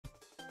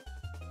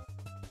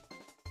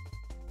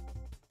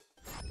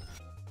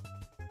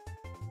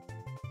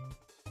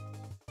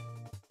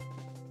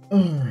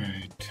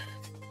Alright.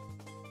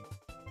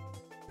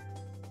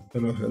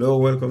 Hello, hello,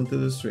 welcome to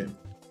the stream.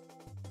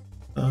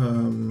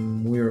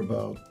 We're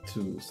about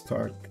to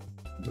start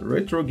the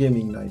retro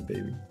gaming night,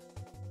 baby.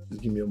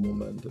 Just give me a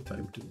moment, the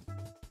time to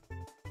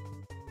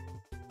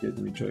get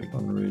me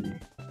Joy-Con ready.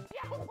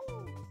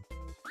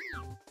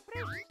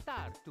 Press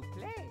start to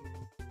play.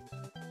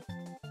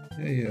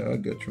 Yeah, I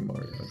got you,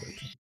 Mario. I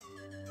got you.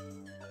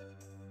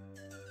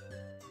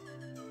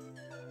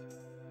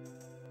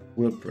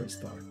 We'll press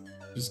start.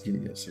 Just give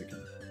me a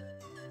second.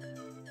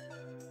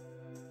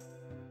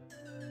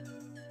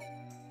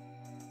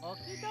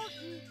 Okie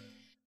dokie.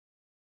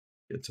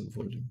 Get some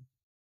volume.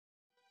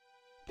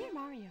 Dear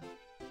Mario,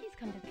 please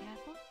come to the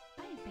castle.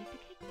 I have baked a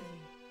cake for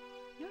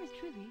you. Yours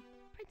truly,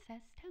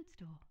 Princess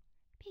Toadstool.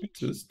 Peach.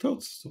 Princess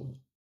Toadstool.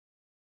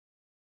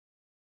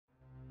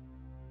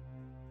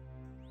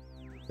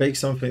 Bake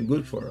something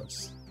good for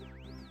us.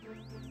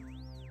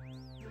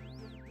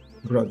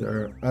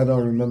 Brother, I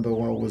don't remember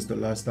when was the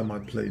last time I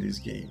played this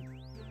game.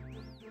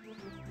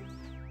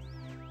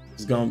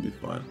 It's gonna be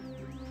fun.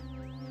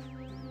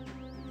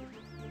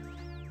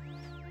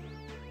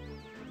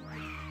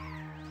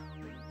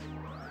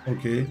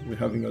 Okay, we're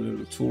having a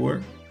little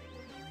tour.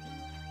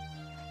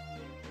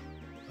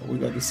 We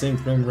got the same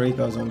frame rate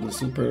as on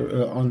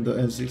the on the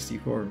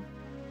N64.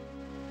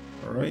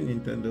 All right,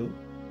 Nintendo.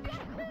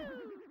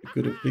 You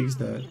could have fixed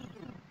that.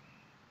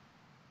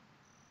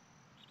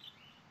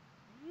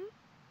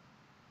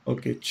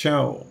 Okay,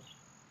 ciao.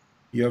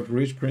 You have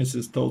reached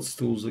Princess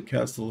Toadstool's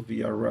castle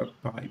via rap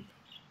pipe.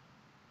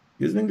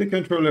 Using the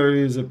controller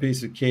is a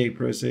piece of cake.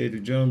 Press A to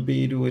jump,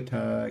 B to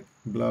attack,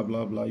 blah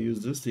blah blah.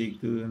 Use the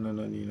stick to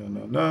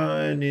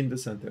and in the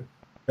center.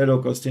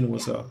 Hello, Costin,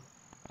 what's up?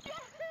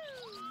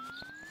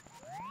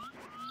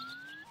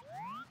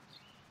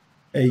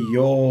 Hey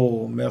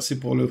yo, merci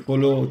pour le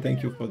follow.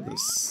 Thank you for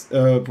this.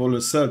 For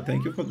le sub.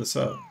 Thank you for the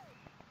sub.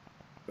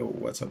 Oh,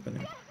 what's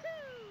happening?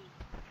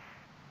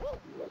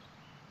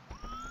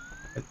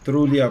 I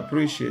truly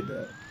appreciate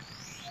that.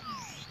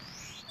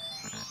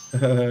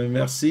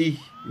 Merci,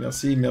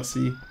 merci,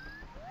 merci.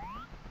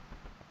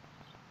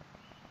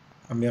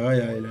 Caméra,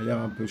 elle a l'air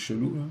un peu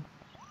chelou. Hein.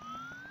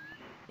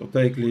 Surtout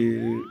avec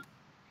les...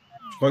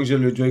 Je crois que j'ai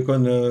le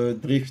Joy-Con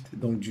Drift,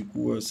 donc du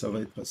coup, ça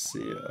va être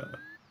assez...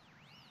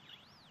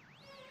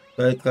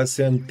 Ça va être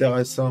assez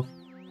intéressant.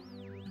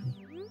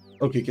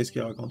 Ok, qu'est-ce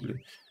qu'il raconte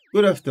lui?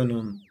 Good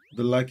afternoon,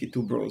 the Lucky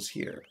Two Bros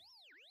here.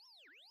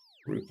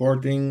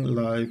 Reporting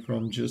live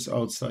from just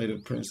outside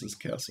of Princess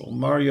Castle.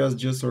 Mario has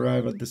just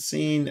arrived at the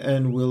scene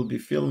and will be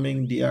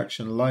filming the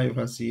action live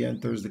as he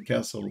enters the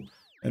castle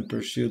and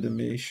pursue the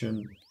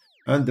mission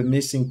and the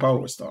missing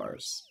Power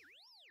Stars.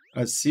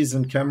 As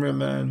seasoned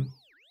cameraman,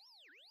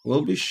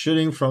 we'll be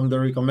shooting from the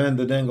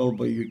recommended angle,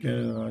 but you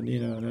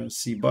can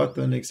C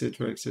button,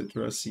 etc.,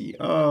 etc. C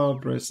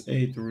up, press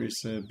A to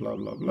reset, blah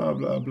blah blah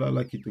blah blah.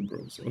 Lucky Two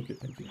Bros. Okay,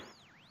 thank you.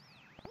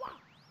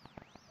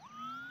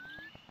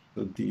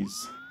 So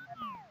these.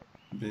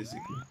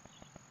 Basically.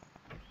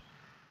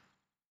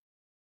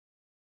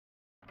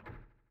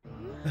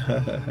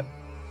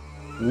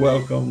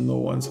 Welcome, no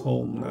one's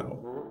home now.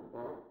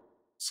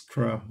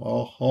 Scrap.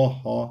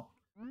 Oh.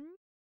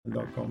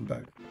 Don't come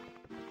back,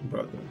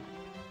 brother.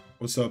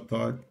 What's up,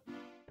 Todd?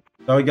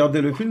 T'as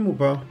regardé le film ou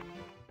pas?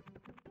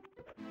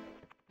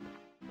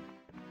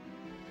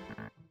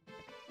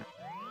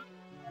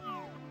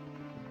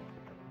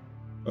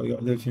 T'as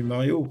regardé le film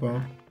Mario ou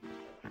pas?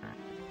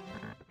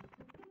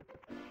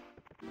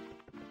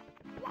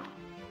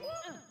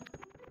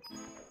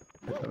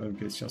 C'est la même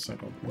question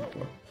 50 000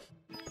 fois.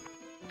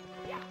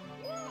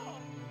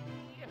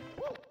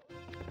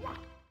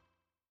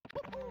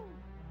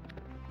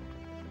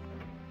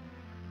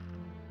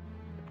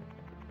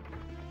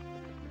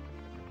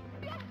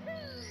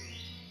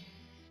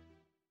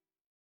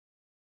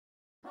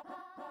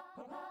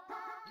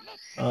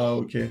 Ah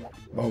ok.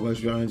 Bon bah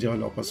je vais rien dire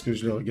alors parce que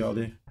je l'ai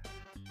regardé.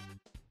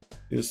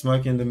 You're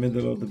smack in the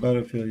middle of the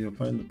battlefield, you'll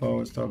find the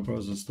Power Star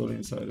Bros stored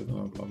inside of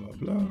blah blah blah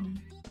blah.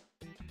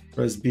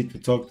 Press B to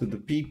talk to the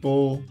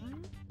people.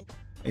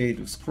 A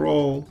to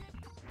scroll.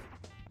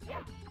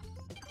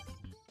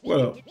 What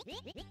up?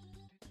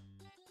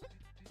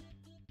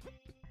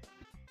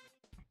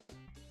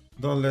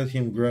 Don't let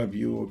him grab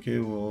you, okay?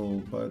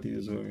 Well,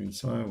 bodies are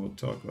inside. We'll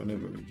talk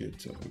whenever we get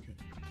to it, okay?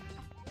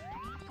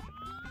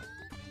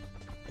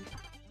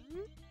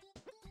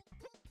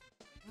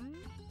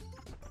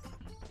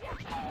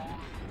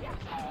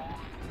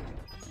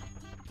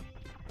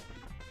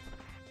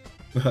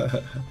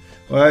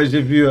 Ouais,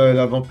 j'ai vu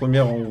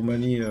l'avant-première en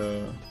Roumanie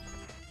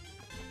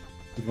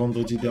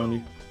vendredi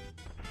dernier.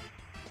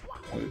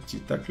 Le petit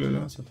tacle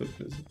là, ça fait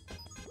plaisir.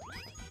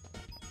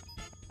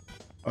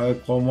 Ouais,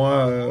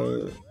 crois-moi,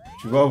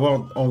 tu vas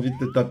avoir envie de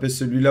te taper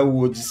celui-là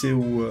ou Odyssey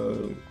ou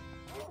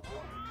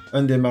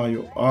un des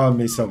Mario. Ah,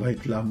 mais ça va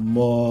être la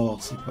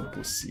mort, c'est pas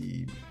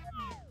possible.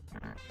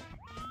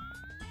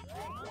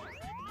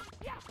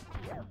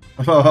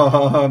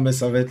 Ah, mais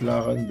ça va être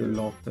la reine de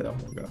l'enfer,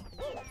 mon gars.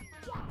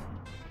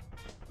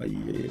 Aïe,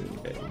 aïe,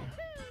 aïe.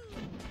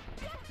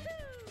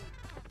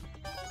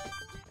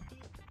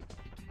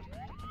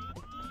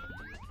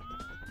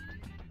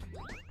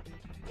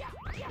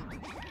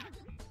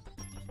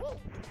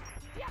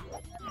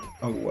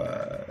 Ah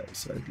ouais,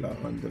 ça va être la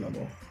reine de la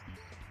mort.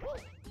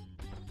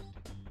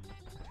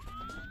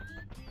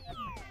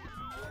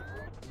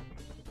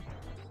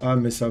 Ah,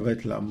 mais ça va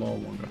être la mort,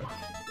 mon gars.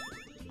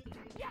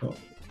 Non.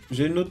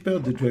 J'ai une autre paire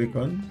de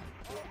Joy-Con.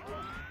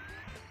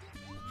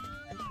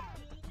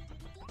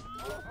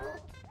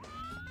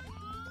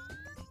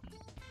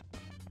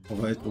 On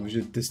va être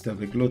obligé de tester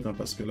avec l'autre, hein,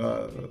 parce que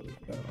là...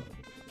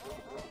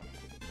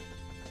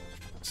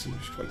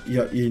 je crois qu'il y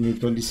a une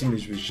étoile ici, mais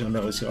je vais jamais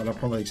réussir à la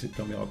prendre avec cette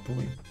caméra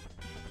pourrie.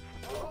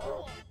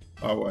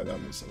 Ah ouais, là,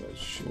 mais ça va être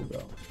chaud, gars.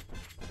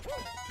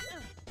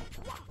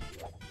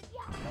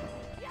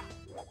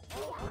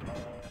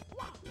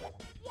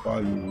 Ah,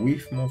 le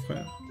whiff, mon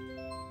frère.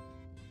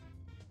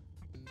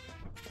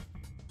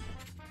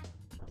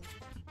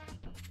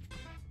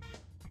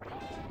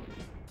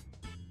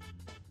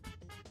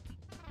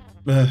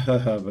 Ben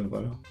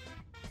voilà.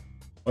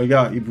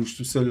 Regarde, il bouge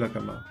tout seul, la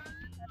caméra.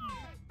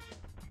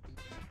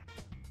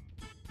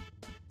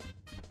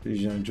 Et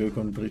j'ai un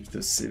Joy-Con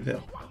drift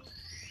sévère.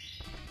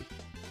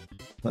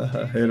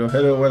 Hello,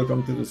 hello,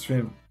 welcome to the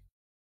stream.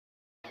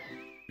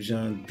 J'ai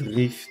un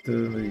drift,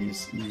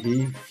 il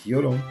est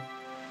violent.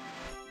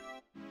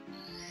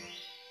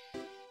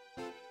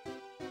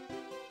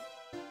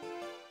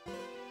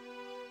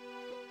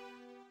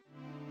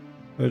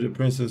 The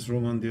princess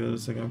room on the other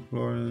second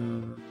floor,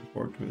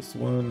 fortress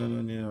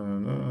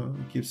one,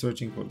 keep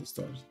searching for the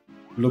stars.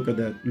 Look at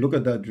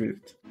that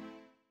drift.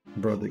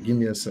 Brother, give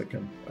me a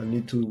second. I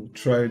need to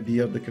try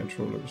the other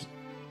controllers.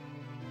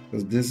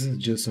 Because this is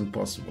just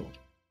impossible.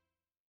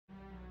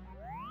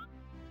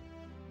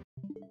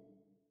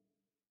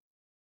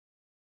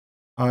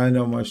 I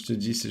know much to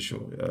dis, c'est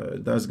chaud.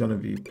 That's gonna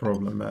be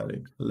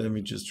problematic. Let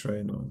me just try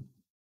it on.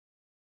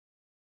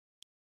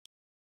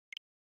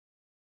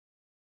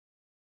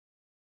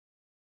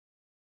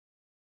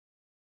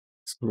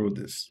 Screw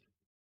this.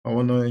 I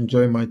wanna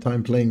enjoy my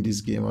time playing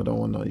this game. I don't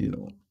wanna, you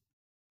know,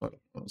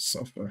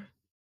 suffer.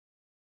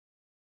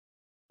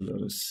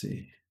 Let us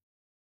see.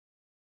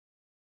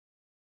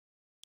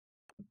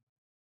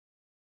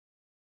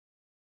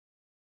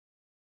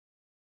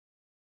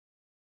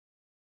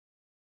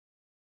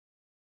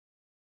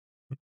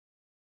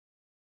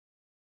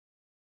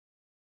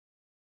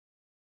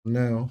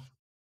 Now,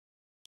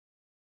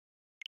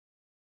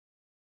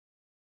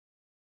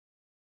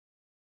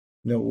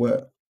 no,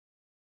 what?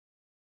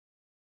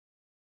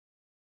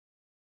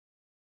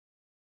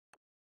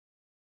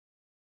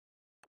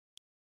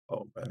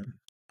 Oh man.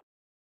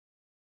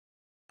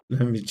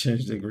 Let me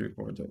change the grip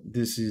order.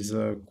 This is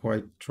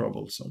quite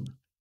troublesome.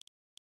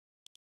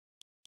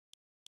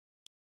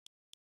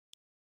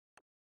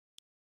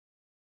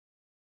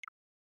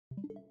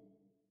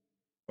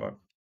 Fuck.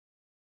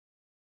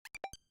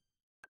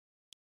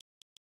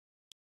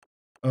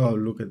 Oh,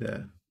 look at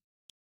that.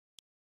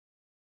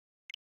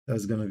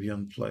 That's gonna be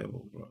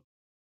unplayable, bro.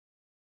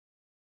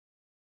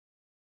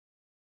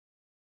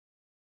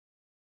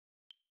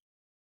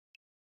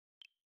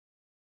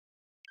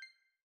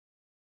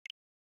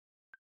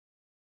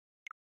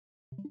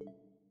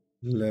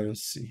 Let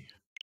us see.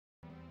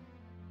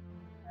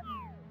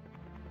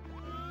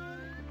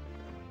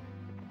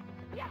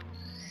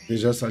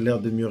 Déjà, ça a l'air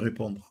de mieux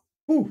répondre.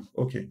 Ooh,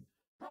 okay.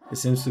 It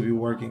seems to be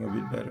working a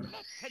bit better.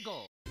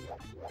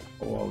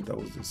 Oh wow, that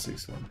was the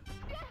sixth one.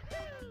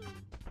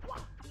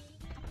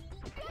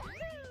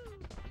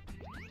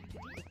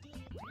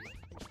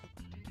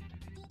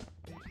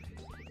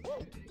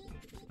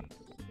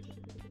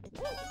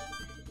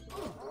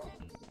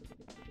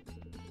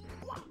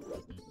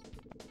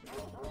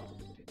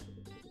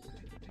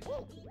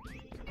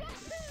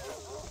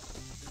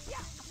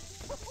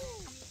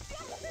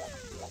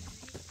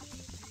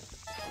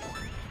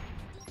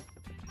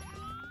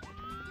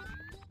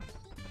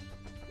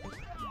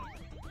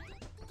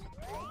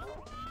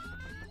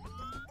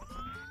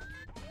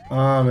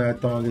 Ah, mais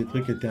attends, les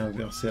trucs étaient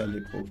inversés à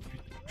l'époque.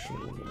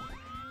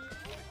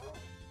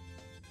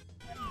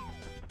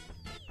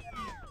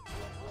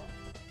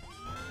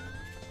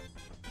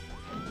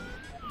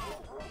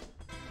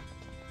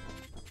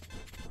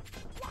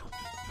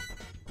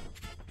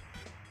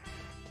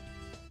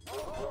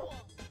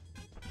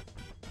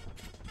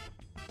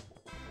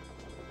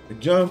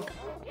 Jump.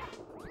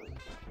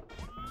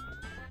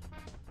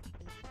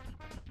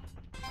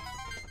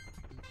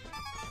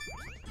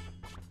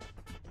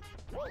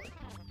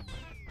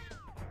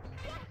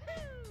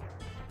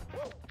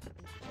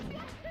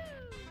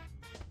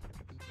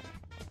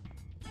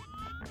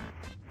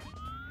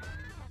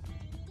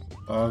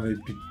 Oh, mais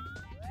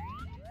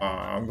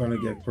I'm gonna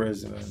get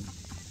president.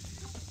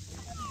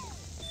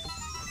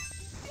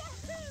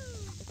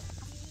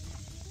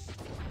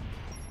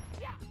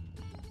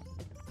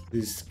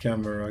 These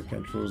camera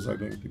controls are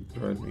going to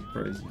drive me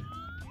crazy.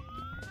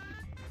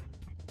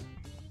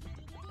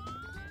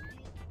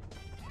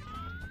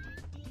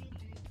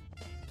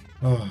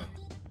 Oh,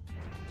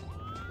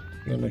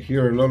 you're gonna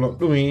hear a lot of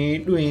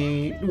doing,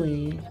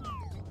 doing.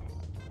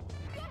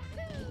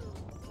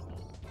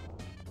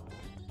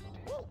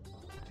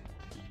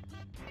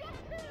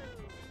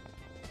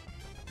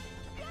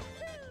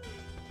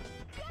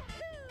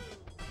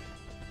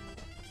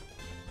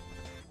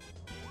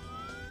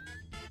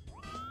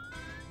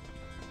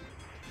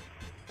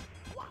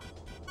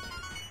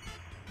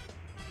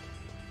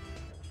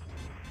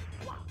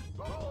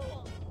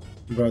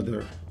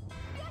 Brother.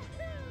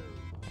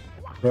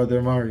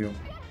 Brother Mario.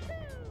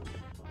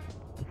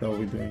 What are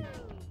we doing?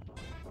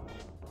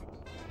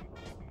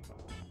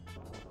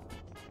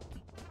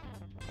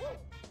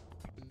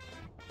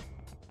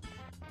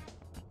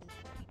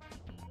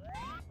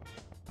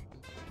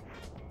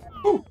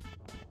 Ooh.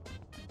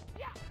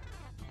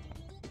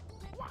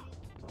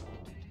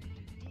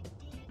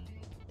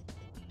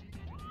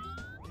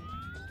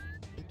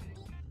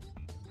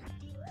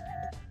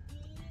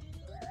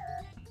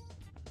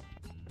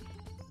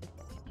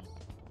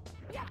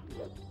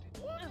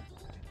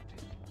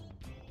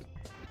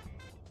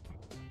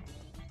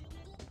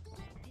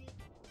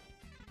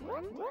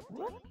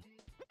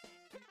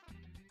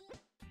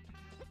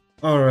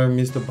 Alright,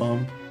 Mr.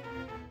 Bomb.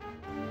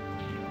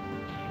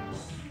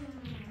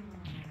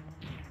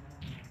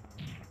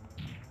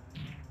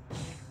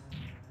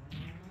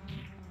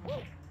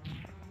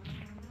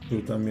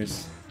 Shoot, I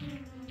miss.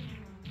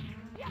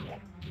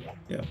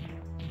 Yeah,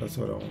 that's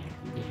what I wanted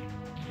to do.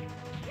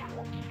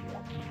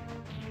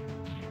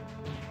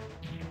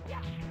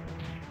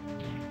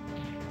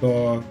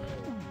 Dog.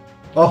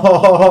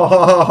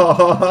 Oh,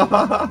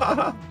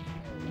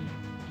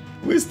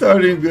 we're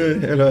starting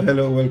good. Hello,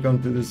 hello, welcome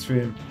to the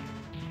stream.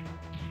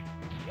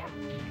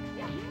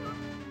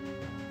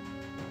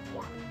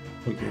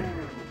 Okay.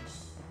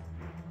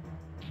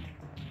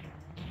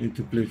 Need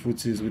to play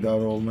footsies without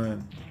old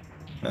man.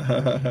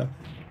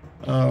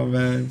 Oh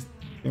man,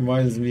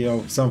 reminds me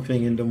of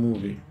something in the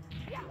movie.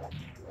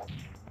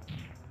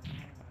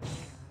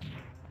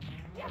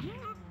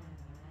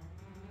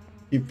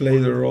 He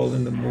played a role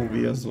in the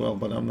movie as well,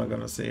 but I'm not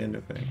gonna say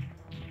anything.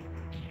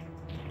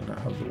 And I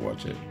have to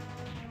watch it.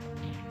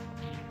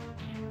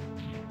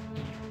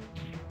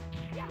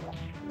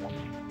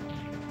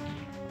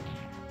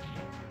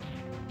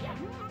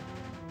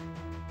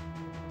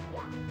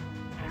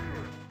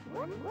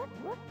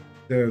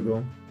 There you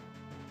go.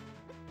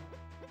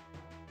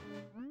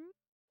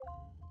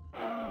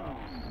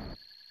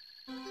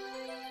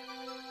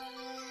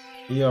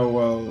 Yeah,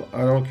 well,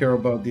 I don't care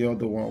about the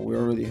other one. We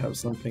already have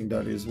something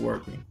that is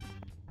working.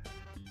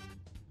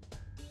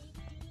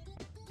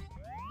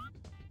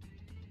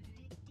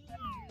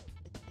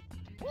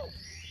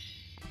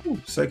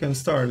 Ooh, second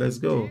star, let's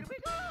go.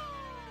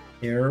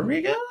 Here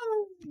we go.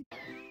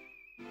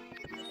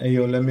 Hey,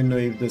 yo, let me know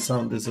if the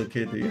sound is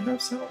okay. Do you have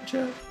sound,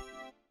 chat?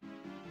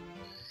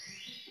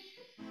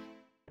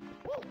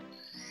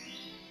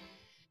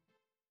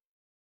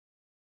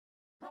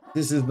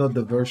 This is not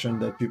the version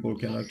that people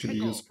can actually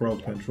use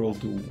crowd control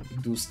to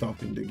do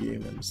stuff in the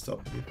game and stuff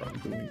if I'm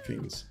doing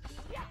things.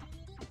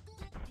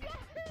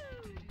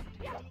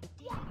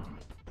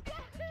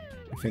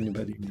 If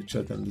anybody in the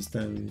chat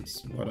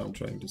understands what I'm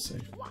trying to say.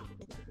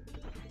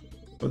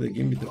 Oh, they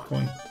gave me the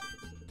point.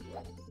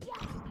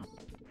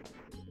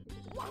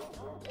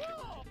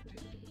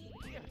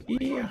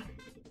 Yeah.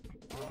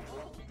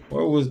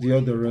 Where was the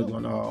other red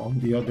one? Ah, on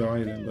the other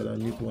island, but I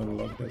need to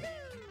unlock that.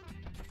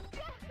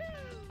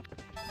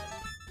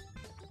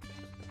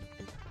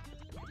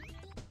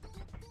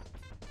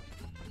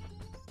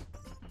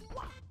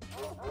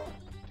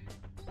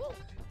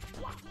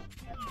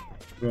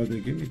 Brother,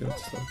 give me that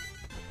stuff.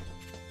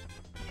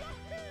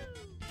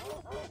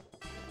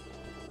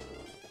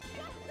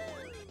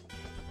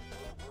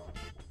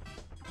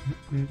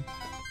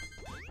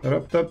 I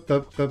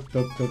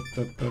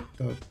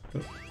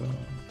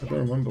don't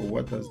remember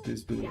what does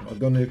this do. I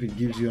don't know if it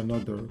gives you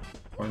another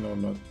point or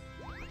not.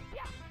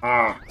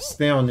 Ah,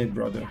 stay on it,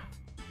 brother.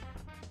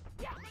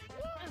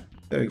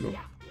 There you go.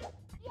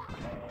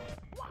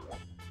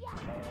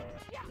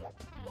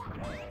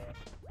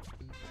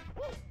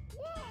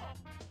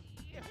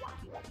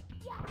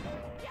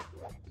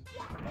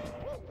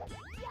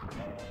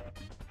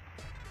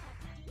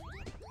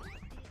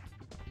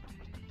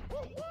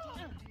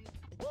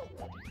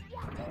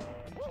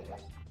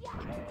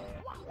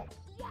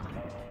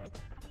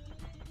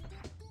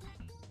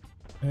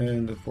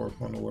 And the fourth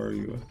one, where are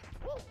you at?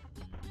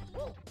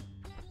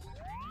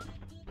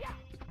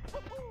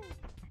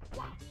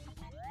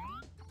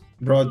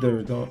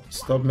 Brother, don't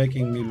stop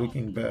making me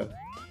looking bad.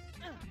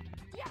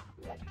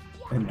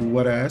 And do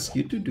what I ask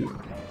you to do.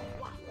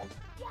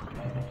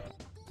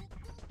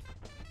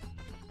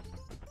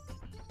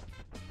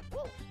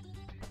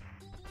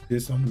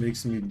 This one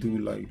makes me do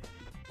like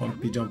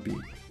humpy jumpy.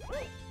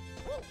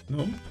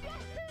 No?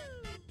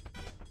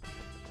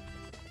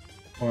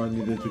 Or I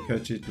needed to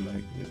catch it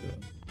like with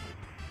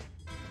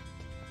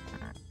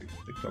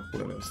the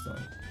capoeira style.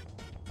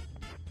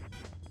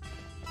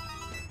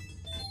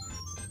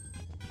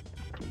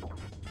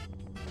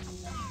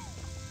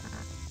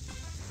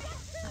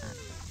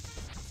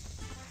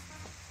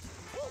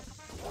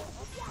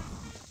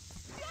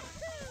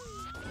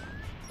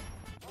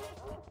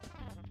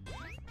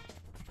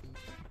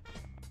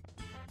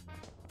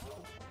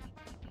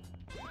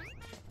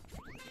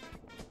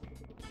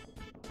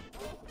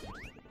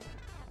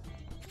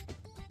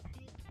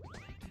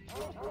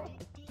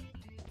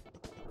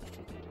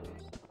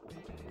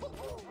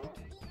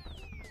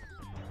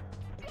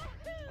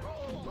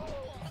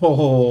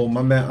 Oh,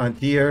 my man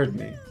Auntie heard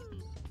me.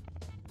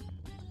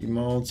 Il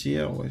m'a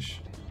entière,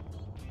 wesh.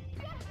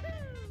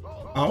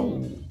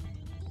 Ow!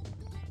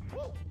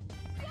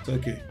 It's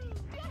okay.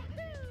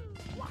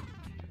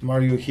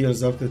 Mario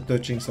heals after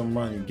touching some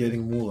money,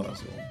 getting moolah,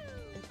 so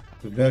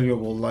a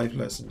valuable life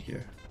lesson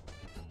here.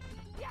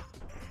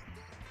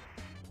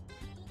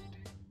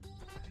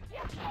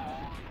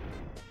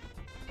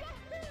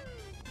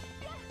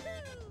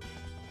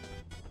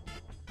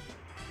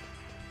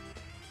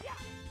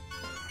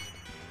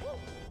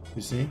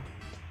 You see?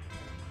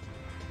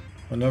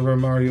 Whenever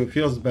Mario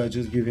feels bad,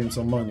 just give him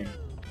some money.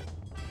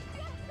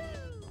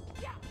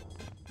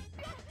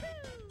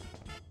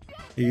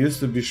 It used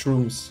to be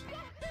shrooms.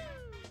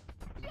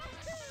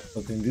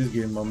 But in this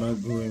game, I'm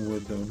not going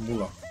with the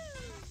moolah.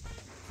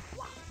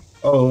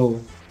 Oh,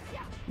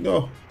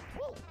 no.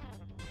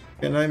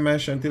 Can I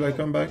mash until I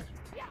come back?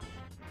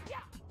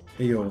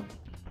 Hey yo,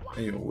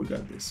 we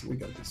got this, we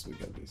got this, we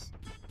got this.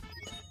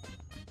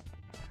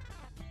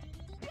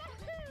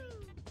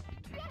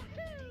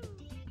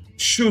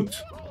 Shoot!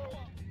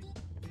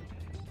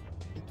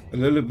 A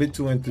little bit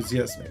too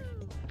enthusiastic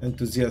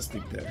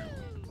there.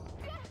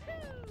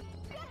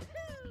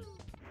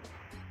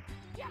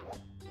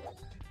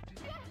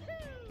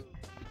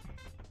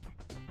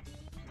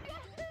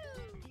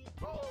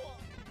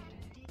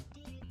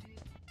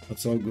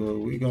 That's all good.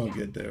 We're gonna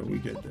get there. We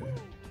get there.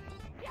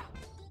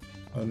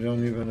 I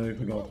don't even know if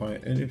we're gonna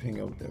find anything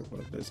out there,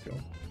 but let's go.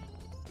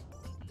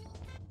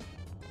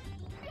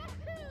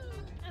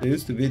 They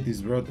used to be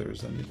these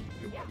brothers, and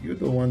you're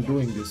the one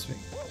doing this thing.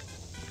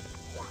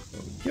 So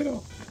get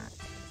up.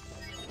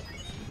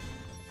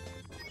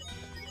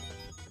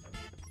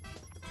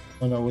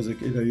 When I was a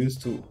kid, I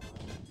used to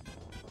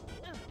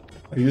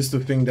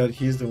think that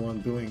he's the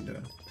one doing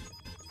that.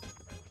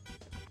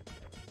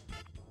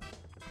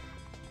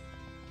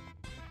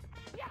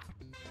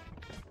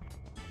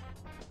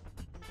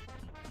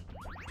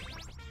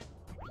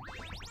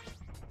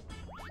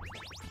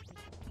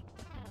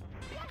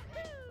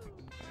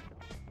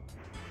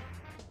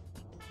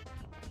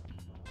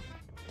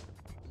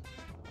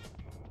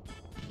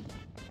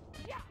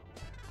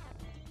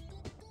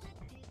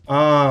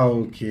 Ah,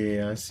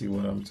 okay, I see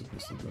what I'm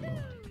supposed to do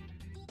now.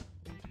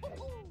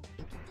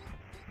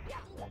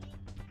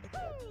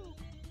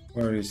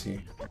 Where is he?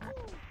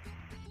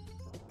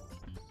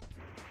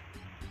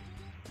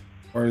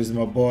 Where is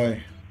my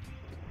boy?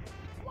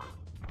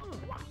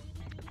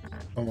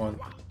 Come on.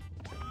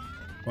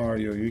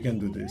 Mario, you can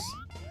do this.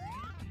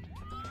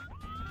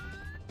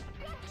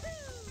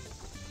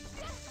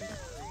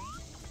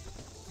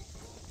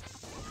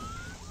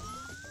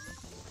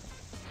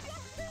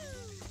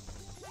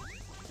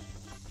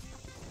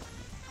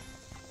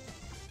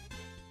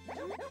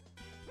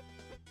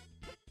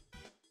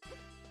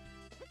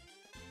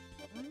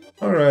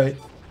 Alright,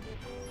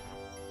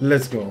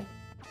 let's go.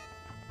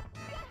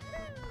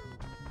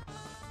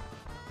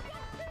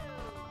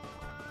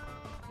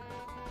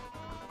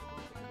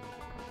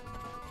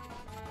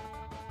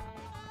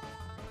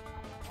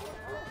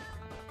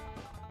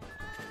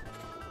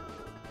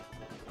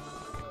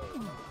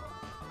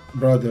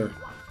 Brother.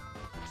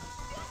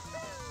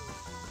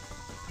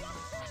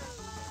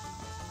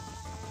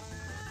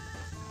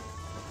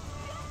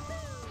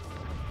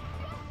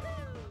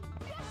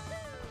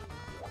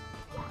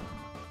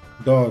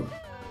 Dog.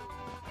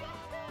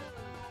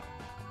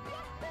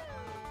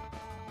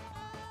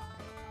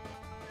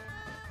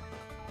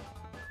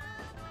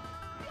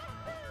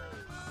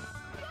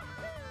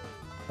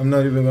 I'm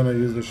not even gonna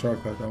use the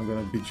shortcut. I'm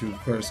gonna beat you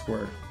fair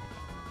square.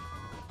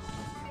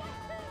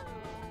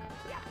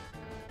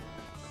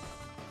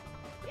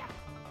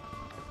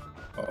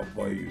 Oh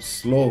boy, you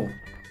slow.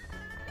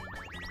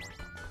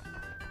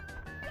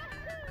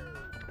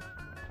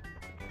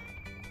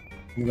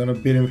 I'm gonna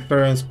beat him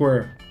fair and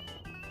square.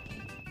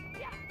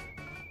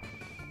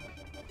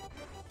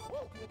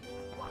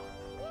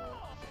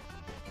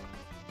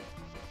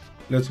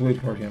 Let's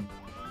wait for him.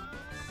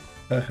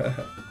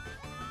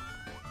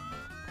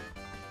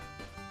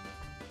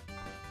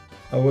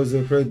 I was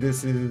afraid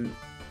this is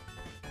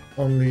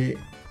only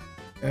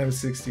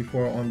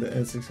M64 on the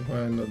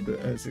N64 and not the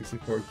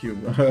N64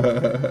 cube.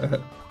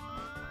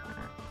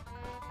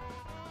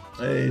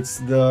 It's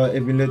the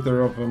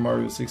emulator of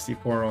Mario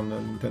 64 on the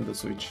Nintendo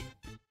Switch.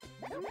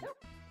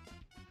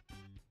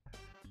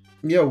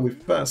 Yeah, we're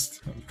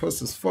fast. I'm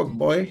fast as fuck,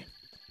 boy.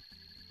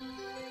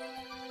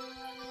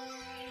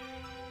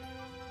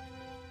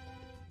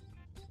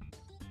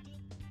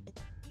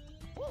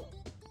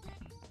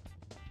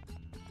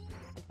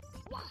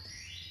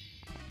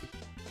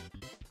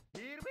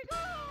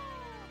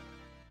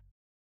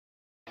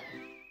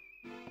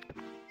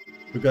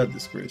 We got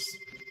this, Chris.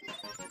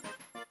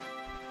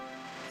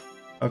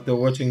 After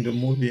watching the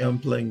movie, I'm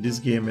playing this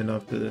game, and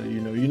after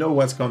you know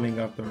what's coming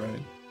after,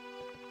 right?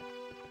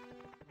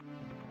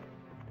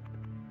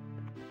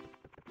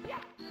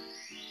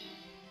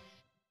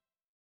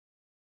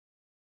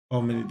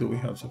 How many do we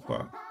have so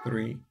far?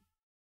 3.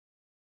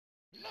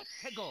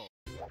 Let's go.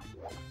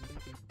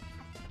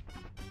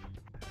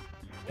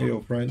 Hey,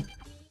 yo, friend.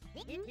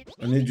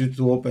 I need you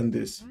to open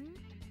this.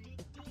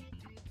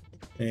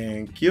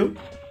 Thank you.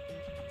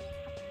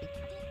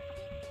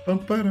 Pum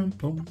param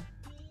pum.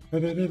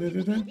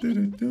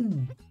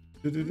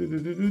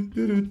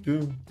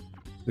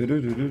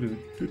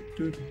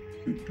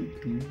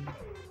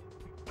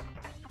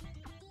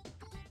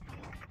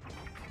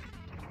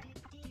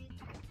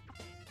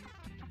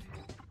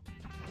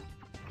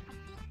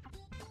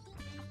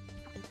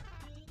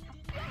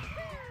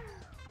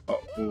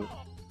 Oh,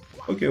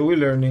 okay, we're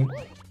learning.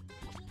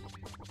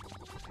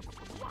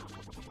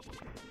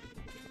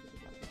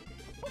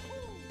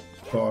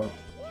 God,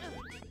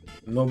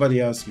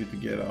 nobody asked you to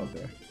get out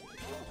there.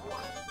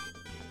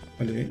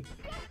 Allez,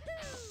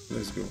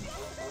 let's go.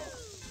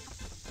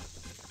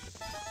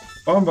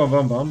 Bam bam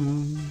bam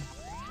bam.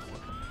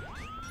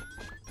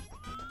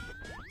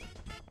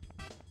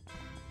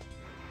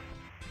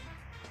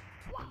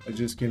 I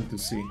just came to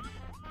see.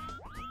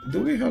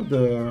 Do we have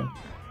the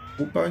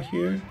Koopa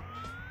here?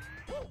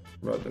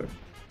 Rather,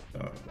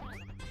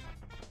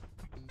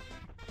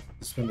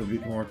 spend a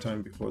bit more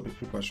time before the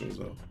Koopa shows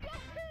up.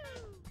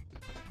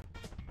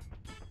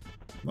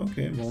 Ok,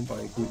 bon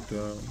bah écoute,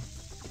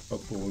 pas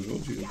pour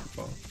aujourd'hui le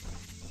Koopa.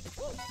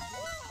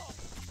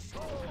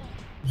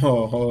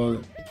 Oh,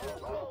 oh.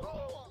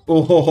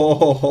 Oh, oh,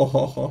 oh, oh,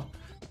 oh, oh.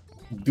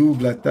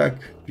 Double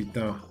attaque,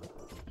 putain.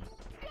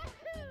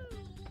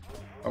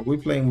 Are we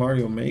playing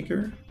Mario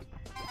Maker?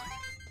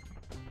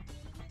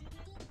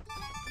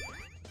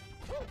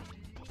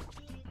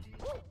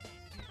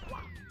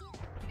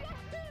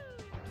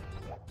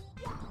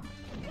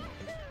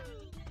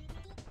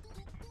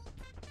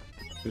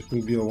 There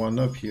could be a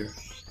one-up here.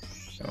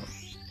 Oh,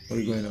 what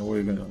are you going on? Where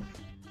are you going on?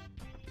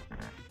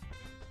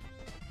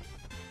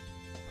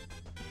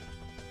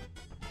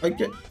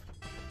 Okay.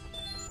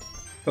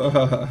 Let's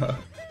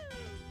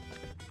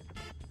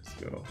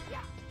go.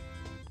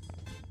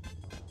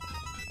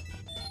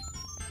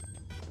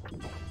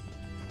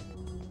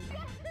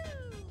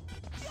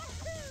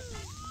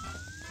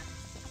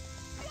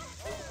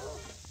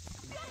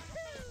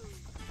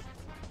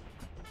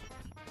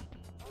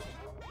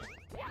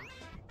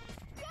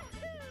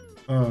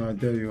 Ah,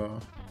 there you are.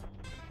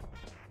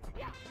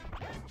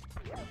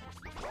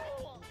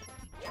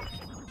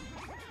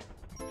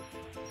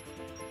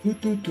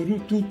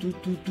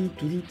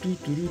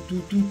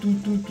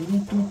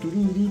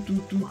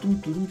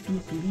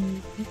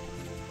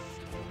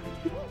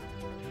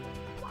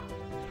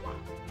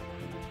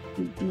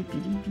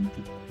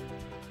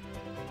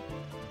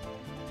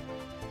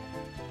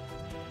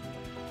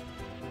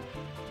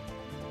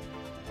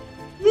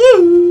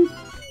 Woo!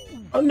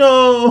 Oh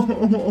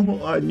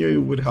no! I knew it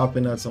would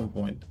happen at some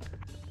point.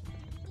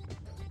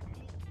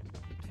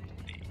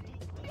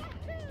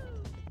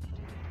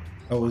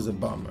 That was a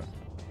bummer.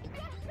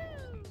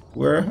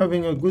 We're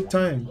having a good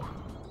time.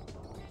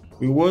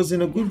 We was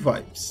in a good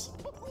vibes.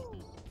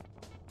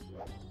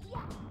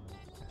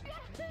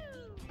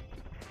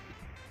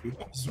 We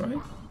was,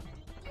 right?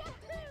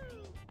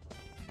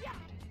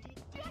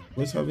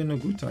 Was having a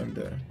good time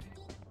there.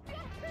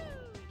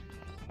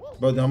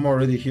 But I'm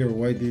already here.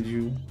 Why did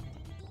you?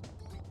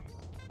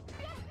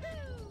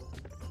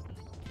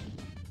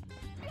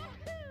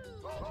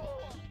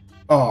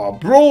 Oh,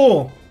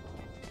 bro!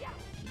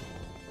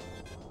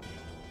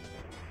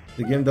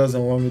 The game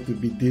doesn't want me to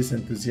be this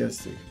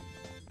enthusiastic.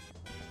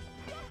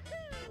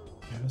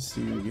 Yeah,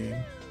 see you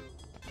again.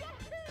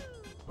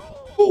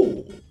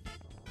 Oh!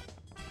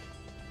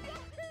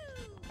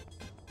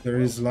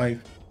 There is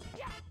life.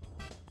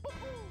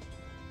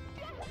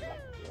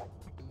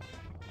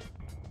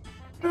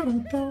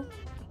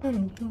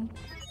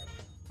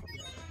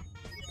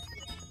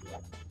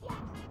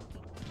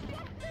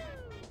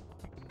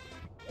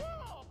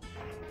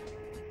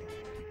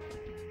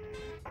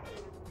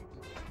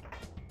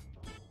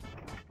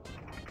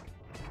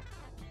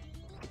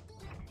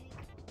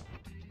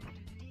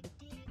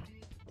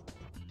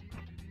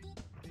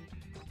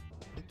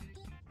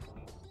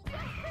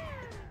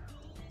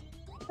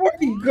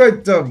 Very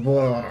good,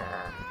 boy.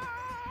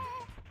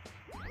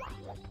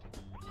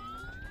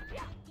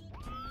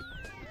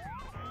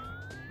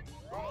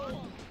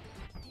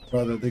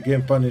 Brother, the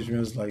game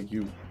punishments like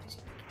you.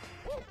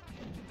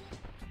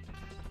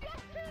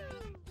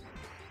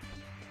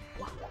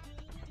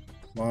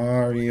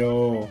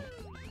 Mario.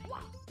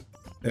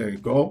 There you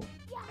go.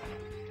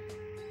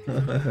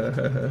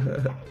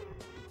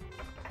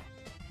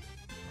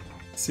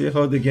 See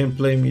how the game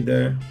played me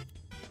there?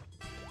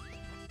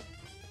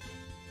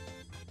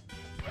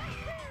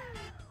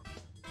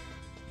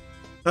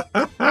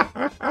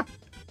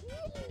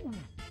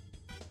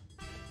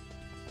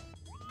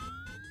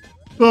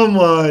 Come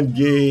on,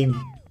 game.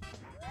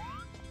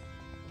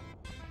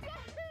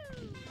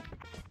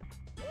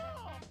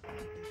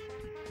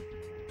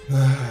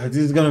 This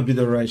is gonna be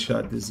the right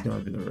shot. This is gonna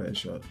be the right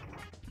shot.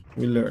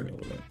 We learn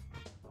it.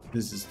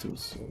 This is too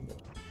slow.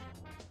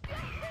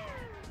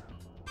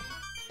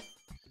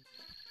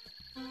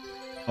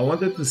 I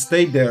wanted to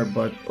stay there,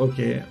 but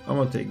okay, I'm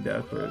gonna take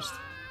that first.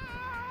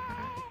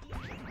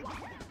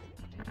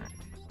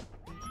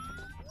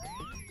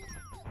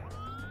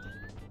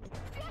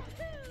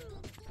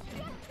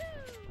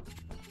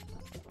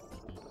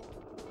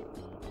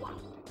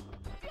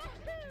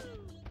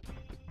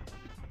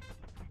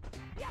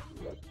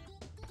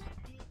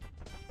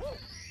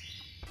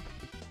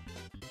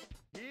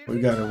 We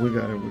got it, we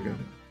got it, we got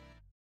it.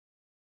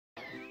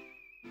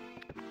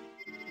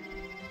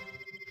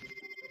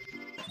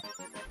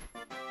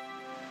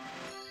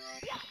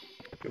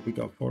 Okay, we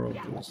got 4 of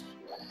those.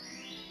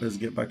 Let's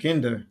get back in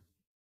there.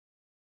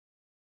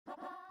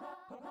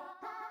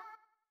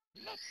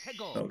 Let's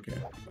go. Okay,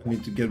 I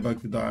need to get back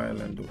to the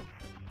island though.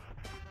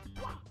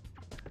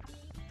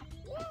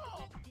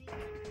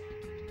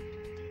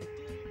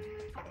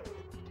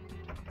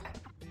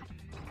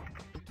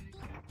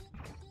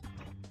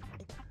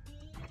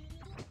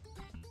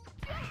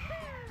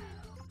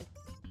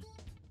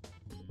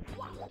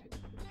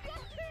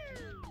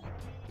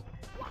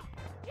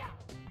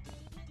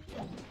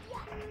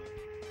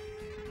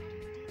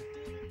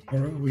 All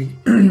right, we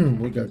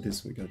we got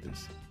this. We got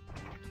this.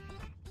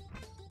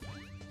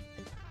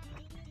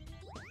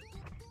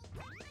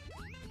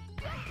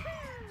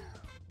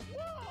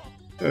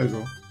 There you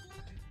go.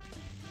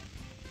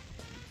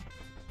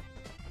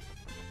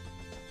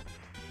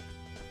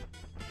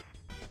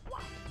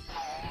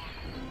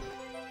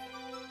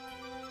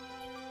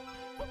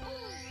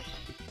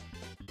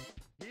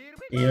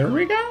 Here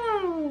we go.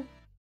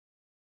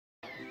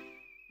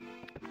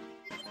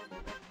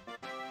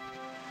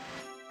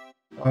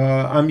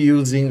 I'm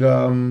using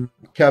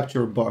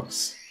Capture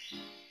Box.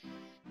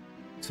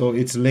 So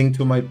it's linked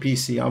to my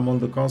PC. I'm on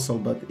the console,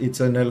 but it's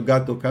an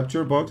Elgato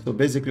Capture Box. So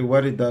basically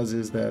what it does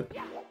is that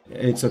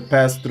it's a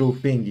pass-through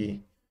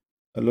thingy.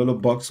 A little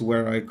box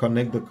where I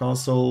connect the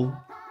console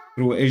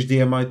through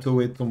HDMI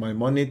to it to my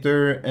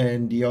monitor,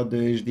 and the other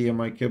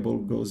HDMI cable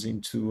goes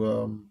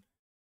into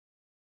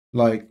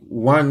like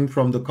one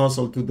from the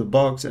console to the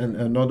box and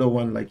another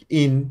one like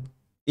in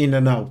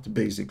and out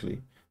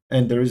basically.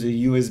 And there is a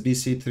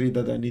USB-C 3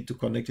 that I need to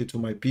connect it to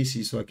my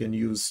PC so I can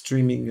use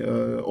streaming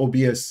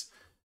OBS,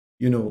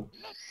 you know,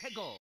 Let's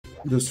go.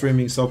 the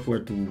streaming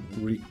software to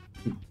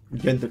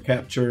get the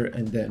capture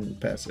and then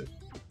pass it.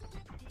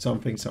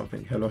 Something.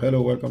 Hello,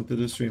 hello, welcome to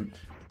the stream.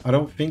 I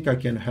don't think I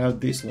can have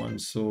this one,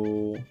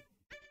 so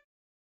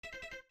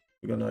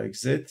we're gonna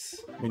exit.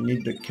 We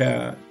need the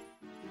cat.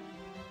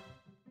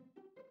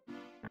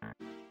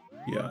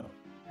 Yeah.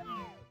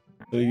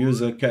 So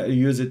use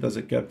it as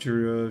a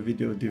capture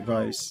video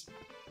device,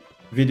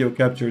 video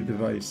capture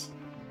device,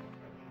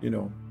 you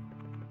know,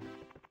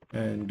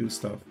 and do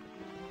stuff.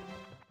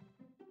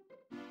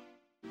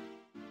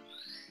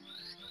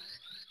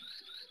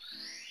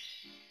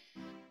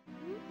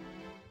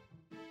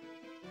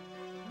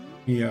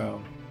 Yeah.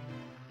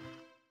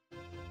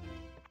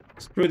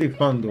 It's pretty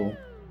fun though.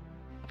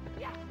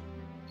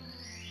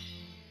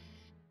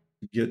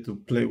 You get to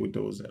play with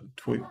those and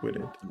tweak with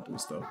it and do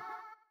stuff.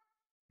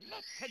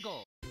 Let's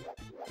go.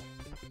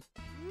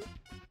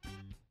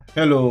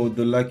 Hello,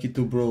 the Lucky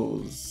Two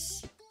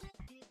Bros.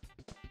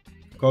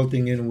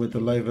 Calling in with a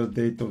live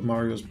update of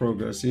Mario's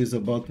progress. He is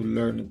about to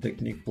learn a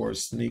technique for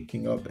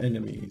sneaking up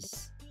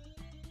enemies.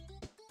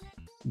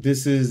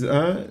 This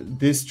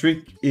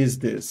trick is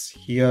this.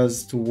 He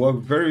has to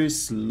walk very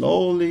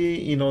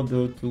slowly in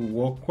order to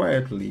walk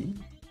quietly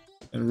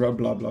and blah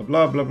blah blah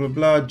blah blah blah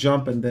blah,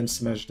 jump and then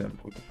smash them.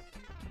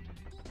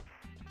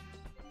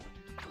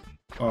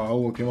 Oh, I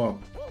woke him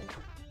up.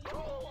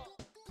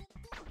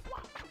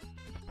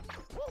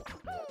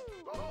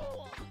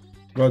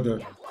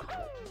 Brother,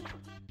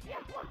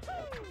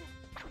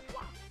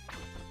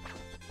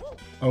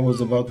 I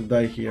was about to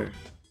die here,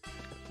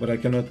 but I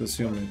cannot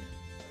assume it.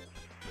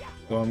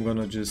 So I'm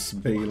gonna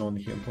just bail on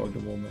him for the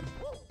moment.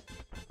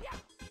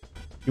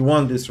 You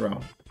won this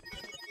round.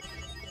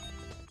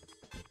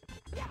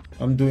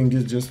 I'm doing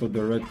this just for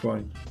the red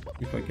coin.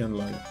 If I can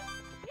like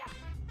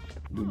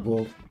do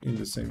both in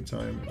the same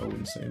time, I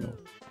wouldn't say no.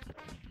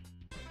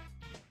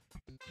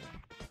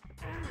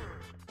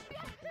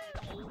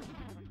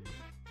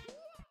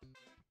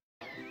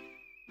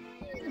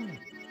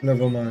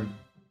 Never mind.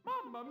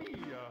 Mamma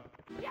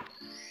mia.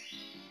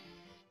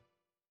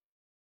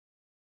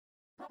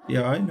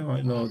 Yeah, I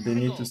know. They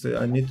need to say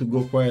I need to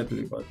go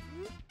quietly, but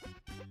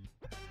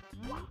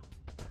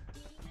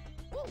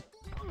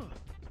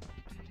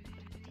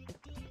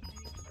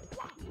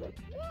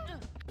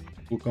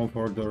we'll come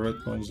for the red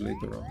coins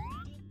later on.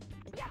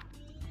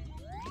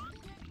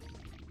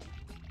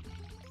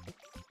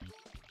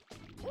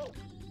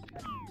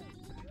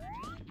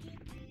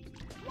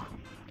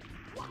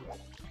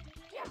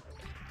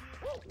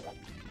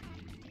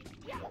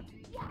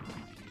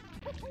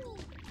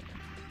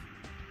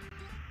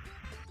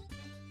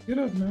 Get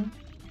up, man.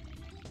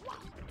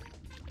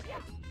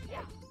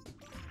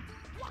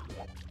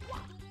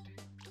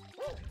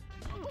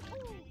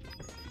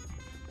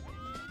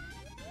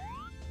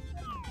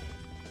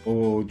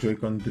 Oh,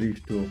 Joy-Con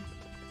drift too.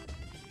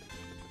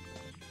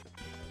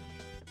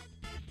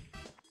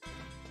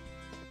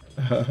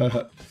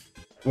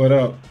 What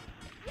up?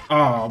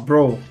 Ah,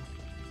 bro.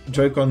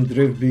 Joy-Con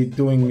drift be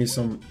doing me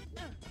some...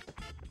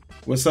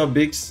 What's up,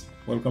 Bix?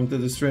 Welcome to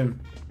the stream.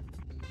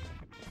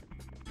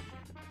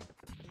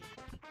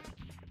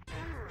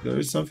 There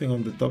is something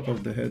on the top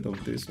of the head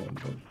of this one,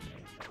 but...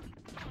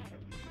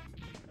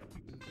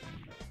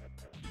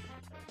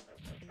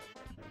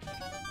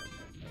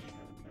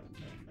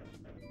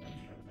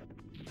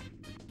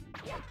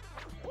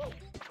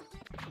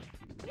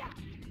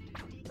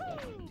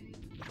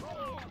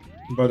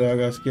 But I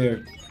got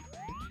scared.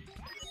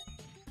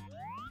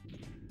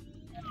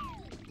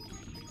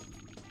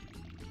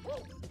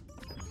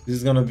 This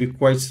is gonna be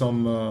quite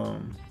some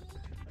run.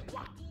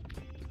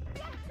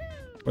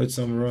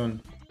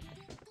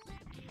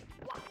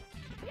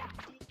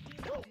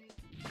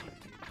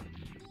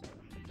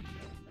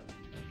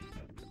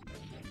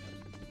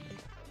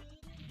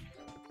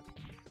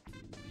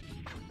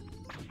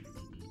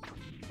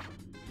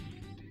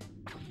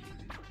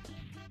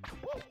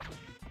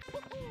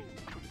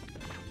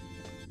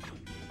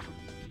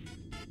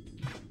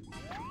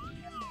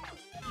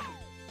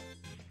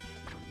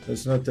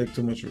 Let's not take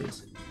too much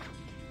risk.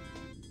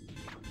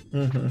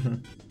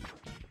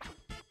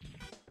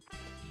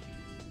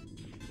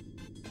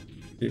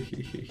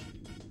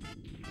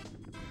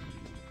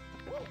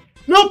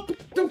 Nope.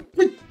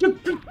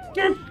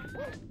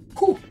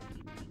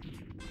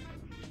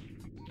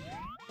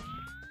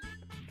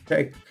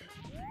 Take.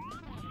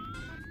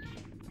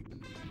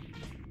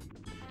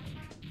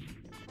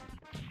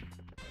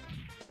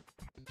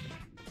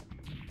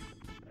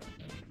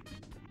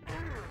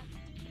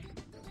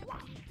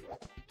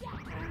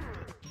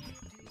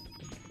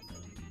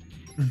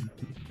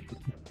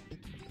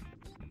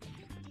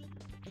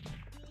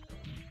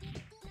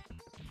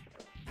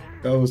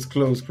 That was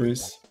close,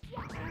 Chris.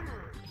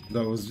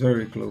 That was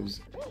very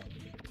close.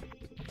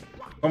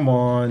 Come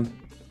on.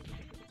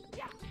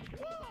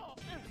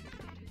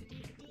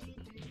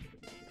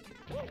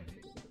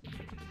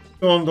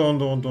 Don.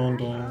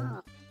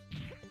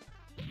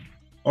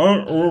 Oh.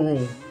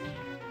 Oh.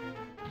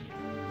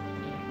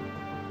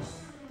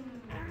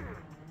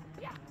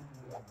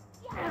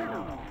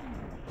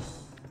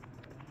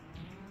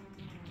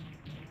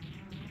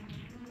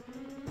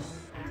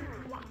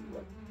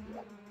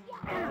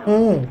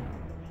 Oh.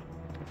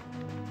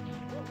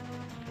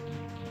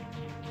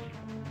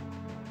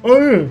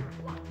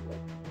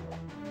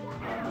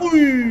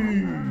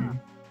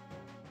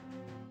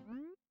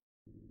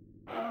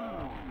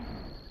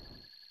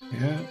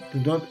 Yeah, do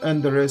not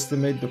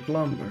underestimate the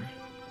plumber.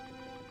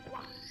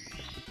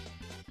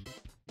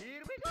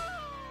 Here we go.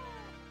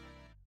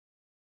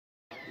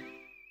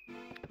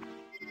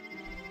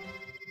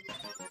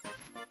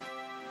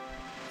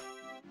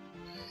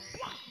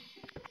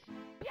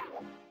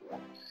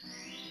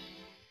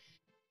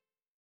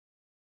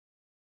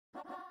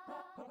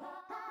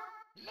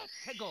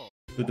 Let's go.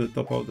 To the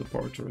top of the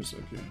fortress,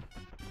 okay.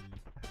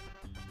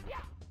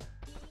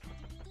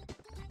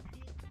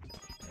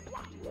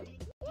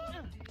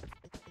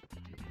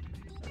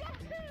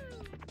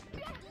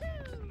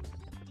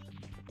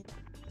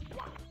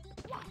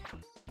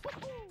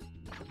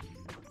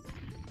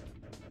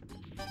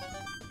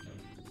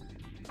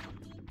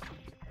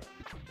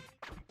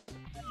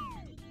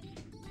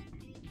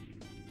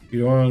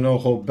 You don't wanna know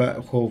how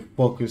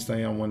focused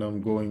I am when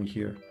I'm going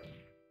here.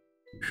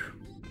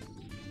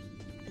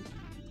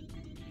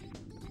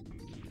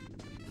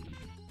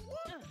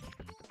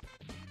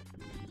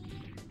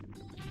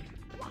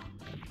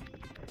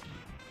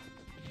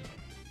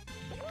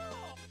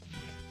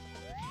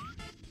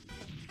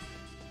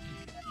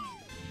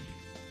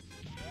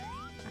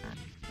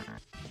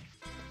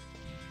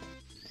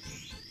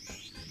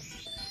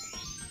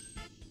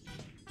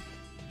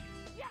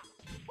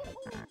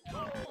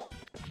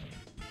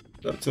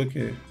 That's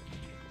okay.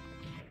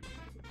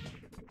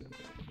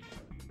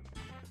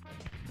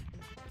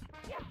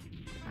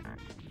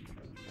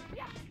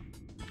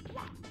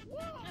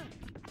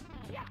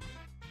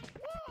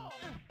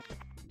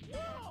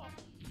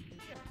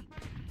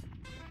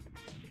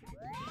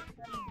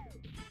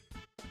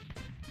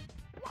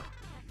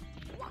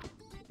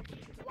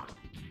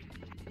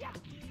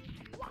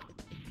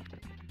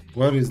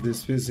 What is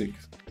this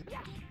physics?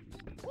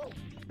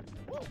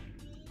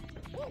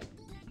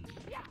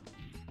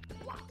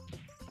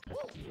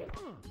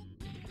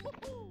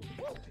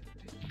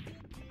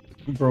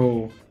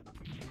 Bro,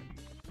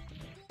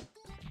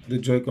 the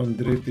Joy-Con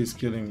drift is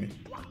killing me.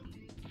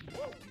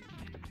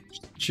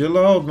 Chill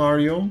out,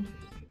 Mario.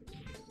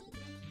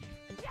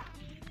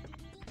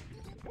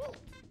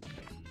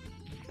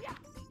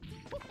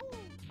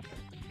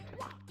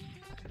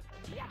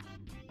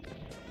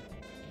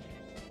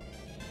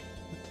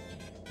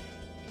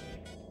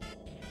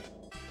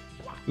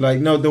 Like,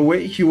 no, the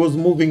way he was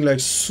moving like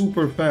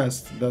super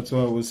fast, that's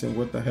why I was saying,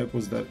 what the heck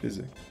was that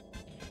physics?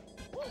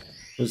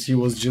 Because he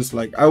was just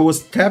like, I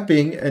was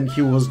tapping and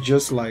he was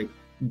just like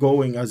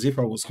going as if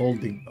I was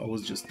holding. I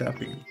was just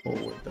tapping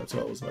forward. That's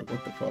why I was like,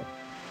 what the fuck?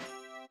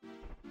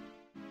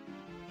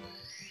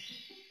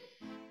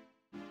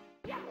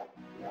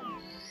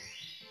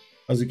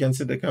 As you can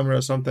see, the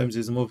camera sometimes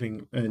is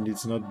moving and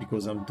it's not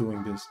because I'm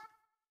doing this.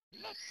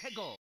 Let's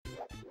go.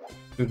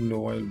 Didn't know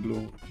why it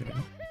blew. Okay.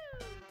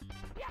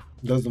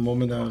 That's the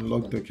moment I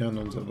unlock the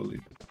cannons, I believe.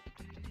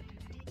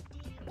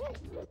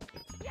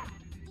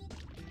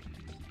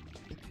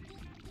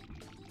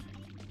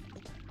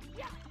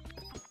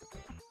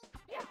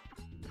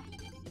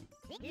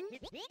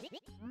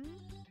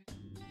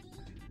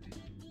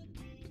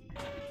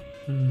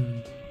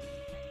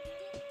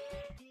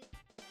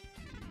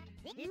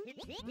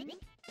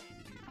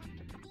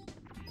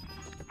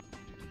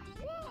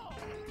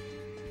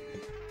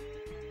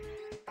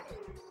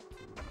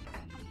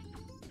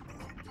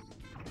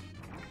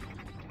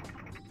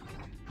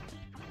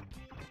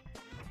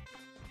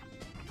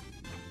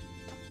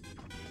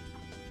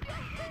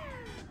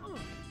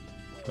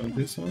 On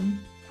this one?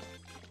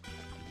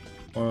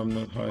 Or I'm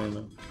not high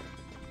enough.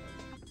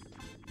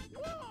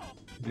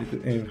 Need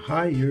to aim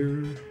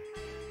higher.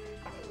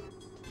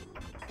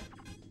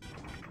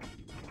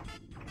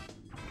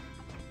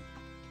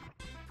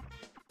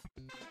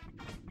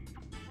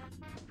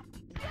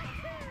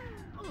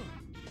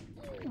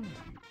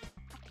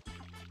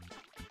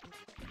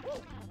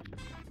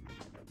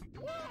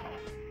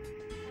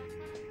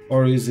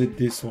 Or is it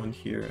this one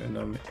here and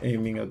I'm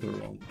aiming at the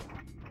wrong one?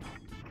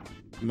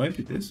 It might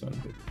be this one.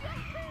 But...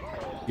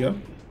 Yep.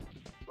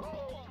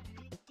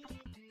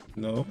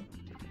 No.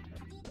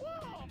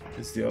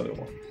 It's the other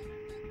one.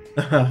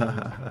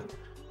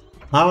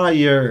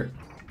 Higher.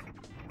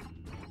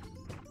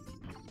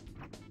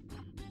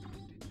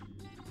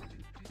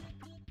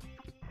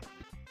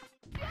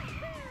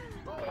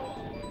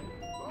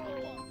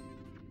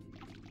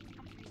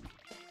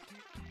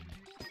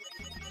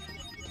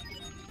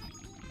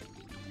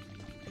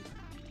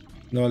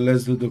 Now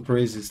let's do the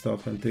crazy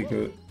stuff and take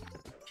a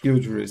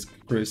huge risk.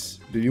 Chris,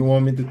 do you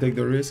want me to take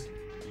the risk?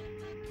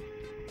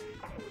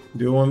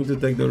 Do you want me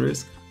to take the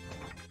risk?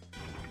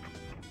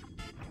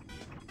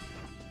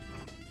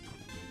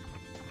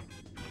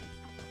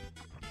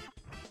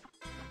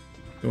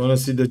 You want to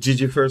see the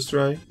GG first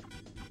try?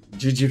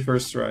 GG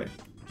first try.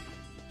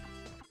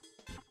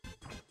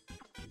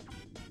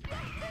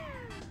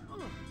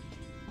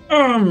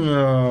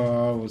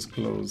 I was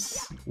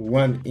close.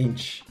 1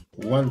 inch,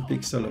 1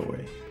 pixel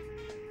away.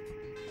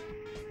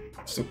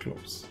 So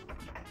close.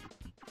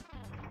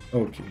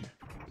 Okay,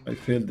 I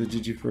failed the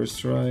GG first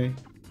try.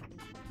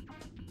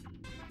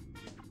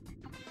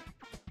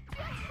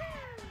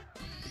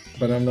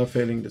 But I'm not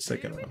failing the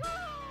second one.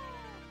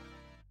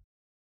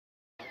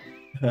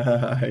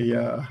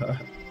 Yeah,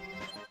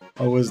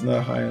 I was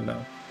not high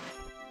enough.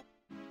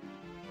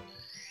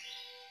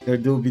 There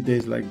do be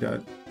days like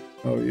that.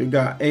 Oh, you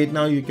got 8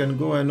 now, you can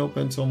go and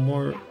open some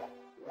more.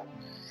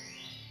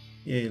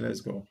 Yay, let's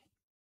go.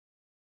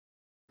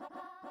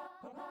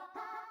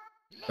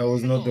 That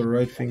was not the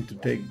right thing to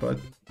take, but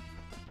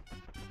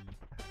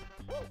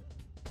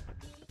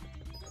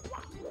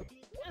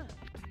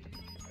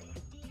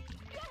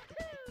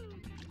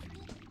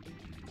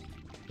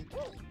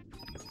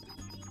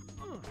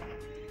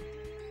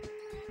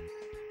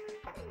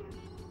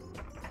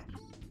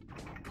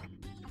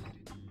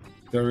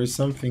there is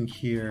something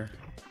here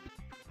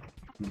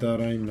that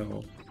I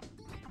know.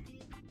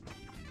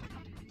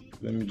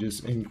 Let me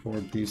just aim for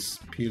this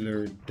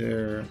pillar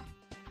there.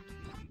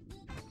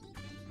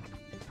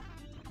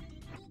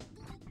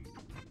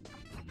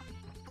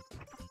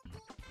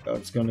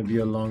 That's gonna be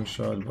a long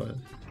shot, but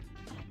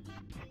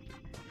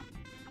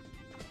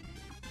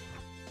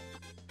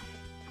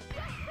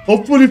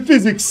hopefully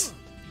physics.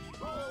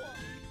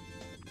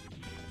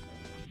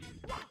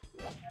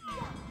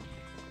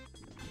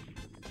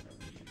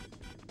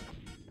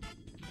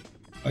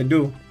 I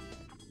do.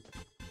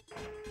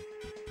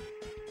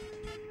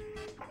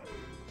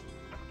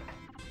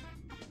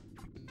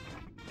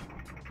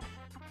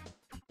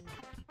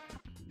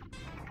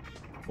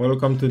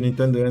 Welcome to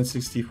Nintendo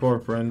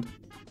N64, friend.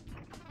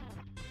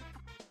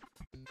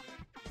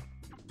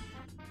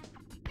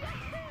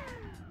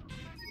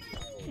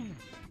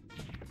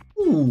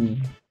 Ooh.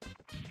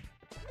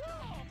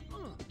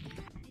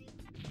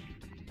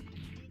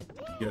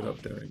 Get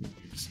up there,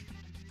 anyways.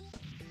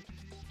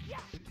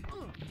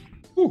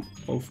 Ooh,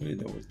 hopefully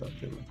that was that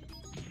pillar.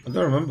 I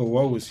don't remember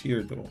what was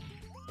here though.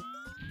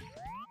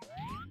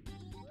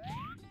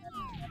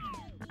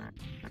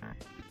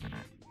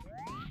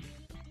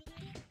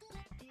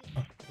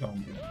 Ah,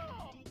 down there.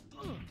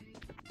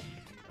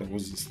 That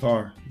was a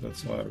star.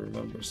 That's why I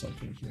remember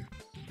something here.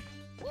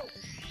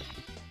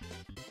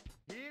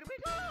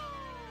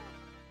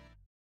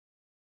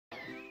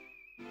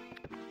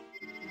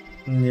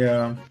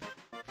 Yeah,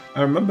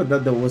 I remember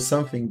that there was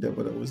something there,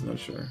 but I was not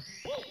sure.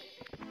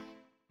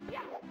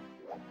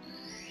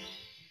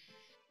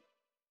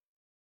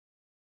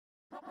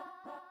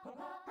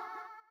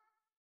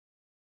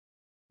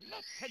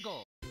 Let's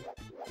go.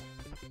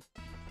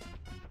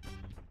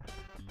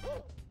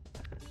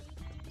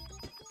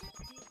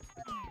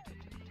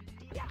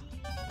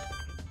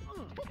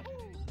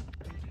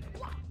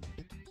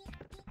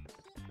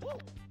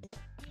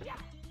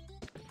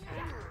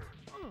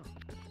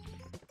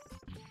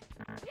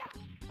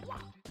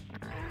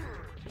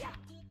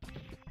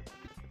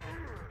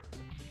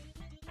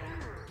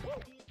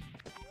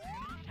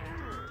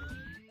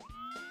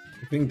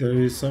 I think there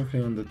is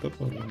something on the top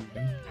of him.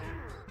 Right?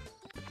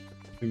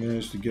 We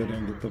managed to get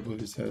on the top of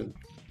his head.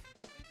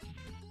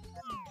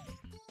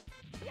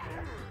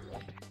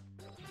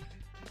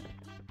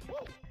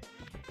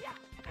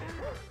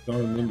 Don't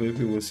remember if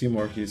it was him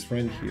or his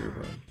friend here,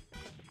 but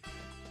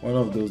one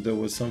of those, there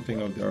was something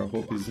out there. I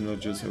hope it's not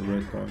just a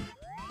red coin.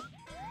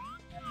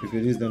 If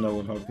it is, then I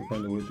will have to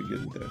find a way to get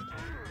it there.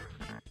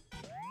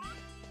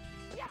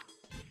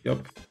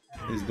 Yup,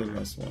 is the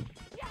last one.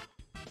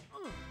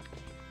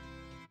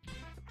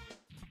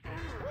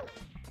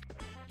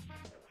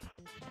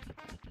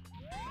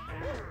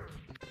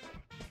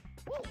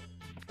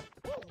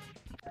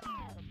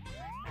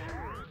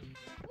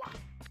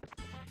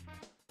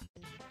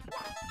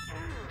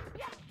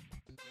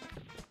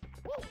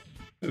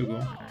 There we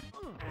go.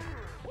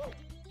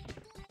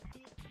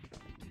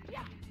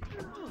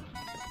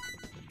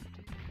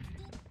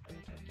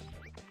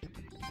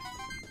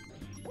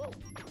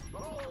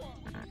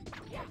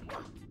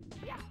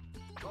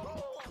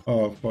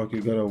 Oh fuck,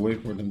 you gotta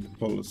wait for them to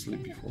fall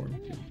asleep before.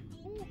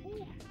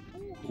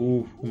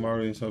 Ooh,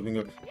 Mario is having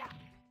a...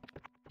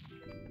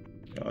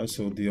 Yeah, I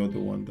saw the other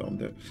one down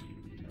there.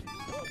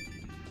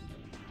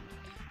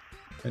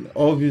 And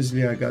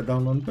obviously I got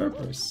down on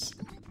purpose.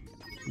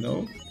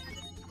 No?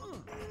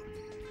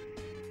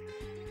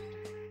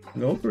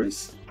 No,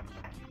 Chris?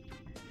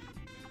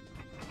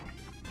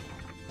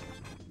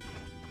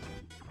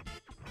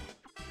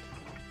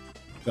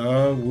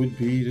 That would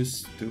be the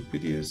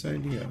stupidest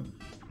idea.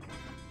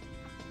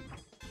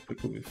 It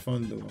could be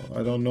fun though.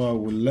 I don't know I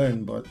will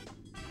learn, but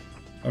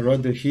I'd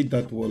rather hit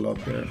that wall up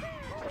there.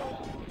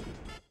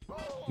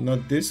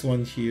 Not this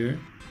one here.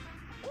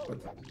 But...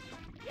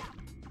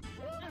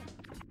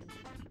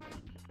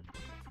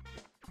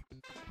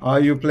 Are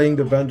you playing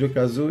the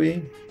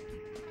Banjo-Kazooie?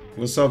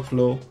 What's up,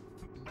 Flo?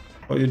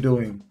 How you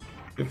doing?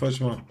 Que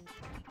faz, man?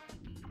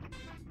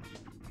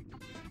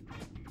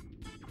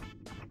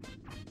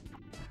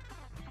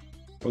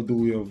 How do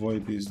we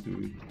avoid this,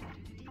 dude?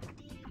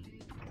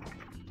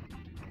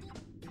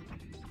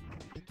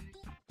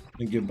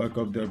 And get back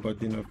up there,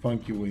 but in a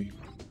funky way.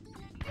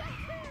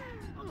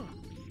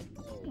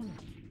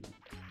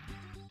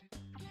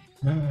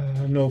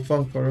 No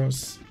fun for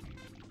us.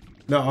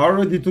 No, I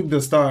already took the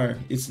star.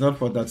 It's not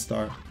for that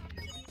star.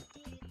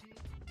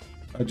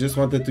 I just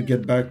wanted to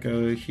get back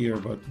here,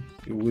 but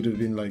it would have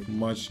been like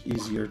much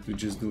easier to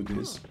just do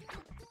this.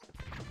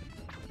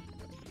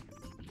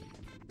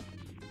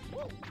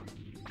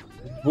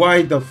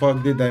 Why the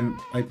fuck did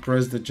I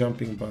press the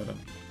jumping button?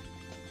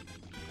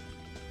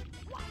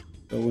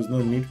 There was no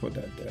need for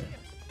that there.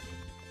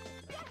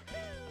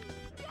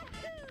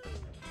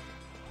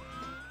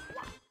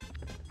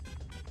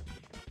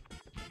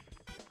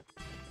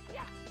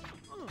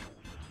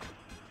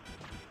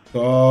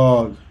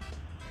 Dog.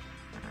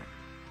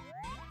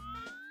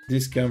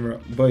 This camera,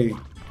 boy,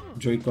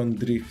 Joy-Con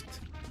drift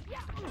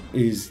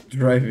is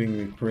driving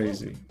me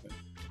crazy.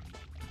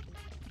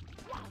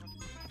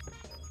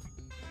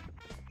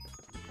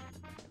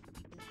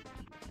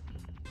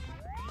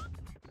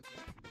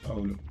 Oh,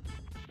 look.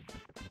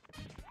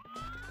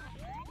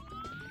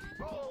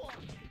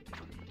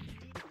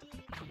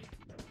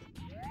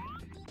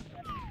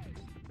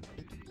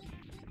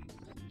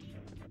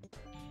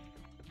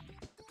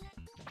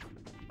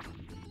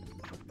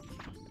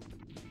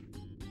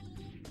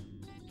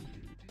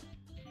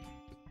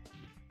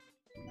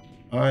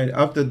 Alright,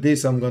 after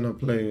this I'm gonna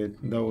play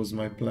it. That was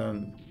my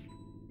plan.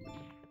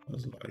 I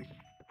was like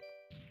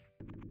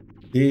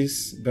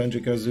this,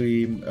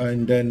 Banjo-Kazooie,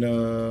 and then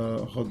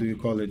how do you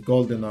call it?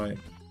 GoldenEye.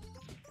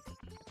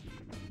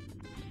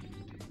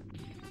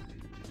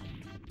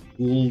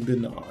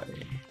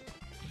 GoldenEye.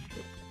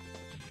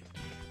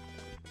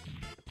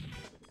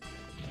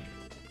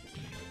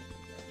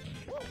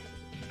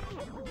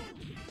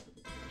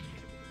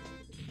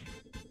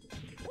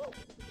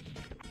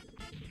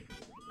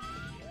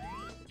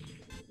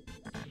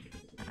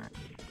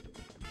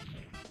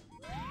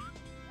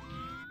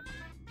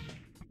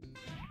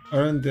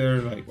 Aren't they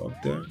like up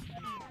there?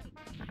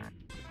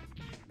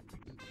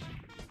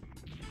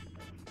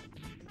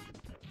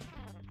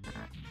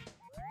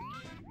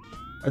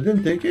 I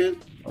didn't take it?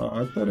 Oh,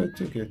 I thought I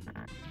took it.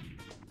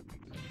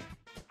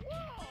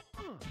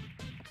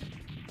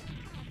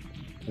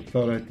 I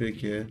thought I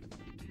take it.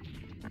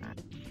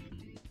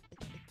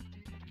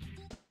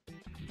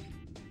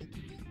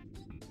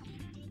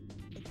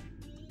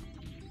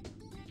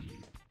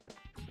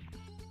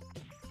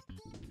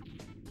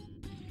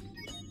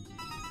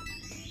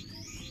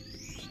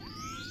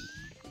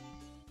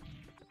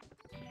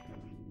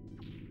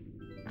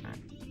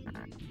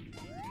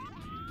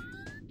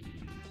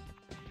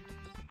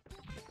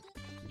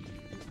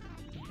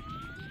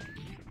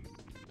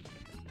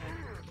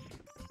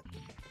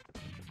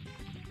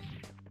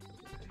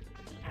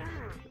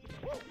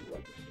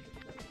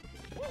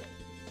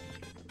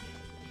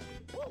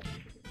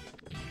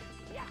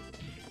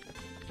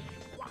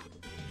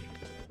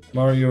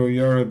 Mario,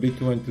 you're a bit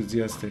too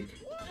enthusiastic.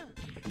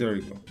 There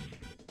you go.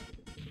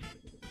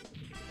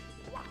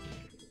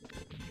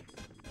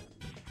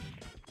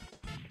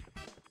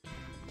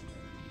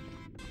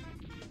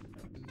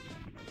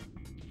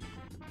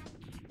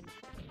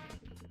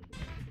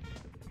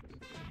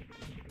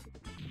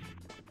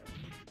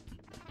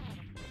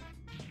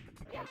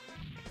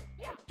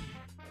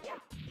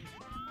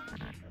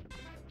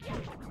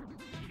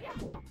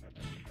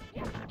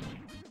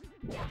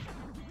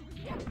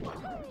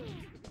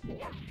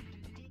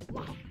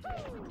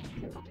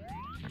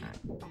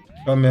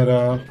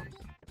 Camera.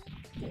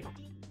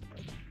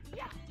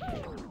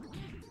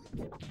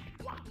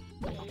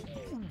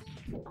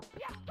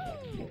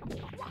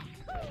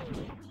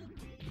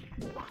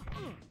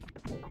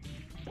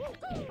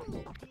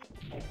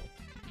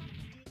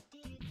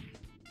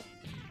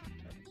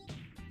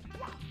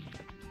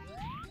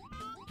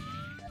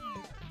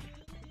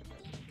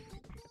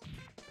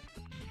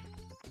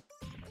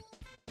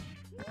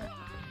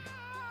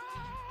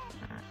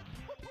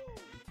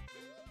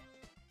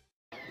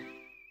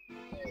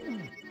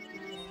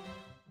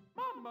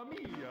 Mamma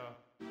mia!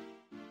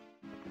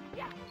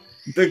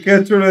 The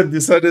controller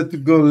decided to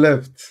go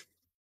left.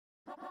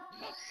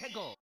 Let's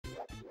go!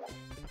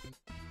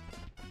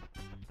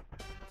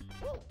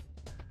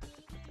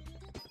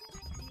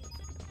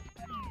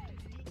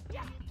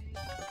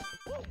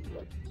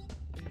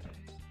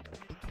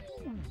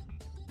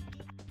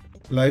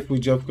 Life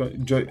with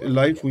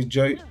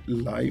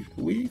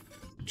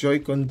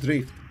Joy-Con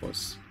drift,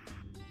 boss.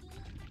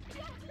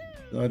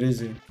 Not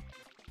easy.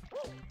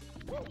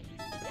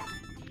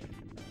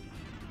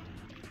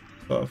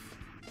 Tough.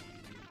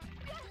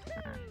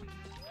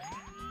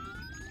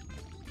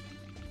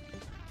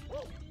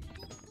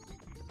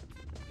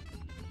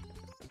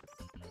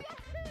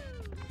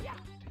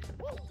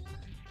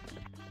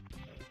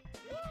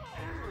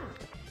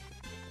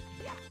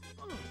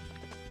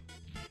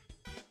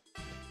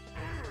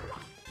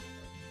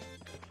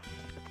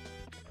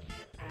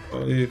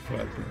 Oi,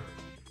 frate.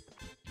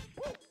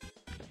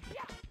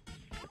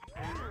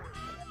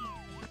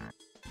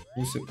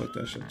 Nu se poate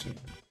așa ceva.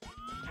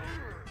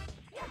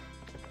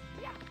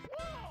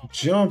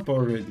 Jump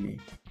already.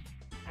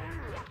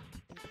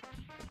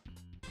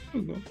 Here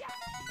we go.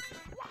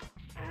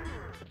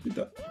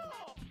 Da.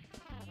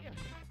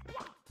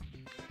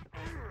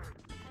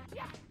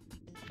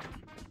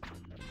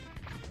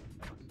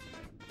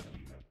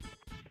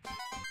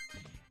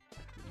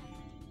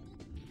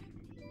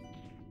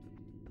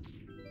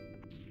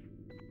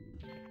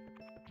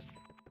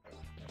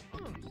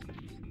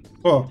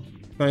 Oh,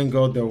 thank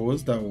God there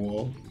was that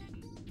wall.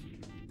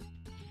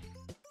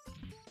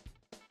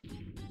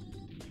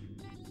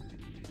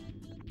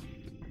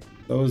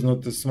 That was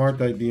not a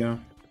smart idea.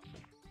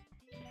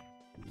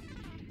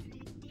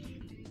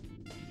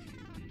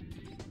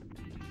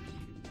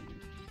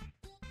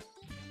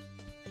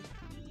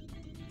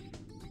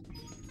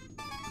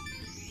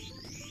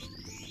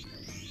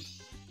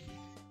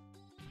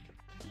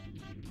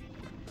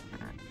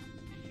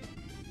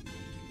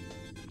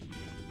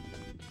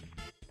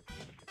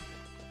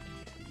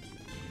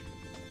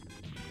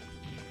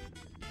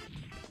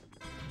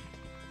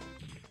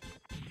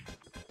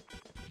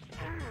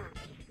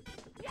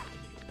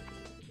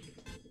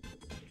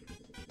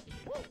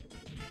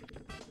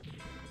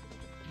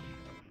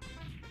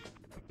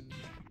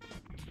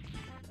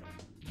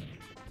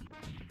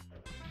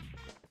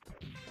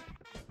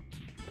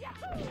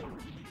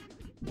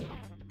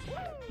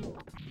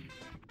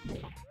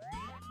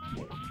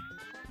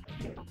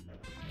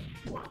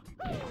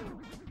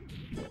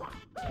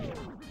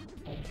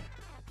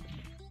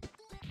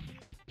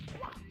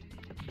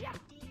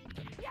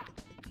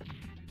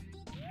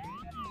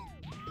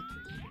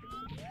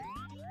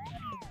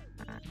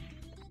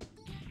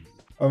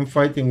 I'm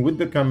fighting with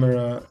the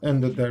camera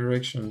and the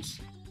directions.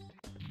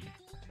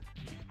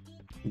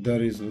 That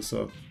is what's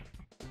up.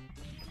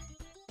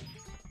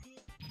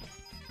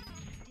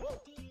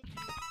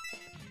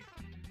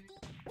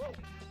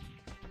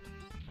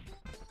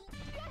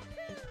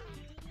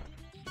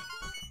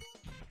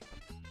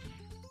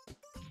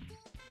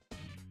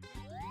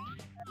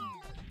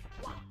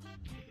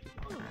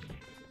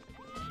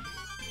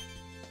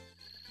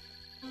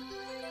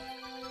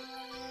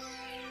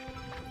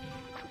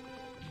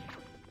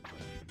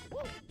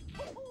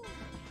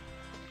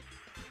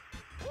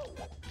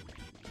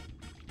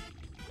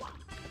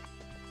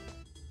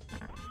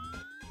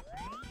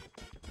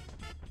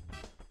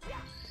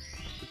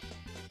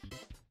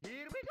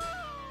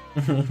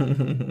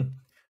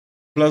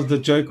 Plus the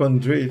Joy-Con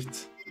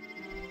drift.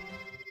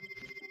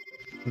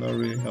 Not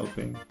really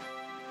helping.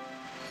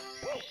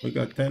 We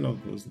got 10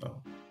 of those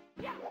now.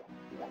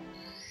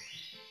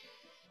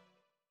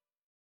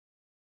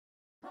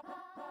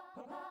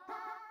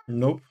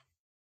 Nope.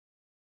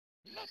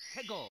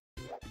 Let's go!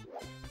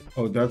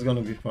 Oh, that's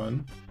gonna be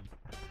fun.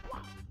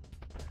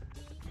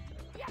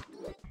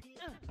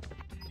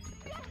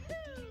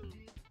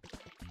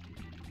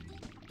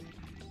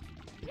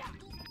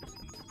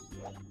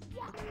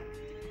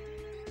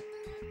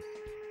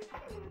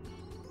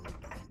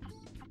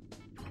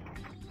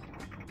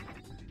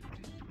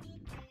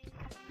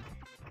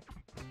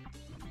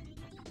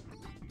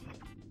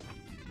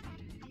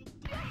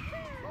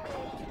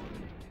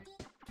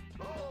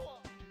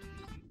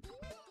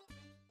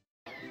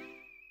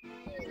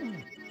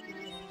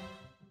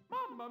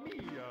 Mamma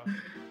mia!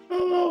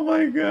 Oh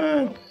my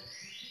god.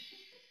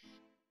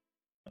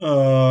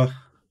 Let's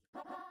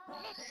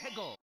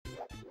go!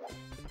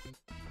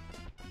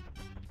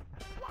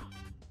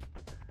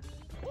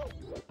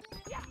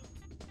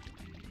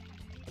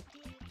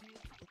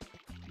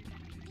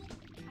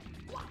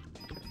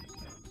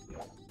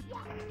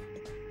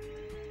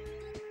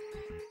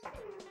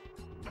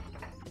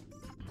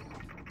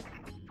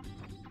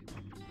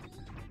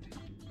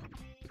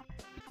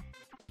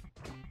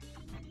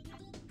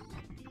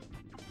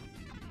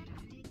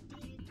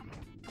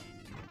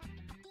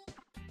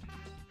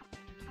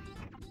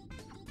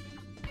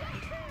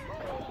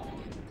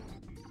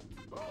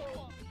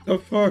 The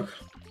fuck?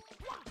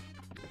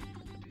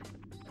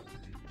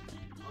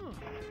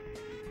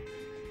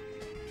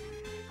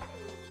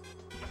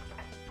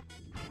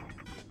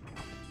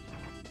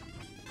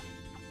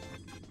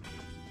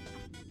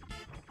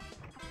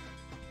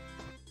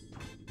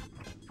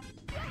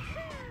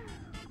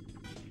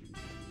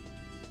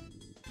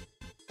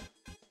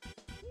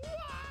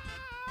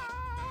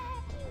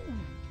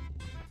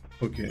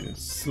 Okay,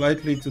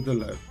 slightly to the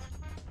left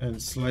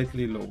and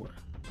slightly lower.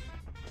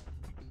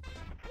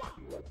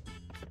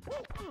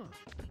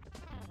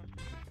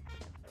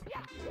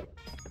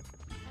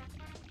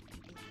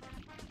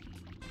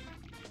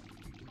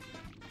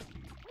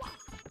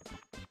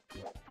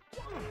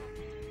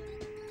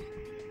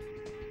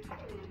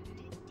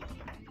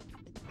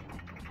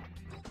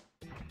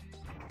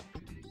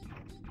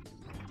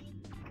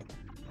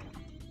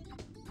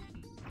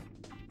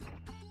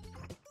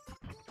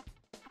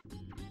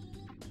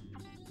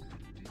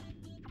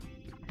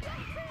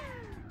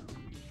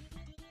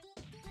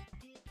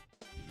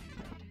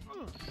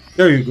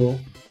 There you go.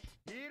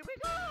 Here we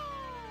go.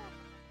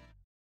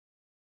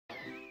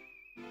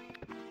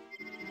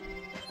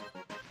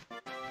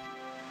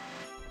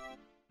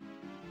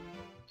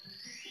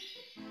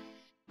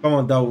 Come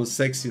on, that was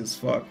sexy as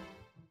fuck.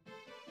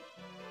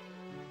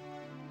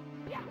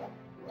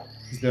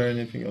 Is there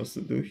anything else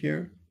to do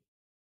here?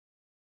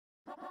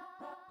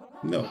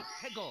 No.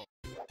 Let's go.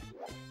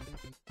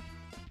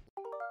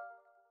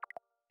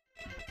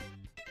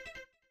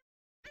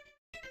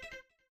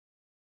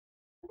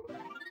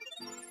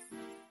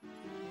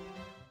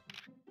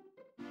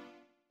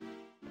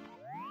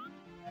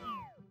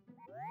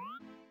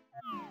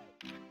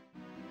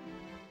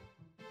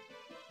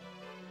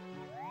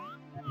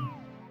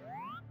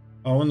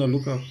 I wanna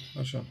look up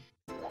Asha.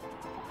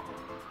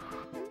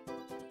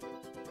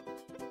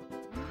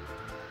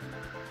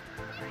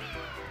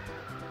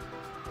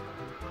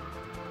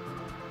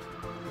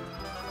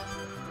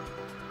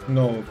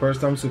 No,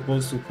 first I'm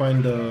supposed to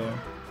find the...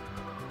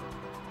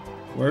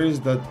 Where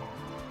is that?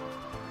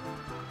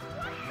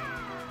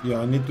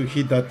 Yeah, I need to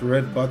hit that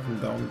red button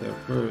down there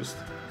first.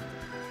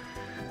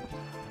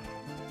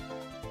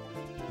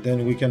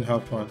 Then we can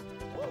have fun.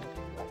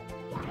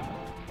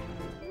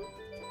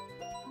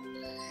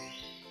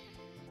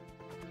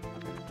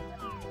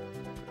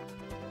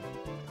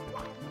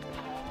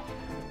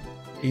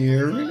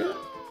 Here we go.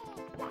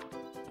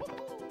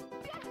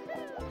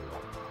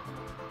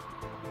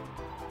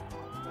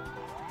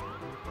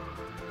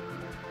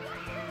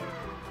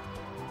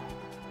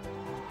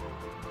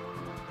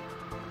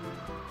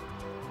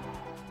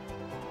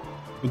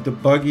 With the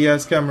buggy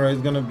ass camera,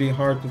 it's gonna be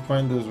hard to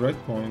find those red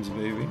coins,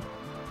 baby.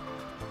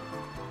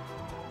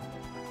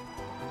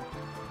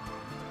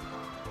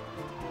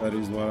 That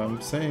is what I'm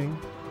saying.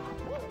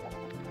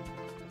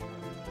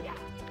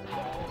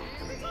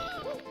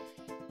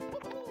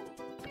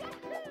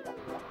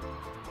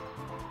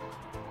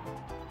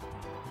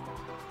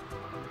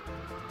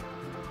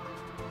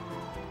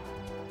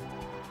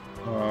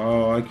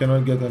 Oh, I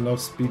cannot get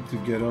enough speed to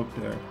get up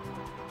there.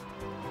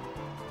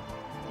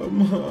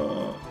 Come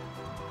on.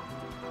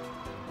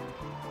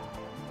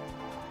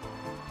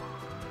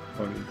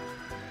 Funny.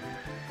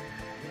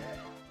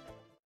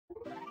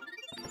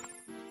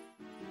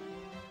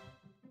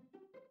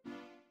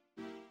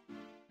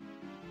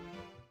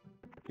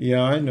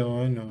 Yeah, I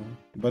know.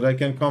 But I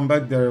can come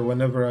back there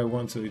whenever I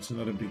want, so it's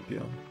not a big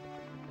deal.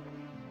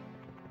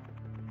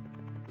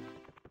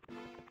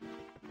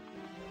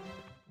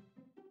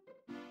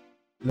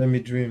 Let me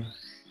dream.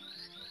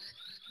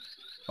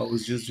 I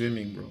was just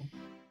dreaming, bro.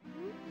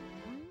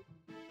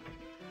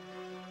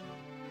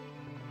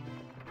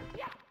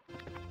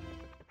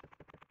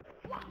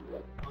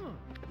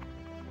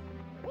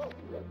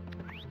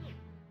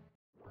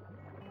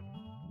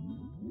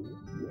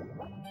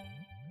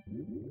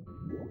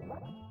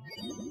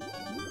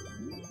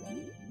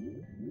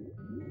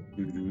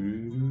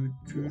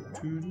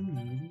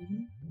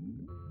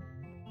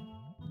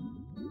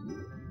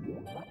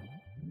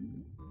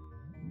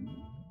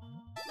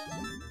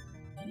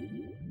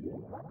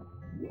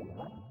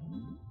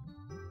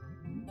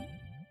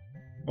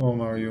 Oh,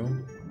 Mario.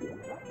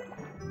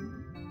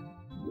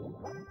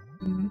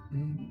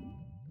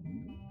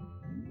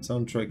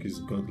 Soundtrack is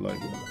godlike.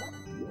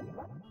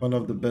 One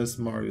of the best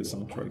Mario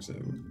soundtracks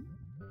ever.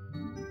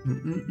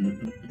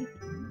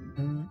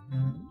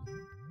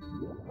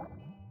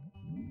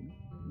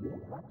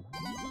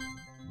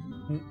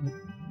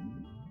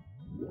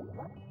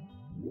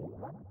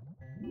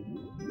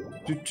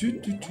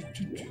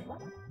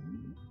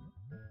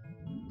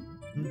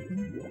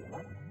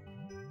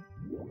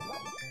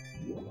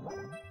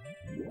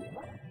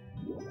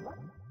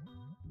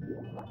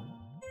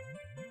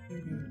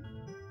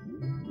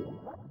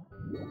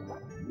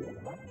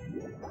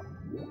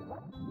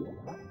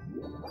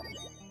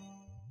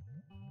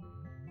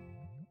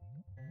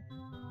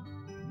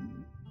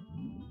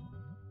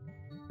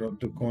 Drop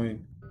the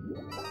coin.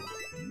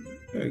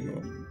 There you go.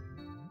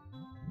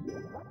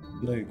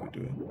 Now you can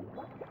do it.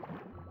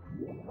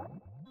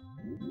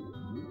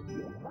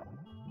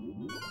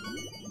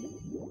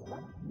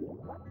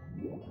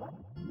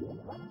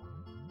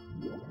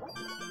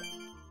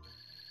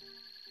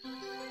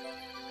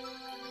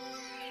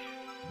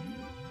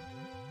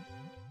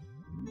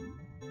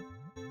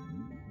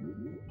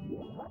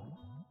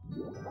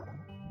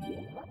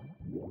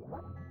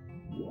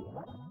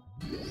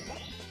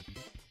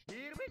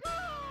 Here we go!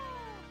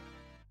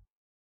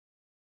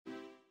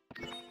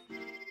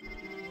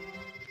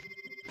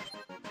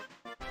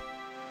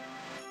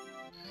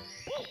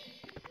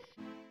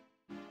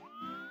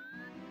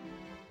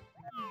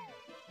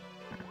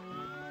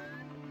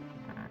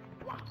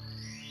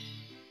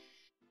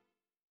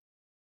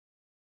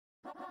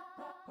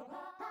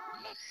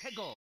 Let's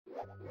go!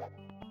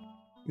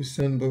 You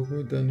send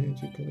before Danny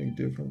to connect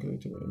different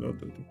characters. I know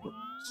that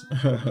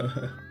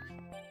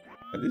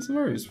the This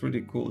Mario is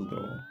pretty cool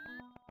though.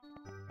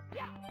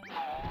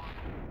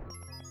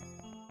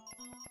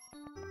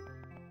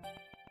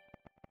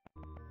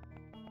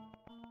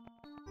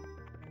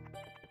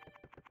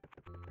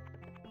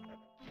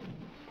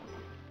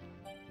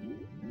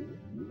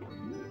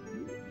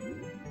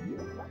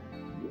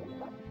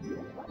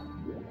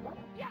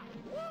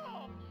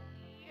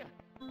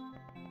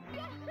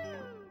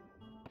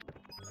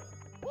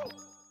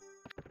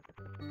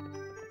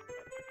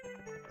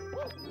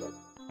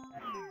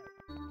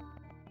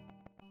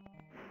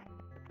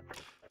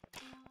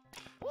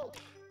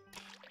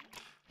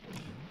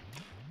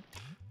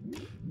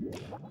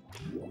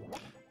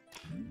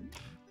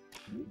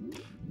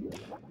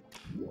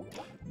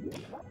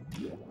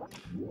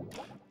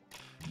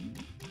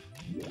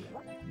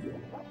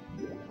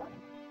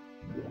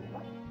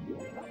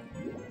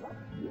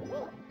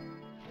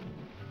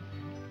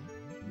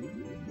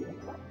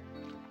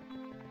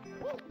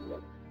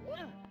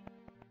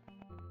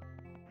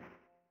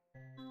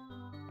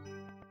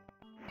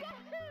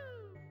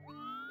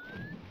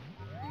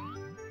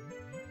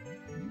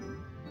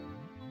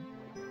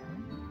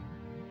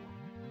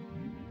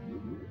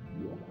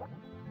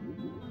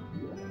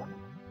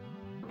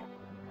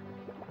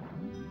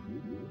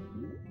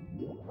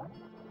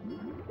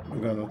 I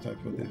got no time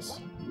for this.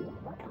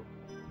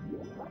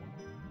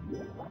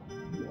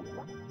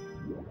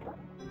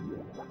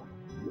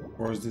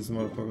 Where's this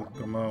motherfucker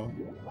come out?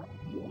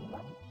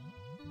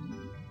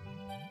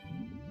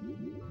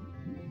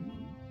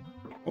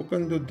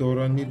 Open the door,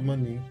 I need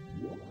money.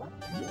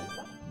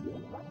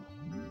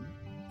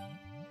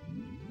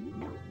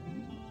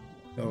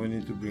 Now we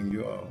need to bring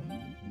you out.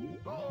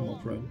 Come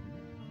on, friend.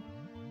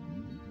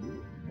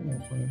 Come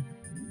on, friend.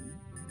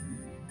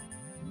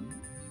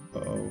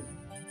 Uh-oh.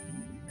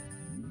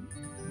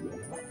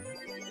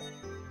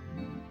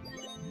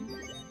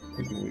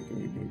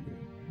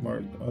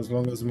 Mario, as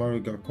long as Mario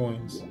got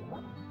coins.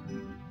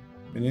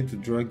 We need to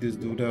drag this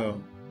dude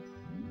out.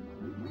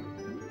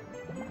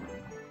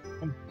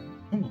 Come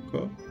on,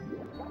 go.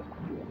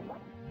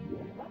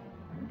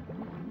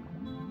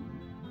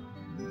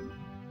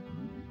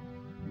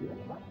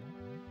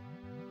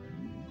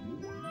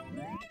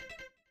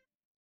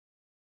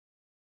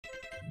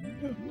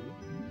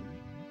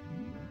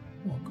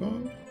 Come on,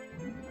 go.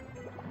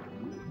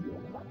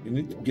 You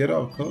need to get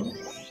out, go.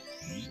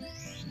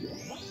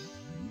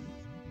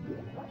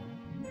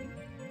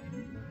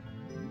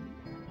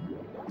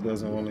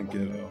 Doesn't want to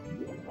get out.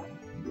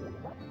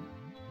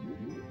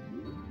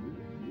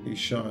 He's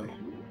shy.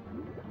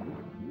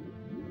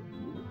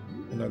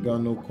 And I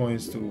got no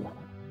coins too.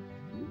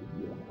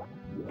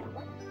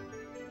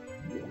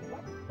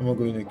 I'm gonna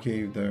go in a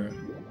cave there.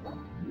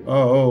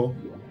 Oh.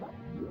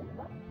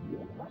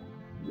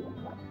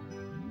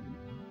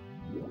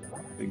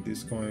 Take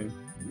this coin.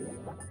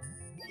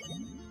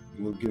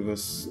 It will give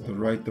us the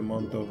right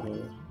amount of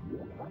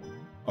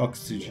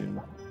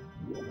oxygen.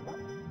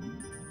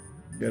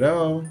 Get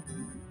out.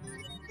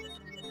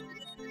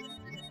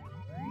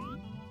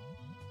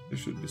 There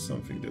should be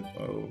something that...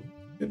 Oh,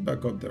 get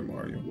back up there,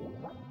 Mario.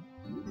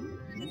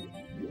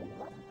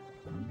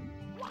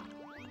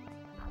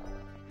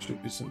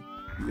 Should be some...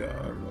 Yeah,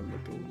 I remember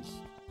those.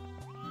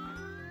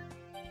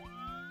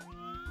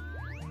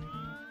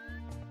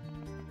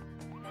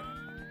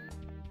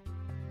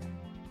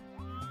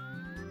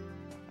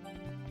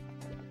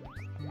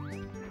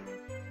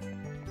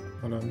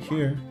 But I'm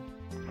here.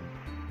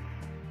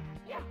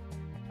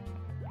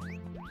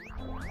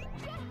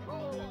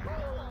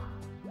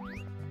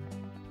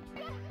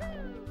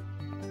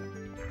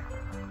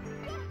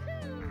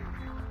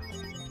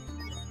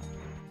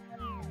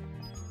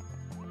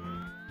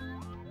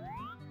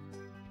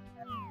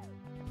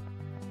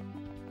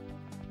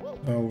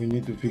 Now we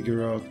need to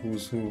figure out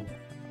who's who.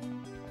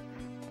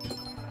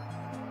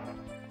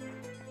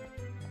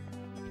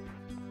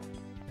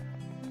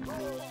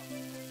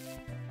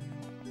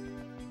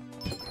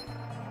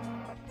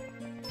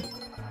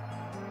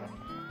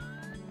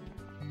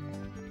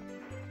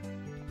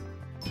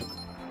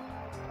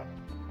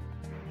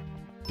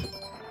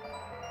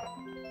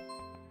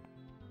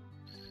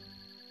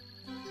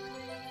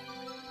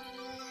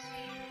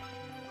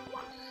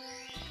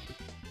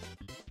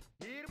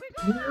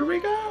 Here we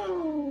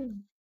go!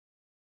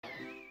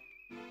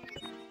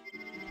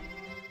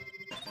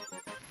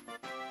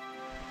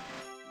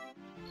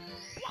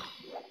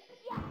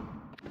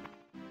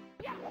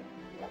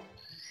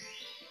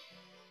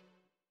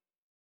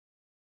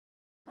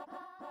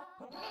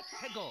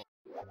 Let's go.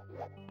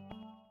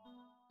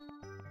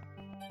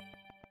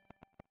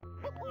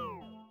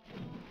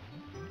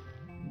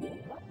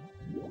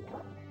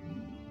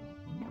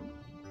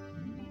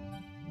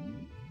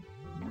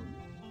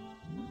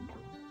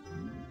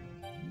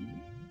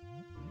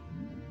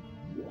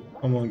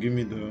 Come on, give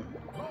me the.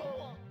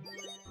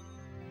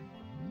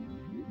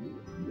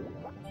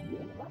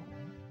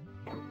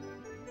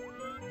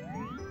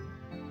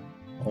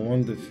 I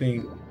want the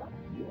thing.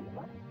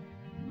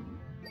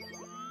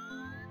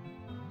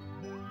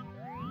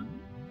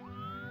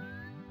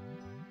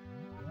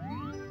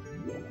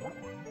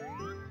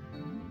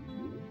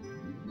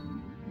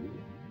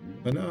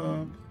 Open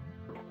up.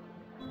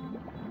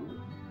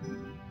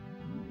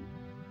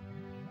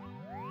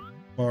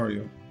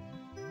 Mario.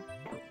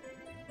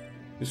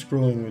 You're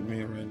scrolling with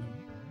me right now.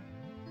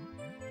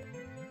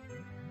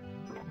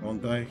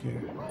 Don't die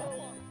here.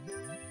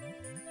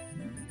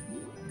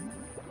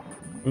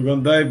 We're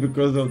gonna die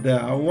because of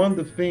that. I want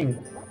the thing.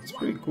 It's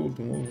pretty cool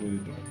to move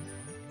with it.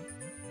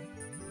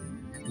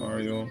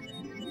 Mario.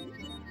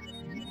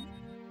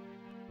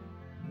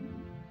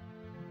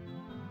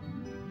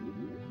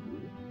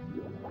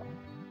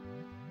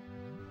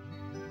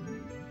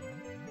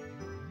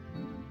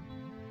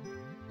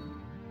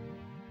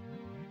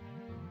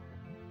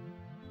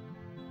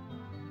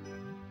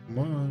 Come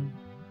on.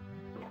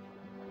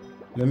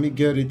 Let me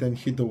get it and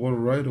hit the wall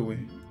right away.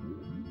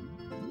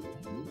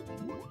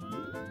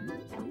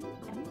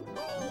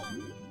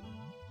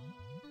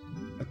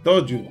 I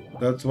told you,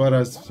 that's what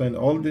I spent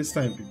all this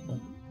time,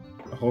 people.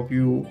 I hope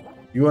you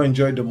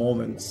enjoyed the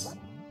moments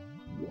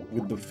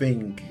with the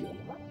thing.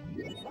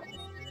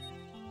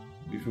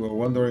 If you were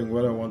wondering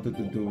what I wanted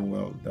to do,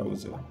 well, that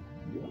was it.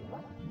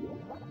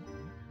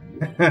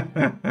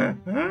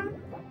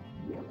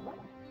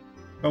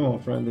 Come on,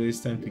 friend,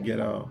 it's time to get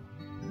out.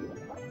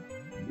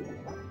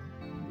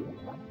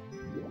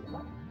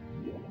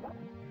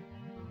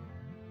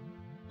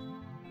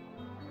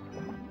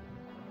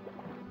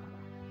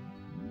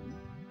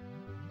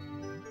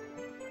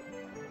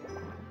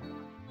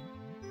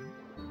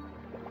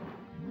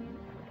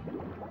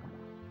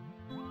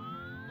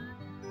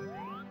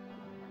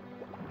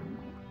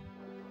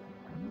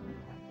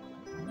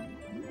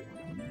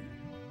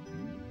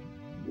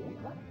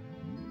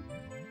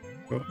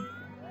 Go.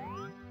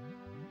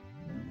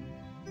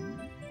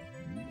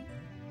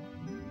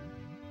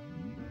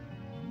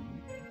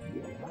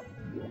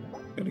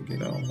 Gotta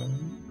get out, man.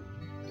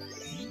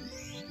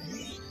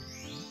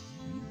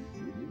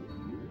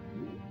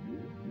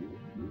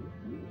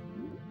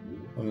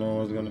 I don't know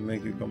what's gonna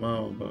make you come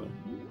out, but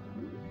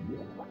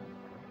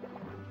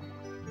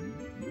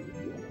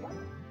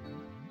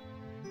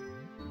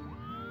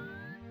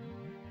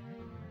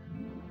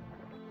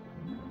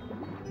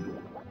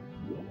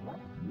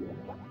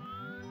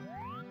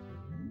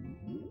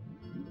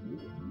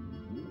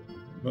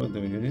brother,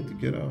 you need to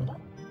get out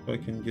so I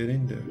can get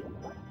in there.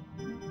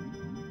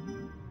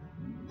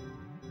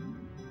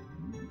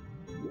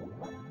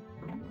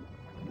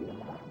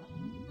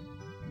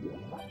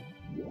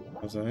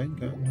 Cause I ain't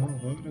got no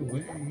other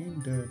way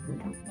in there,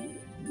 bro.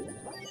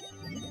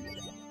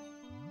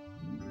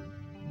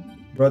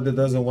 Brother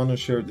doesn't want to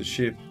share the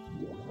ship.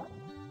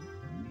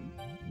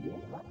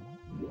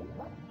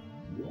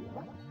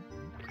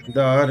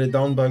 Da are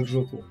down back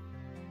jocul.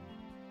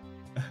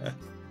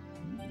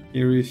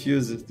 He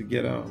refuses to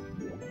get out.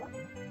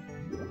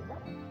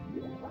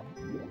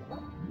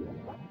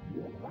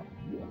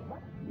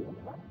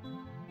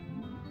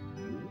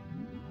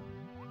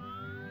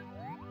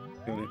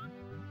 Got it.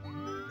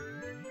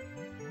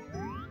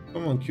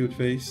 Come on, cute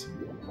face.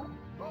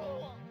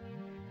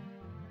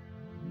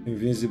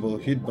 Invincible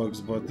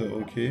hitbox, but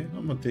okay,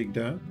 I'm gonna take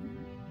that.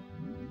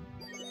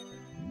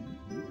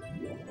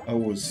 I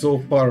was so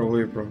far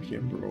away from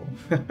him, bro.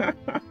 I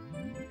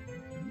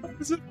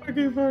was so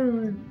fucking far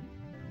away.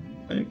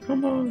 Hey,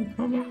 come on,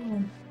 come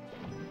on.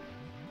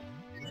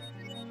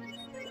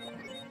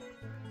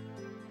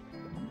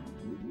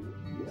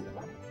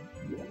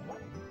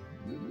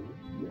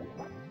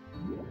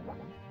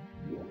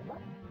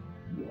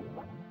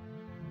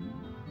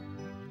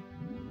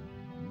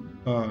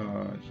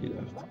 He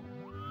left.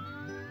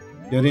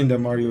 Get in there,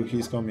 Mario.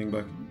 He's coming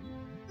back.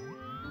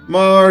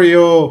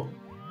 Mario!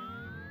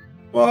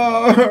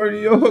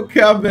 Mario,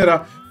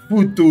 camera!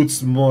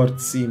 Putuți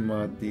morții,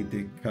 mati,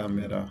 de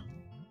camera.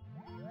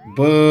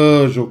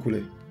 Bă,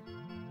 jocule.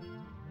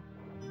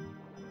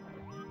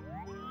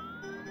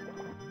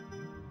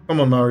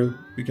 Come on, Mario.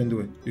 You can do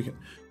it. You can.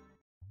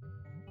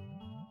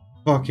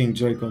 Fucking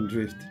Joy-Con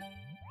drift.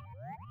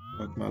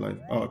 Fuck my life.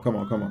 Oh, come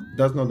on, come on.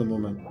 That's not the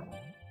moment.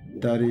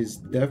 That is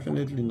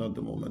definitely not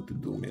the moment to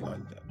do me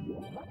like that.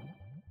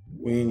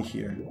 We in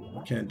here.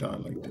 You can't die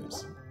like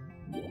this.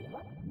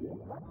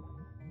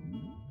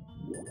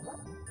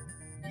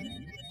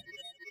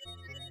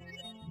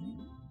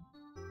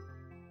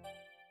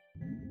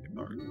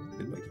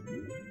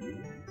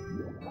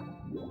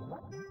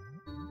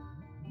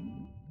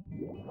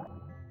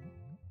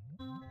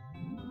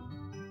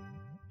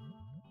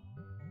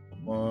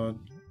 Come on.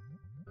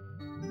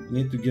 I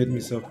need to get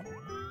myself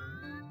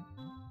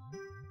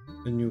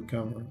a new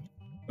camera,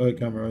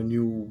 a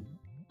new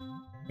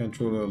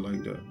controller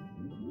like that.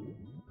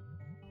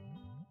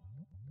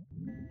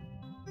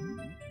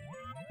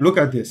 Look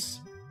at this.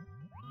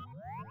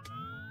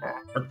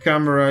 Our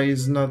camera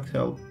is not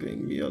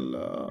helping me a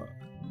lot.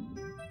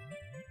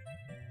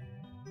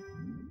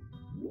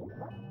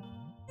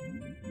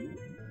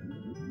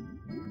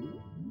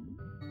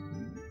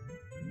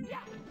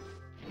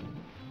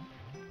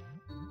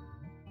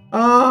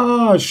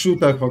 Ah,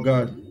 shoot, I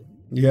forgot.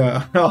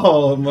 Yeah.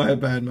 Oh, my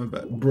bad, my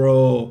bad.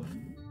 Bro.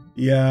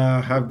 Yeah,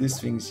 I have these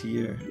things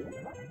here.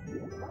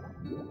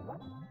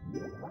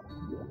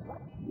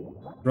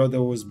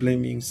 Brother was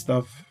blaming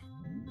stuff.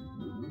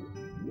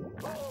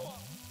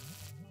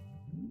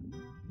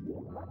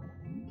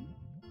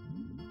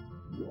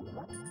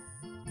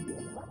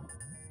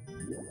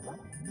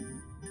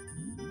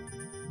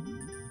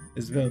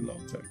 It's been a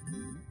long time.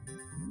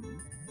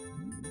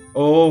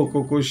 Oh,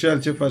 Coco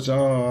Shell, ce faci?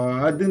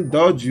 Oh, I didn't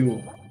dodge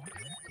you.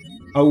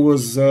 I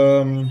was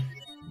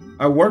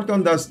I worked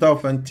on that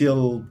stuff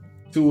until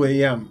 2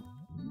 a.m.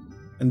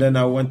 and then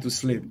I went to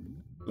sleep.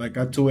 Like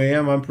at 2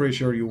 a.m. I'm pretty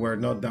sure you were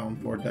not down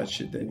for that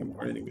shit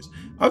anymore. Anyways,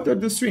 after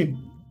the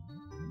stream,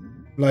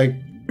 like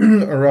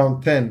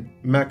around 10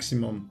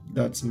 maximum,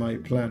 that's my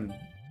plan.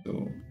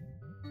 So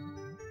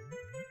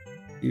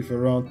if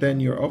around 10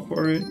 you're up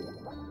for it,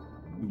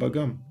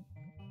 bagam.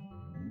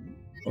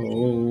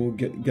 Oh,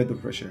 get the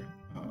pressure.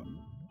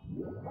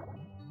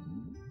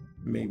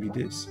 Maybe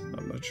this.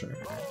 I'm not sure.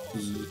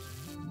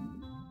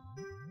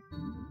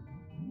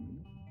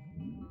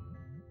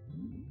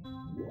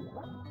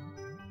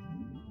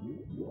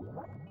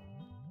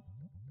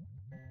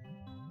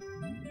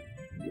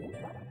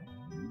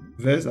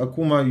 Vez,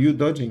 Akuma, you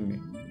dodging me.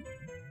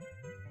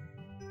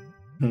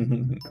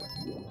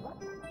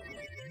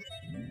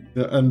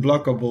 The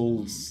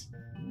unblockables.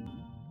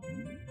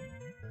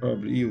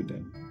 Probably you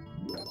then.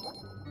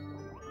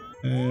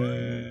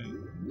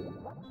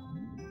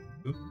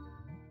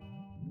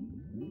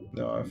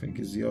 No, I think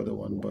it's the other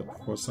one, but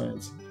for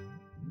science.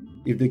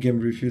 If the game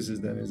refuses,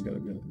 then it's gonna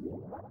be.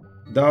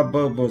 That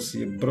boss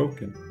is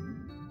broken.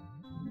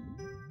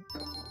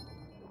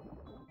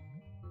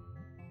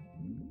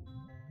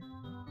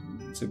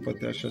 Se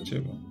poate așa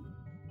ceva.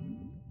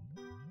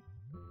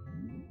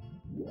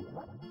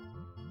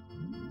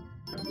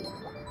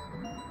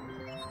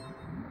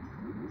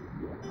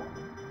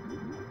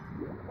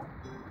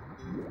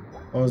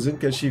 Auzând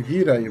că și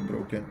Vira e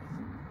broken.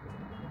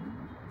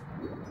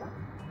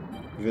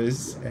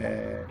 Vezi?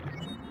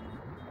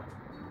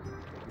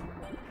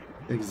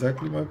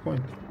 Exactly my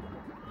point.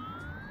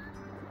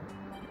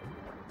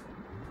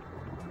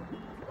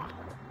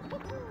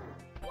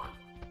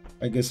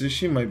 I guess it's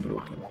she my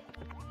broken.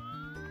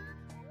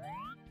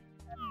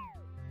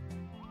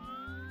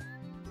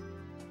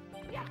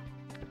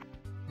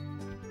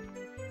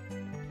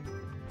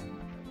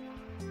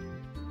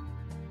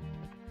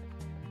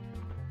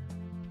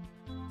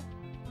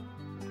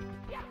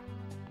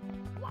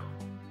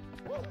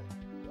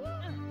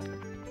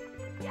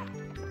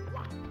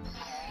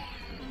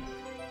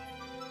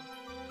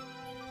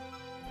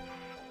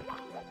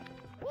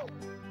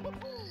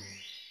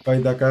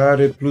 Păi dacă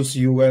are plus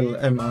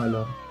ULM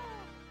ala.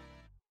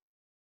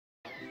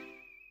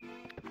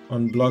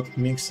 Unblocked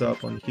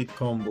mix-up on hit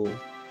combo.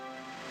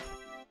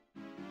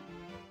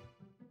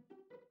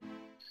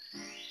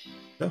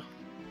 Yeah.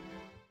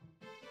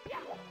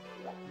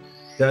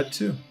 That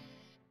too.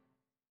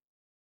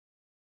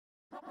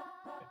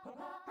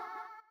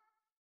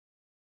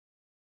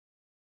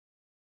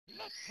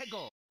 Let's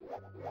go.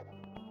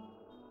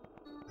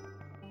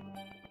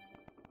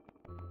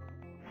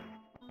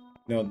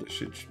 Now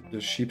the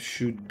ship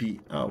should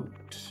be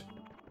out.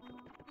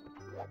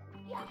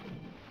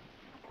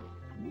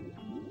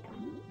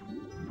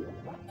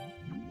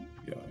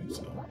 Yeah, it's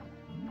out.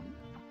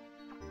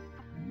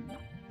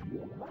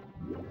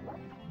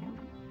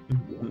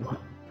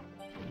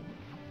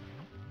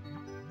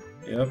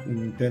 Yep,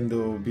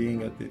 Nintendo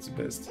being at its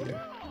best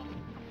here.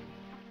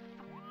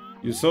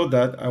 You saw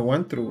that, I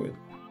went through it.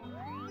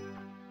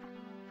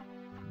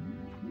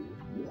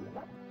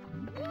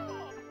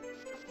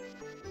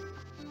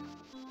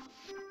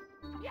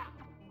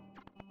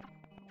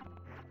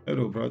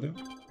 Hello, brother.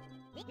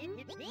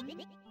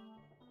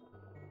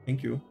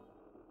 Thank you.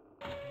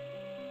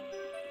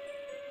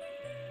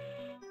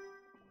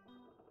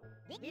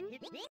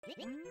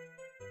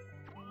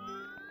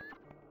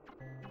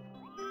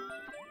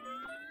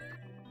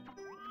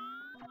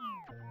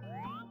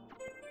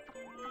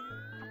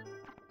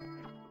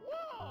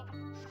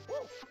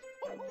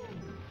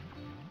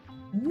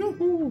 No.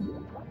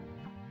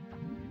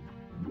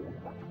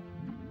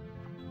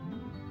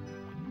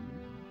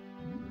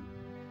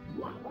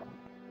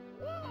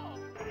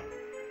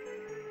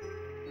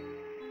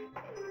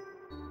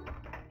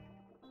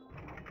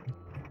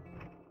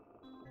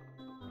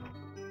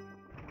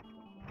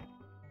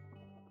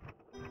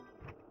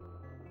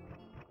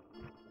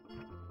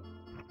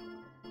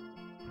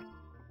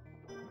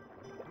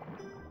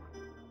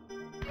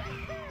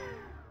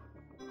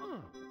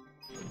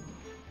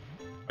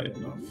 High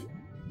enough.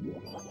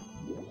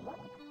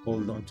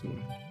 Hold on to it.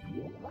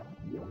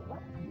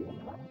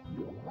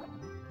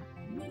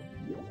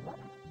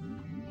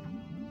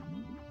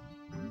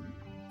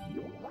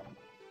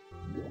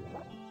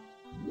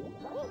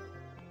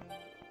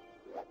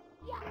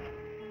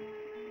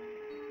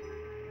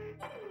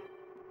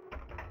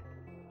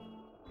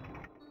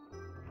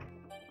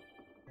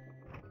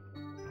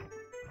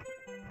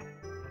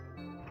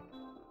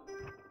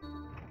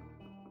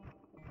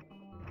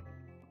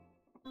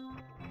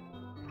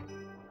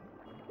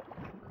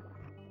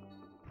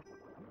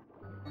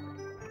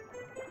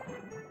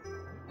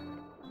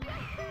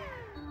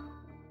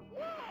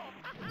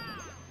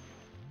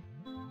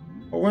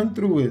 I went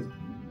through it.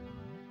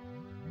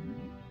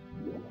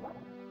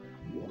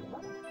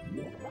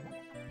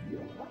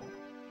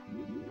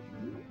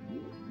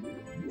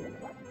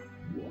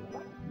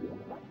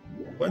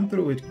 Went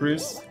through it,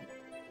 Chris.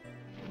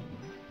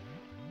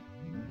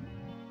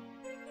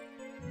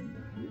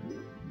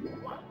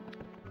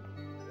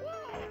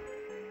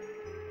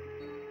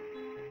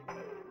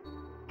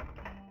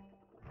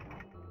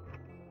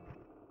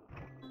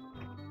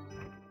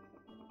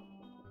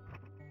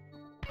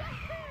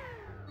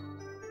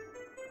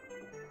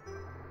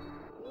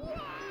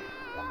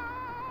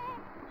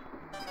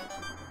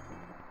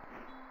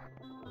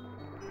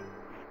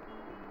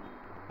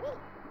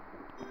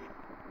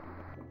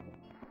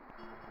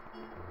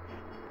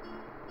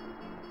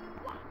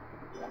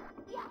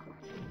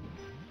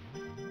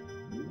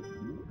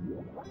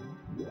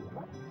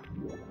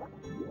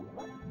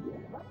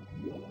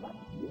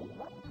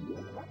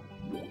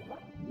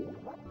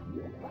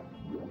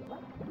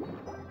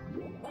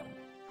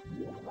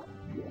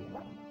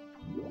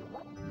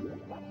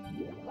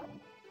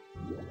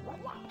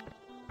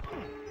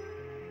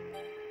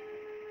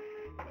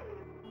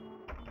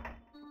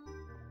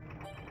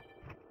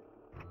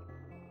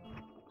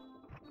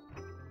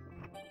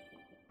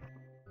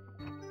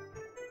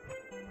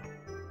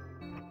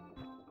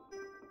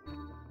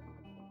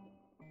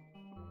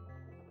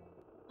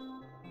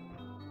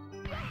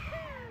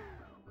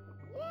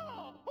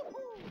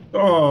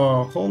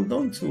 Oh, hold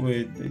on to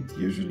it. It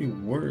usually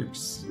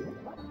works.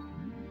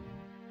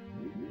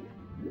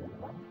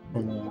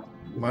 From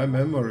my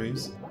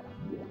memories,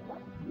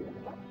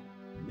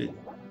 it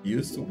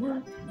used to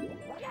work.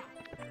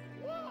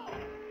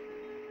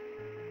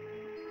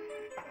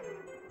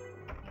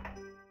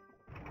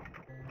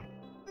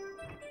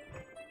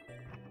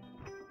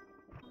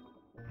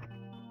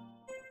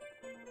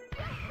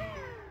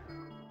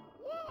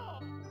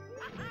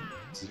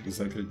 It's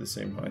exactly the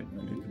same height.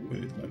 I need to put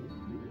it like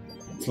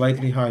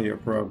slightly higher,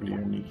 probably,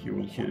 and he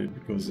will hit it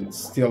because it's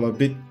still a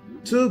bit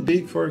too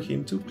big for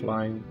him to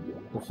climb.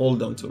 To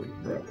hold on to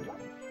it, probably.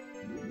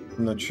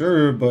 I'm not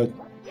sure, but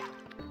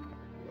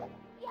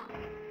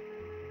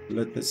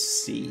let us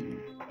see.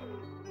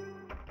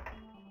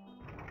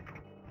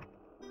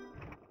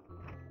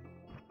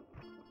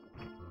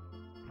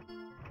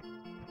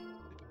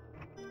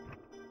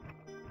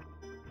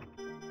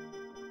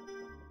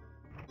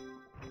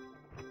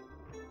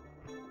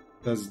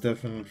 That's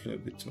definitely a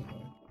bit too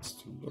high. It's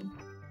too low.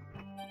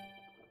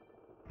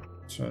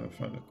 Trying to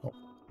find a call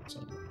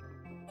somewhere.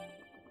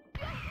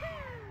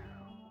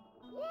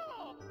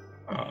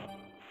 Ah.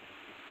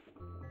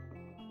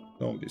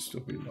 Don't be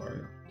stupid,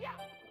 Mario.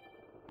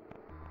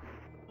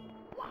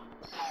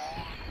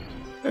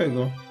 There you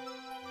go.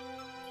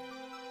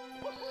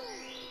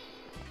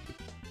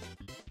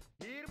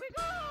 Here we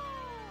go!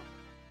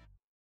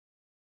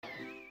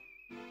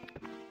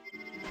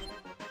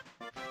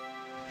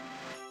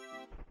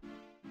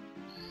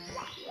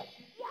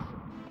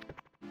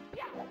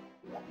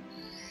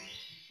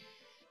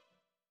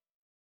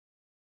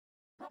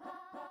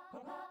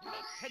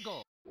 Let's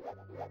go!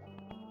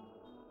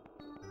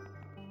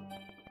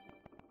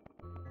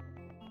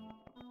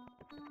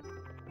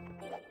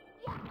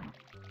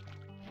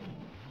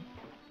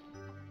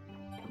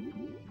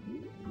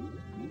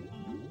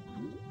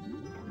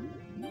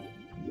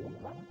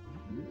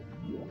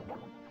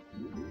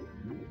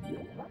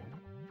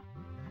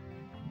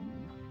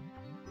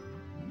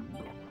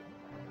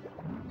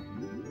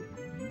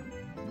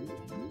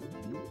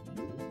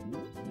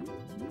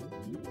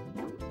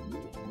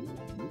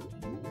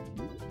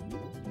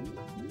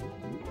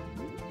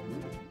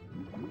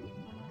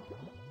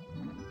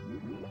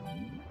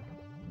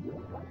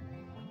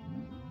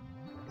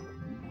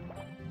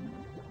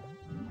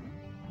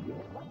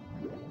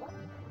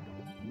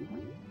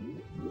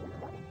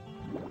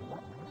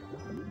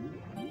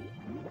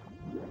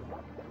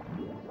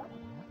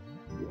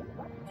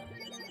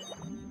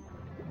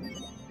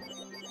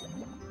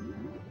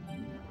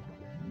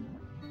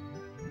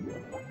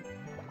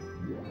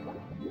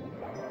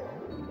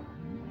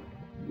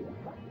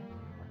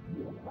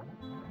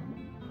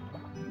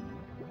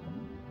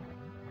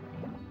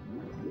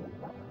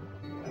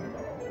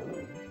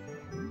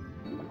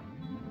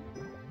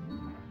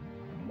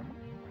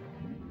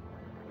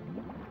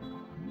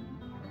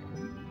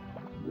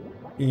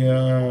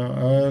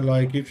 Yeah,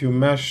 like if you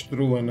mash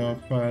through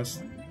enough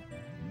fast,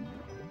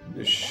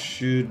 they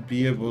should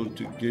be able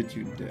to get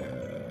you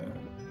there.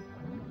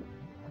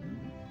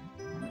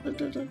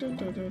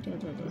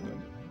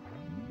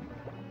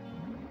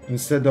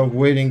 Instead of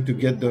waiting to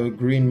get the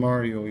green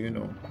Mario, you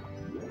know.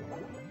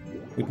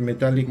 With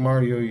Metallic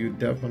Mario, you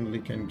definitely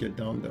can get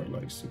down there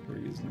like super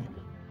easily.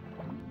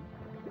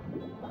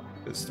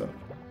 Good stuff.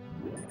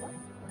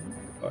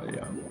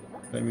 Yeah.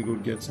 Let me go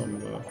get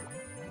some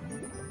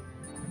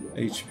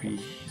HP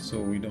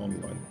so we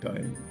don't like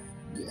die.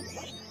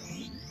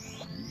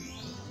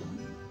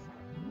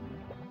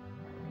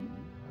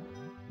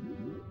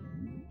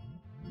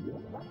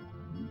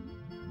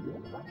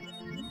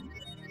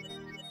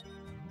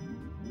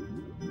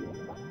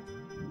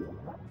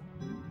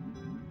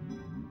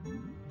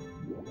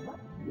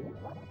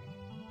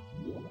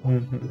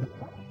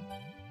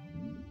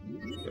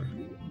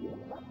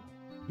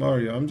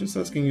 Mario, I'm just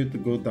asking you to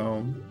go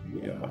down.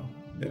 Yeah,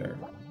 there.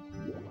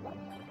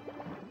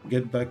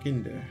 Get back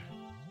in there.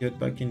 Get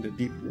back in the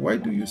deep. Why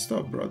do you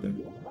stop, brother?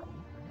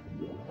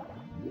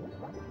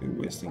 You're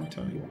wasting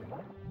time.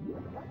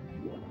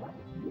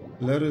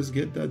 Let us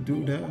get that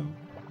dude out.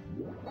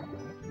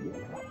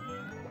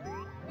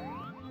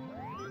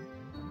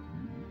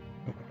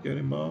 Get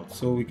him out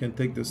so we can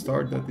take the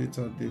start that it's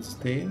at this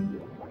tail.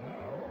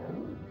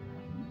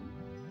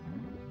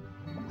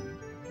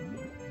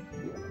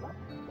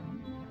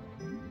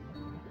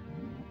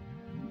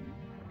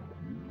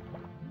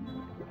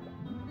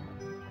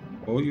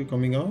 Oh, you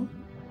coming out?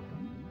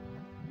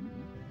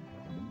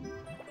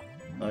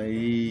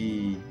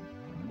 Aye.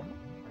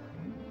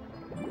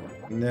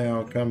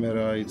 Now,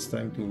 camera, it's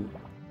time to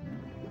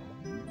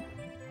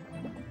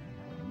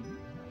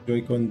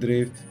Joy-Con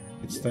drift.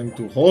 It's time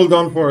to hold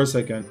on for a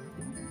second.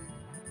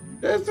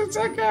 Just a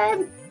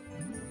second.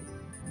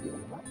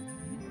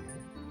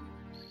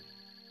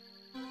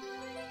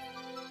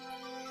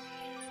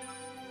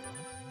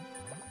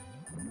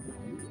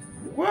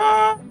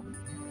 What?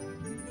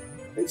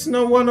 It's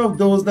not one of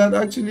those that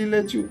actually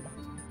let you.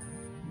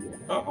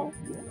 Oh.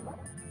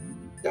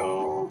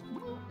 No.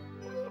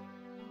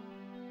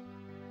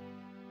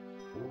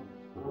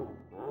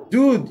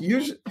 Dude,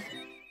 you should.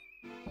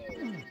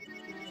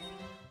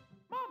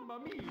 Mamma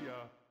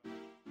mia!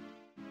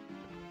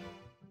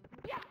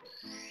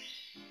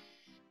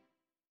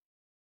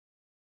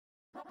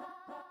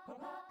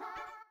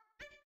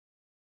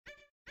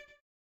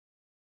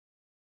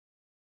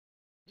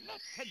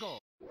 Let's go!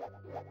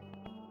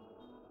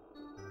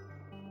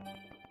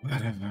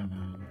 Whatever,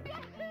 man.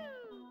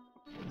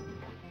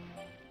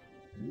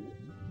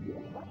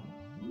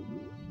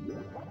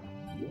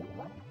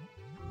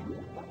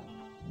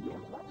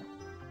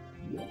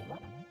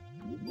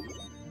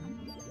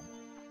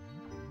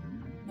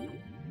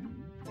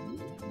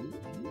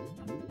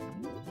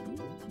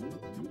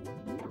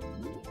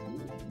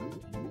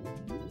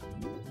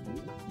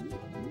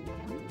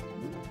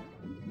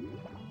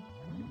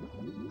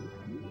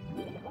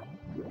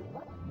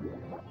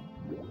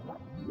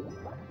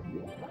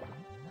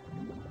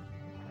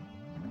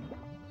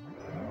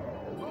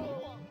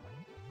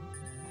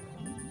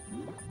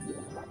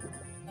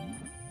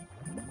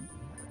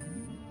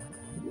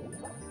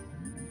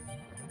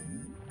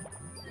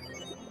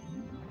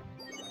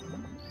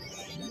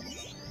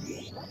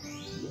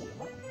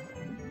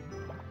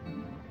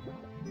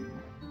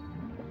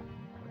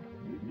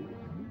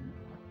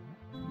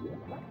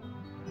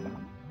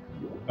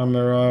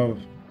 Camera.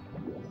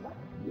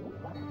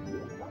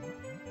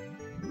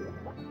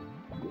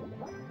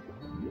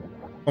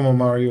 Come on,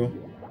 Mario.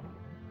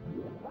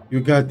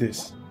 You got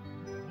this.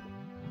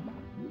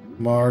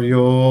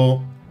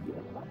 Mario.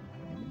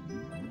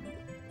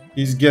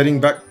 He's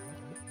getting back.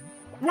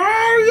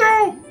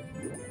 Mario!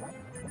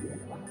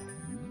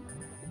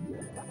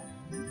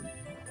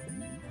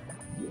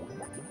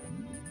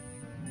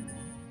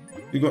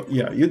 You go.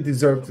 Yeah, you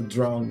deserve to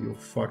drown, you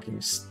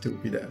fucking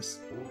stupid ass.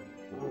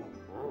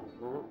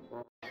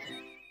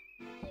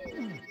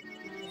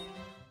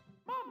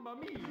 Mamma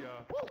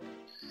mia!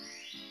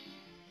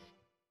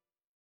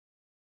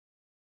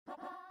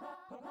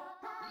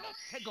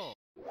 Let's go!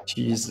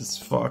 Jesus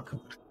fuck.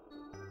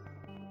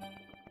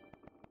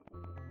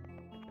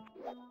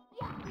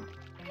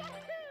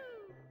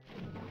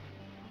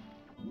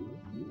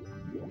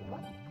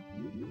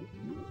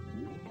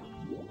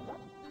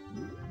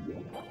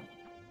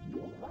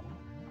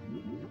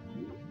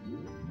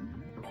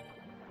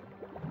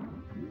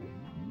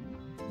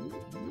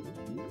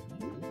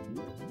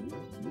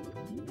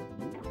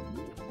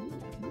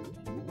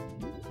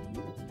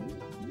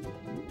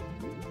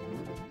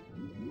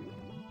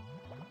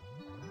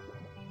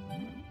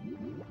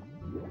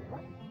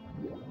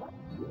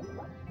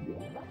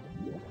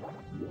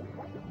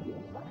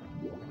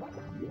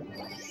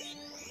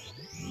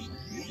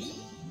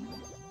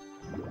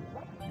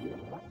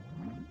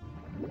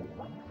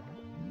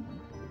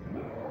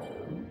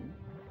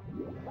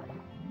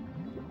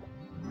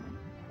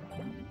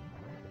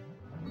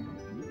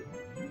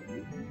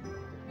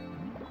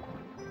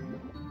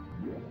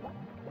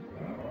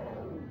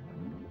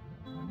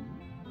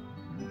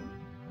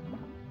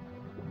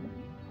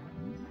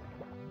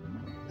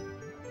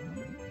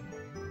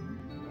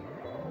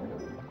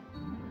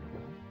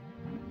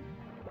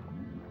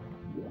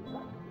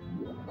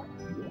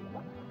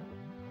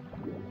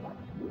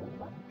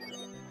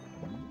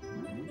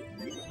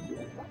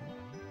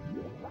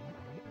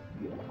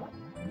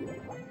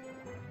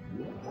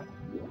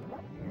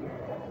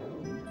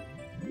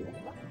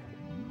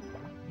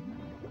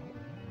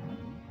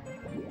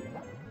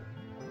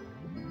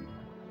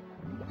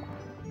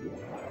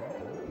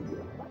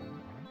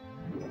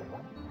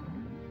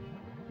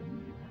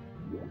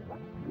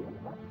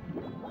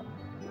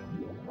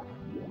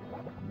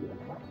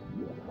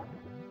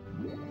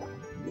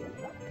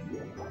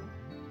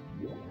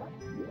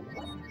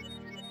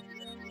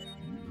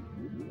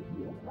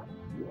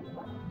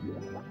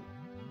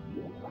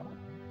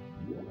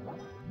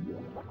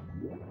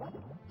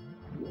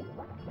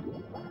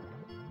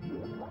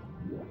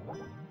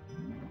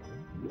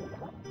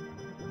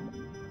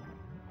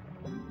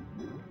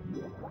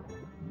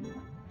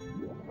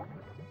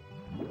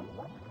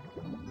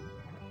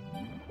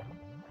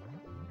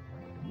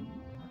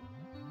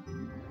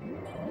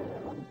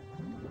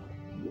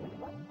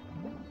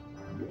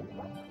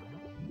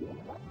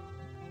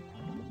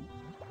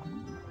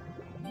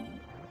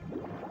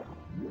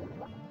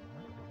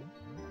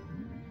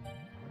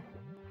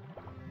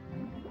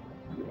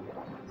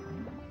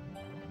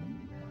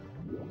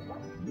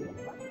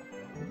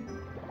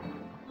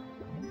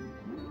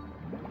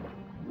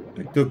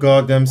 Pick the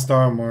goddamn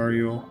star,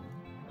 Mario.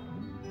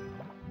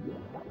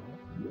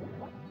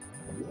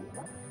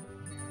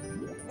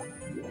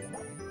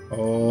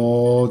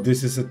 Oh,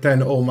 this is a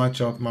 10-0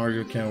 matchup.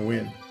 Mario can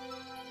win.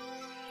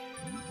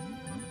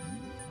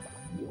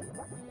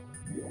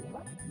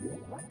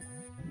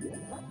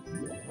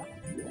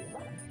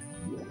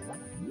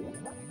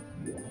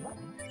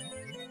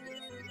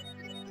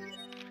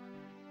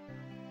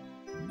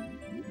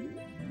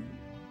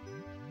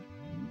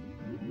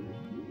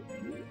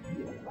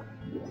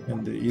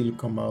 And the eel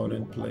come out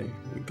and play.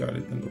 We got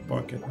it in the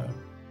pocket now.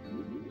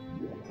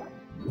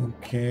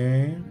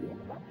 Okay.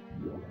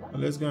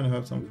 Well, let's go and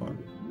have some fun.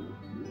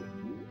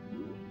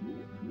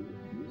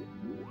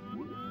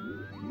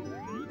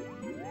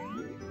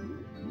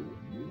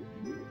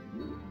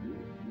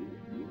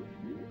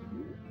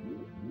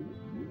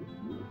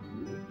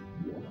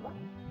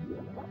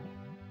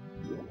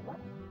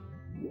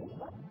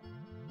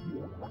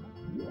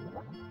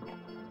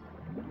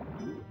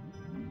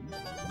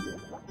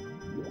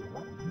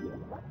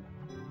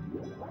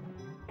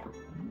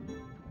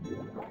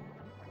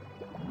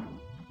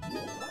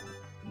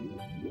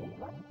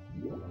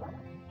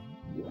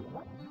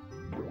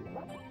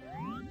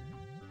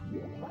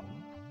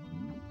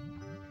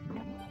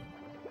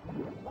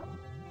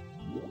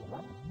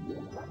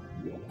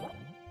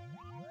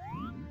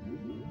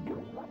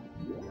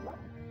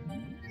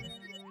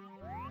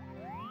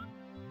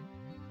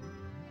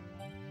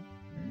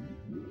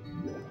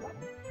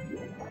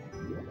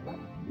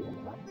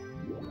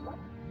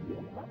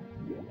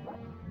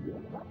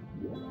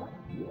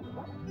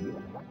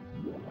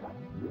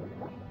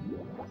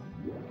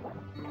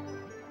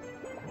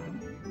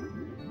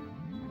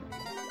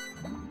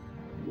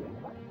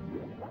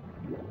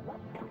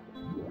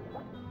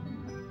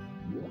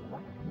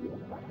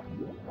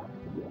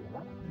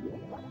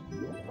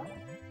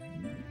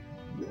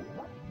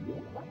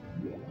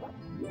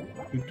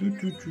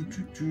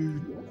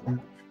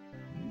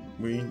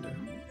 We in there.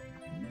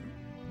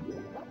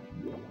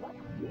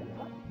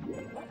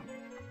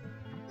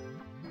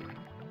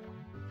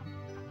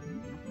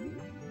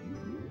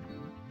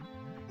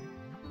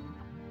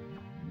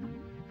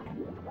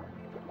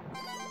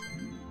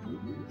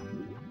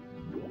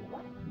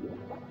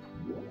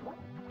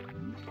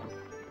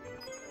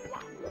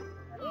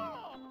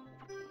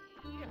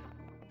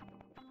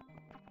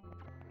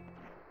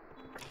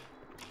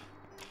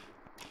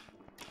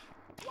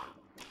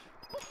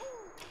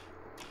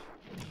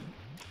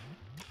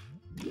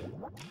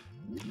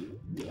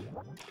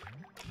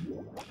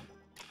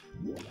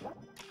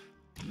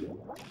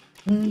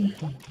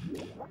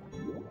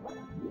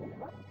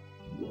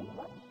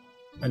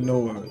 I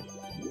know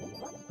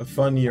a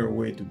funnier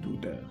way to do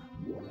that.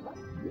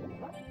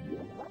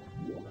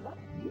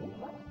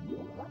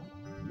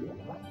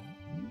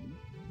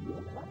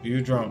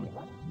 You drown.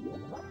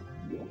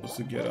 Supposed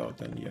to get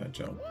out and yeah,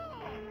 jump.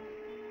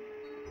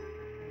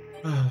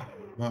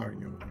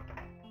 Mario.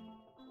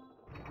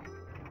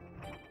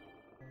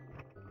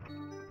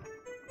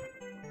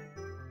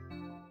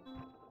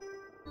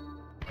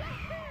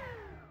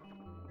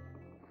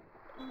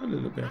 A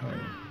little bit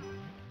higher.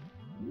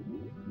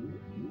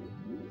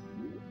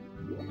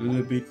 A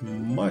little bit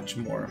much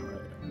more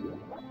higher.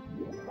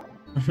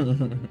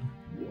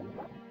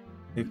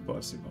 If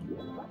possible.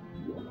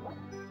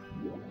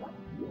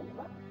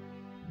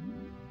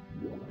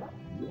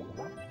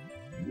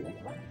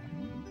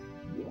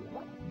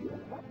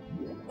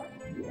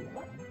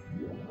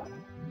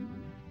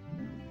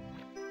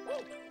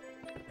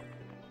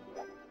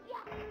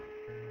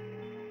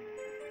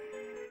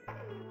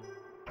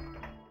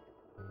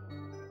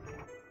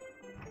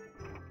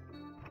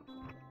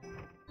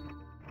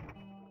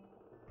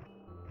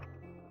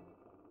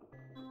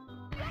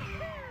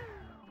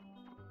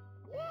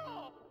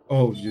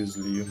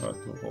 Obviously, you have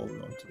to hold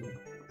on to it.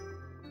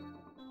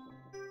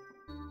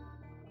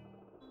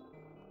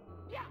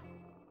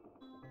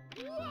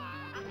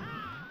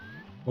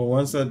 But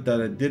once that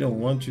I didn't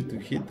want you to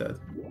hit that.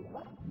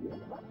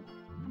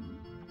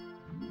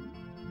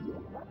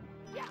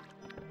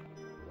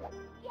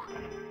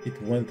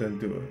 It went and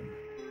do it.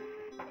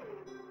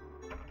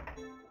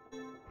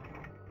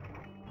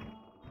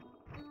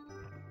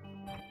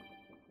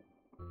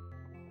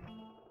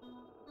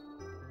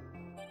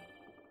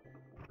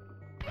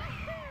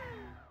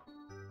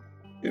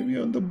 Get me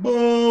on the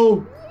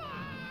boat!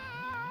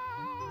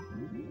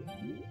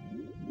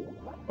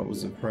 I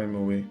was a frame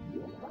away.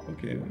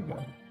 Okay, we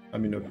got it. I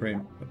mean a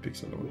frame, a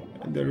pixel away.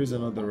 And there is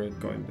another red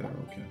coin there,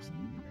 okay.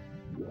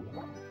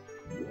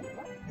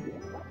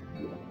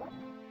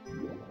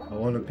 I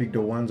want to pick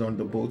the ones on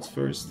the boats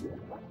first.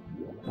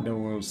 And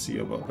then we'll see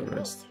about the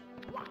rest.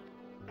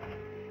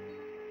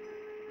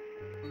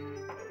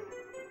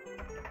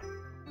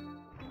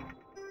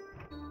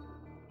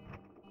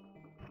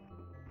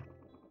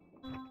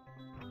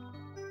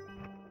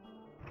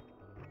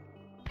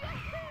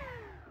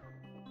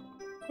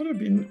 Would have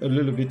been a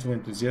little bit too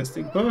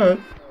enthusiastic, but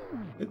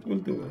it will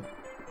do it.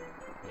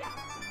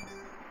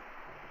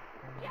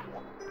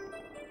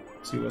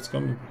 See what's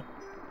coming.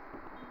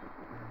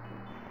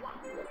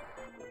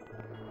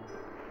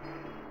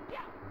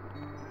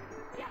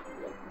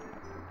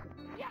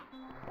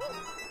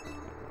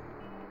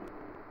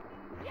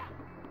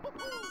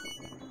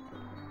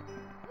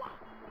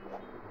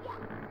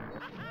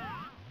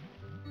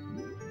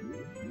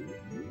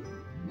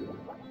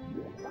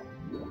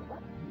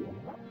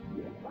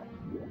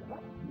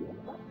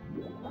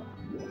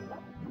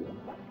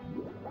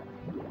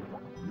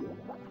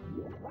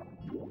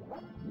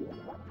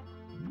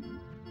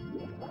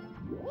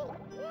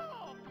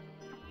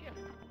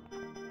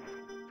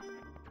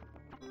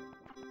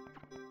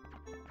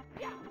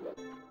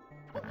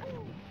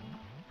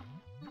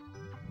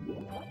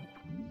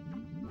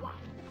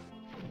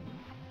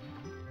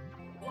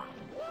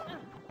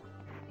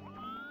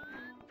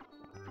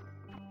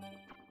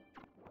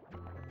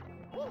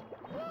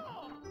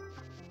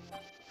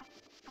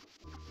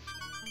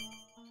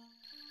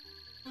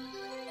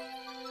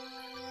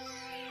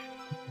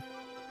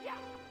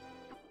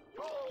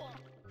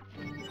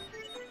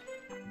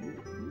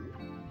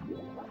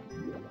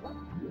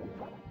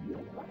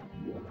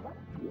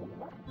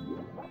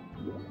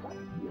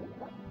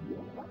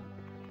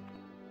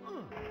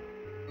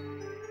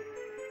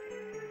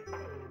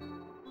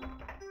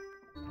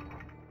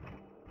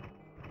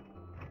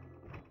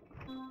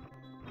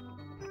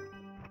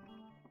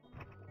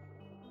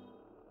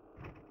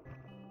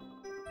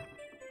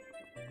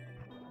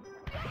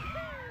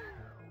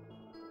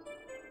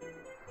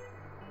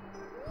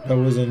 That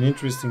was an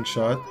interesting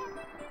shot.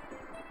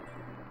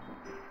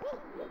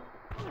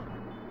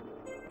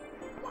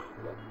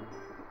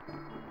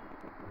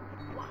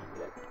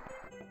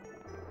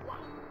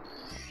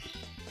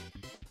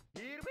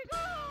 Here we go!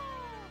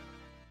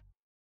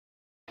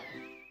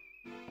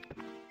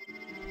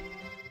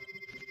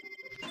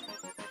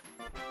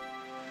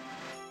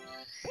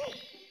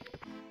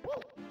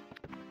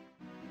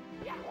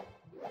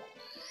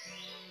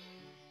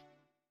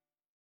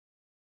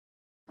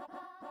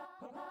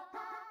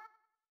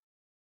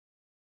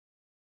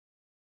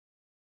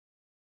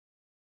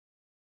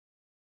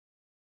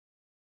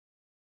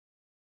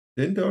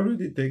 Didn't they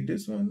already take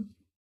this one?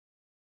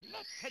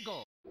 Let's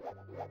go!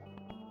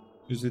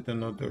 Is it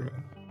another?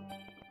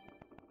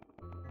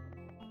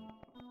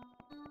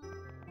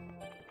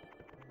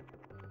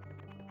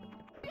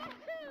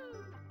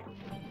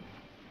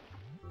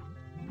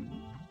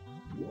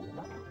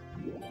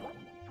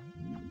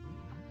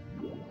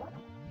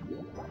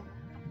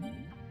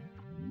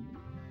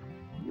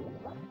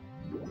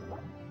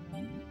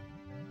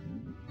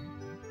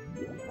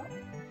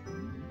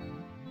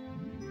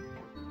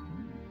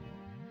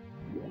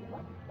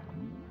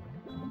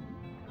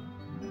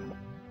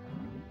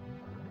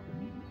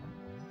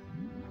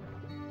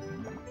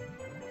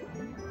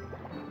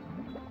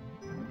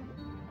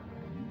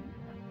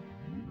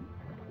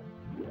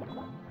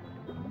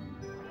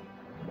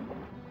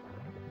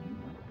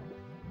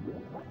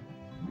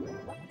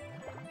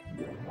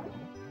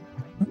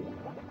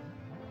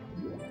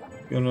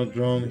 You're not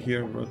drawn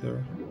here,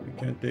 brother. You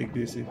can't take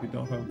this if you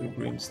don't have the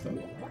green stuff.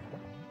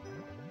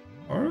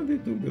 I already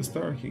took the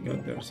star, he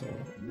got there, so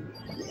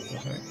what the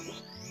heck.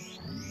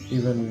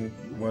 Even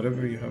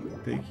whatever you have to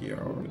take here,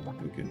 I already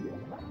took it.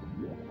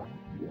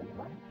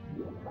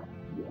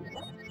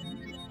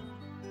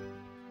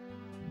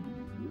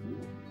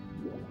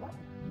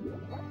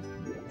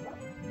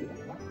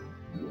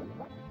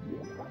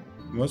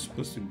 Am I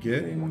supposed to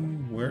get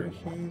in where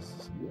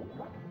he's?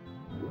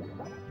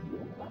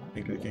 I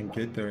think I can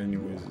get there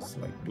anyways, it's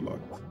like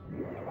blocked.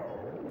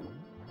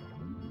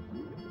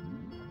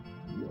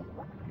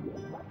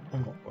 Oh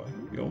my god,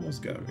 you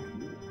almost got me.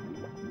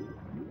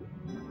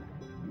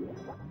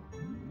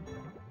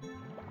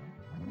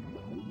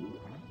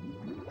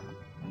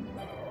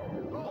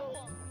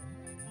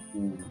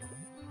 Ooh.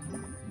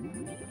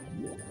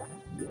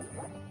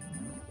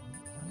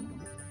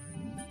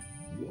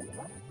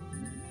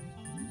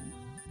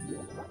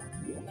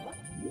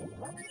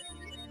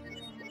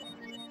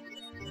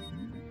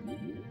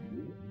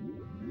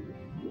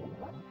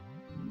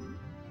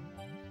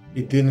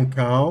 It didn't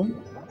count?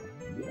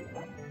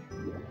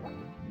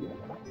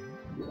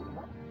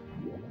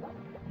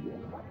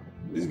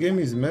 This game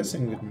is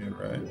messing with me,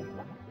 right?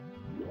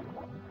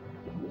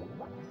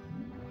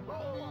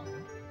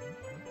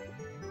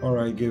 Or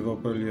I gave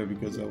up earlier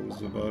because I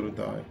was about to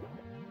die.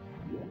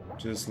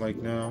 Just like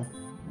now.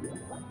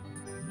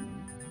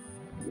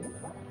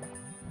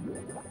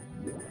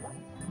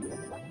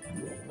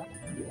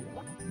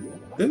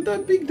 Didn't I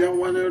pick that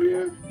one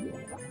earlier?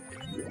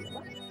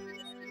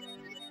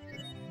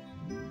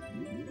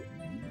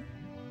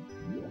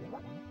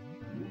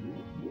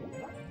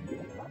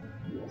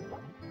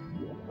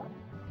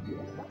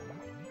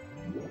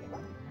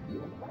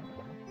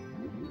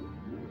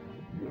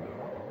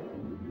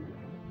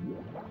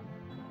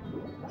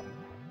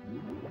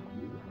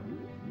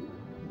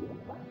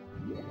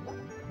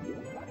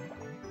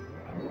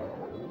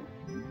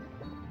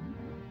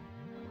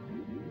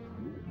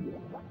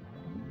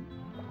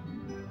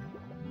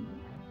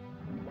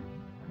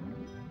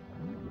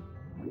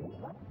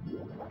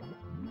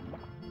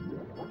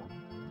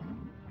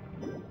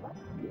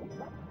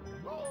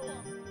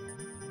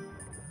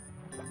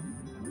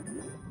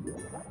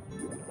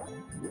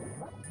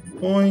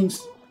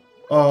 Points.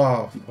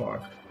 Oh,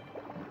 fuck.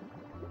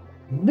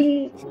 Mamma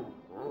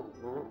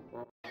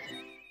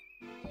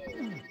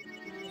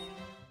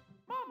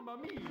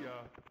mia!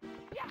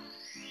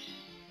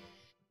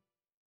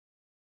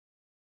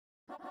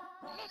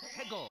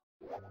 Let's go!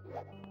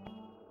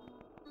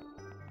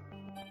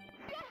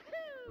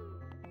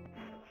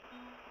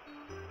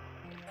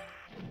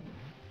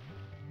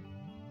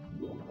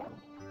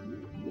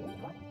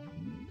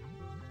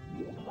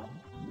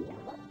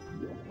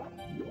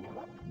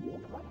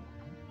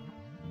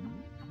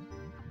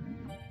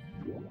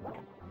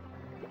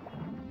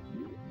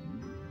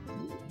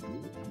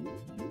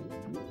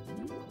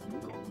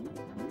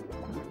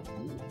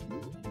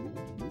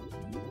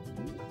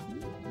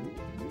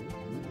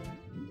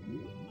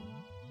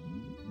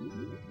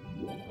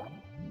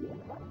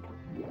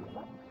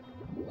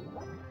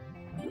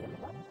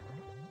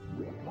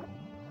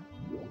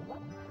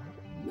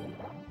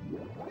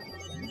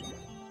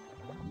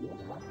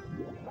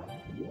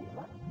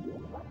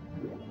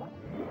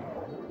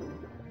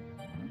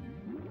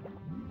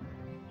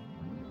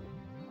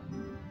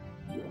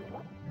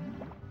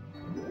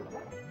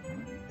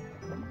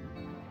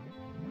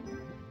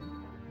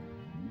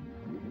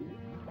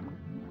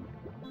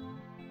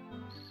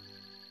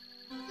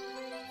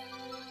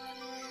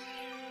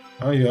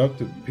 Oh, you have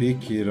to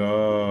pick it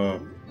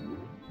up.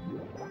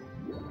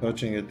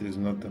 Touching it is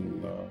not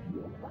enough.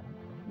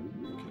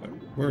 Pick it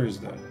up. Where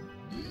is that?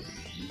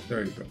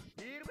 There you go.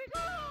 Here we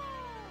go!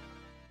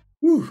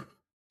 Whew.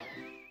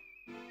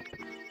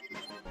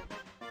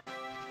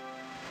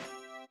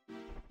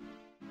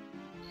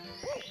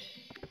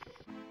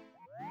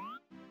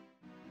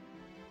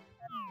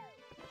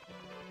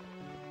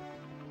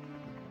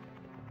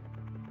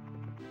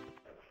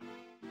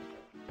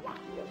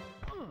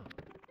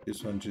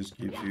 This one just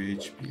gives you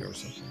HP or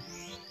something.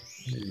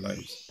 It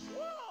lives.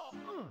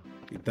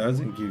 It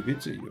doesn't give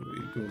it to you.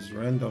 It goes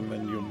random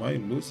and you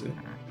might lose it.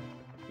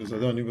 Because I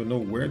don't even know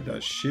where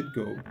that shit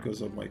go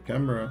because of my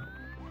camera.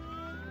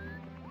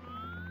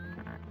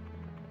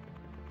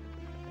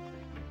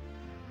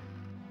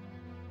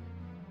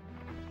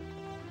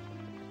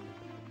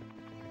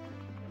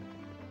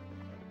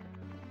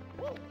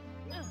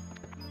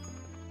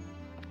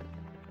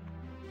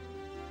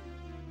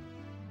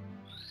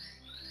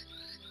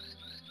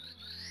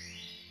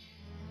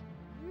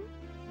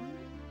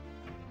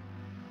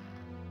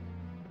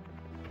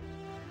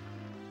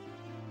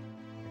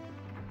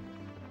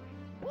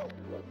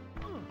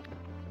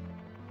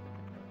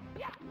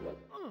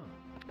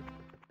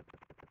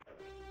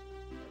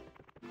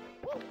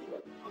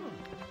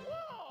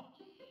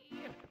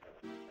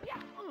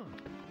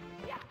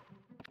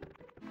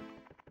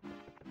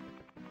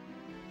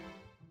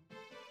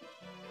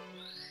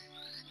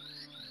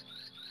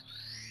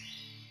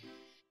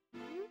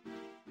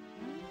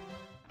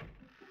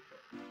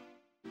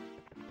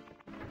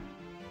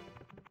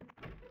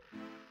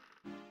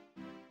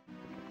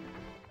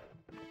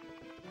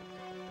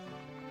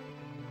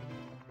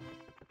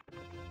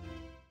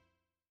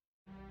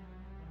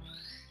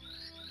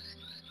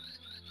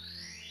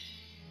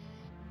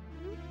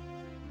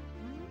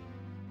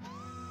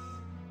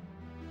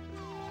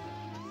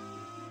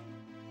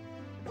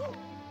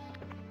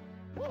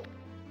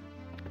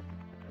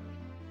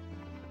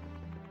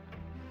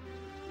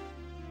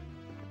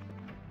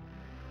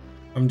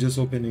 I'm just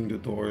opening the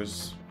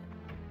doors.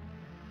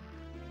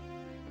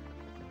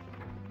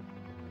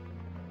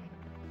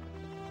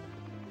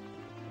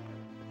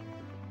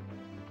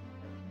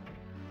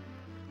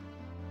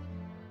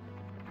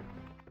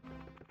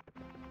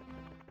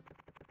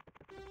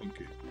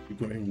 Okay,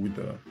 we're going with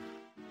the...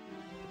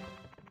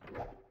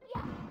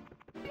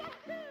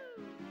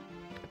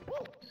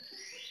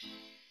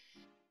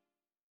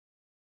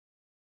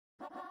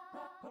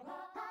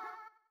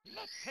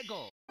 Let's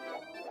go!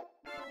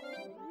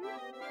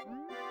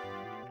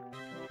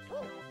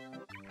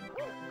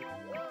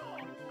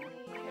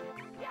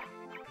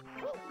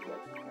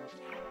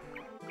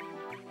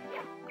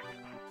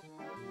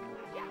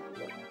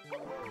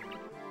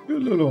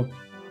 Lolo.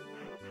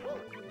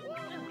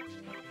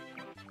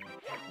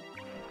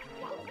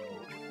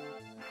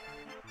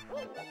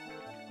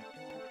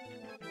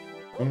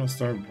 I'm gonna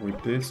start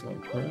with this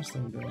one first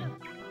and then...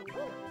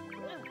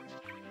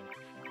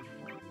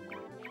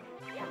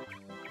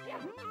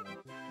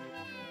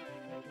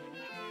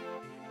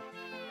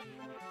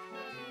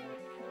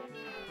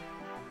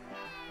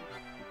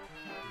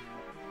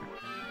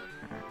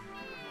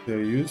 There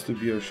used to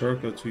be a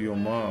shortcut to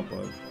Yoma,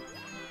 but...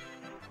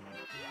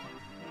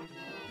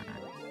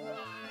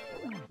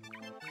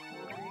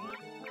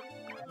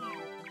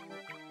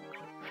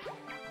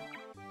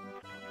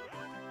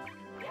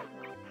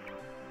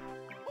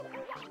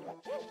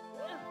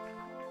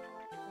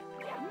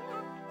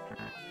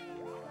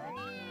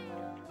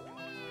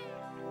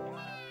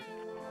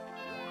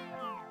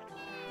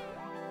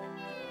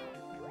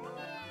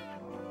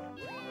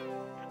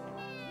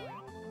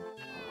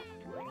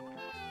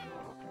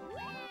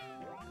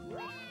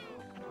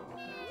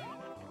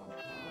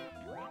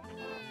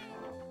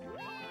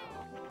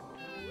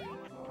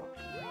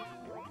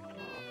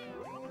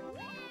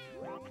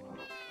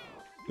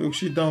 Look,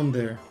 she down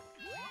there.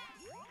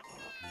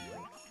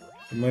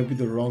 It might be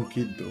the wrong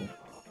kid though.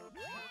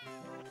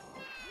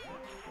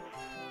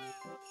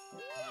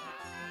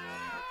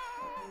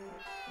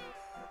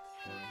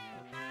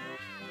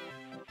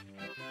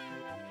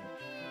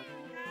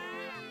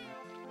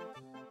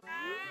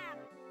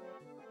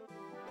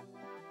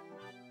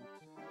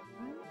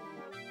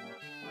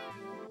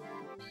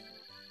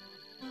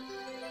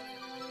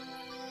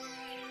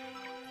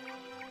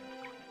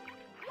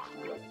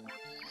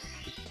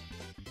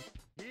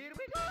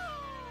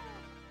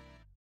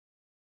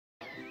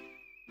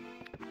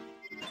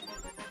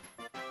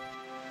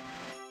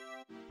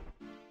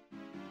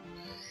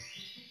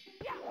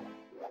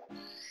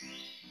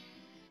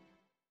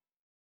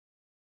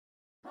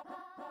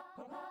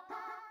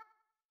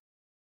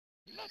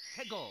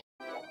 Let's go.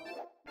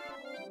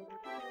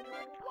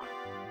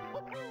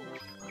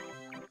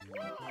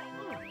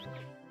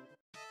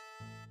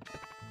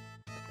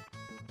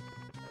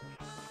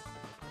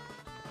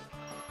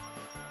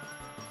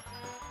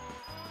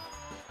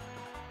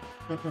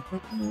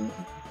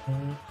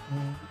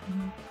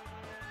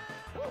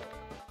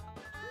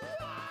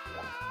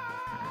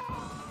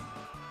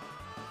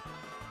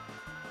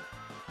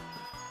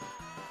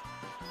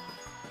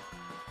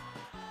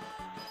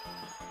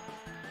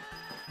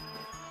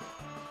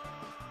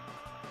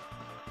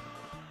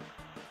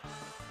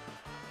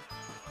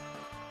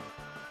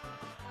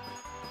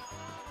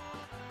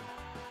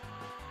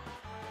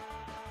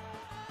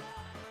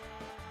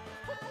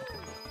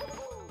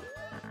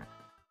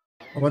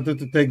 I wanted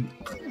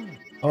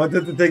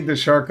to take the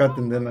shortcut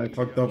and then I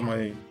fucked up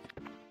my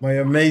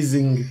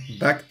amazing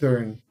back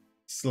turn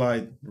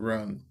slide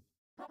run.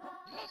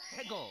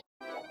 Let's go.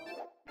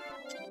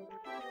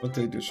 I'll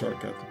take the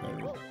shortcut.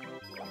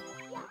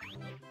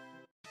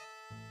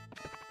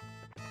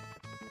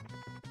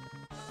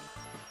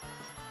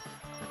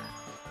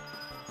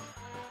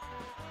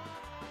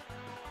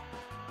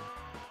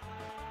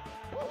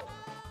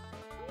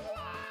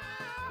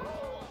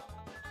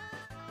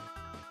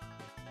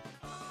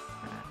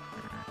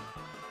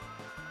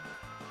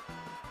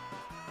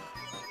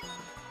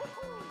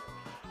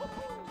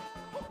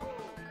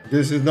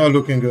 This is not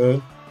looking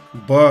good,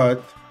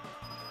 but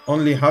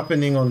only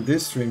happening on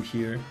this stream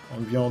here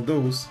on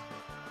Viandos.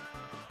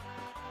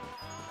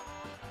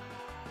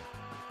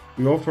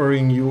 We're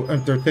offering you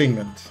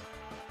entertainment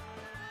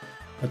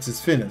at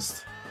its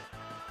finest.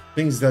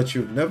 Things that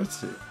you've never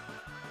seen,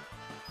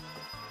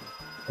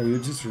 or you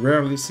just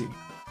rarely see.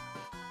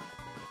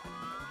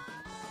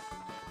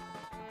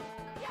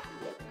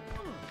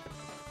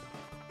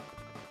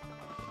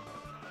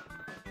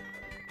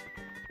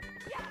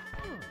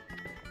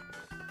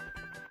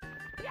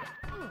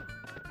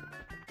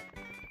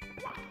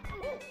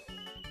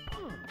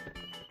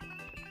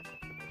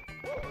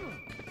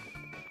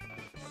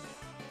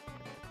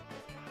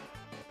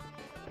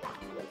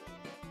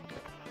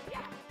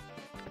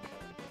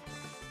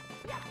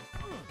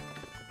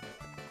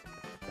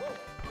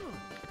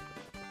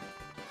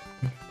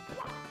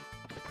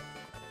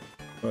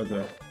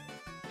 But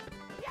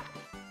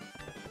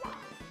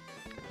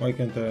why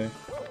can't I?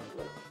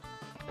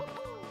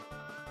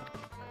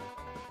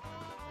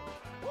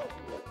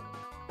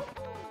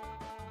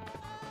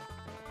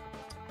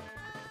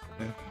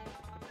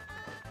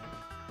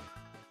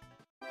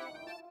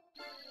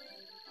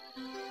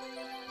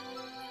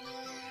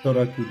 Thought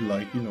I could,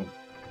 like, you know,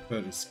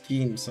 try to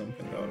scheme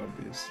something out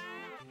of this.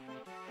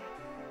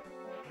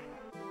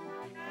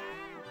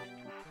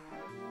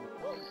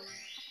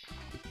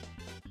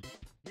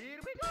 Here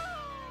we go.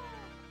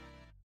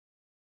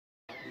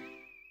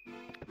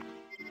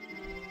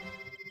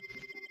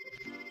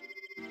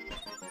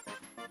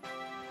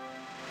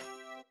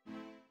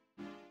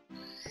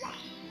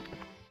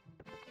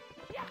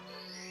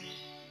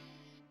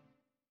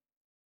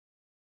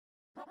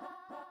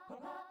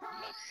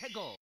 Let's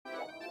go.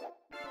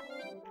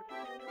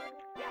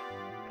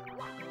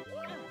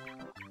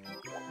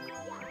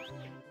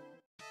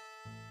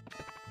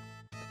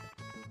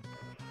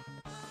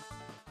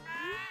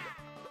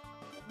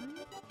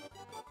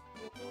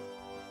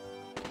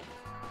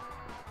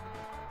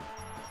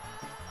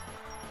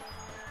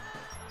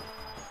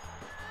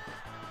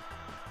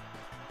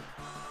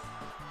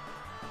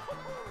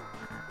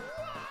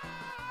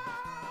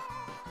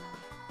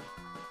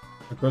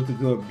 I tried to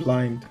do a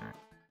blind,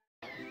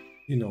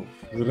 you know,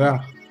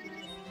 rah,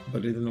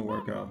 but it didn't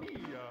work out.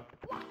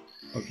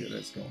 Okay,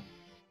 let's go.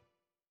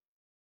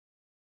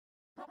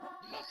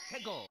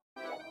 Let's go.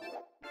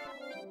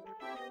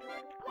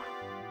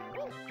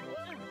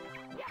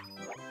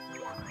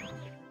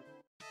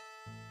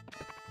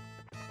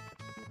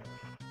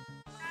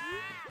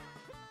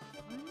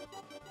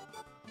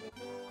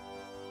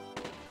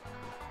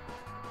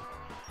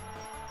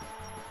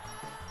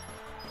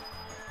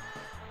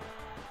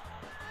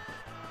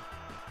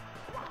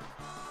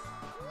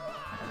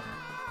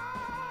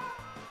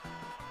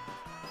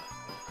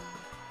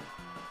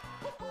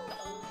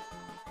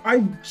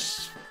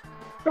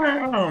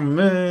 Oh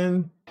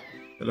man.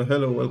 Hello,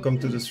 hello, welcome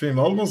to the stream.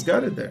 Almost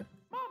got it there.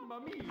 Mamma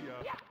mia.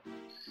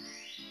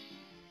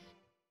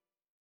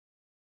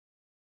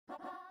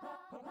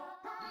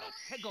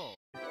 Let's go.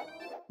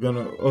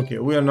 Okay,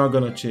 we are not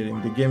gonna cheat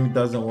him. The game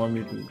doesn't want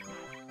me to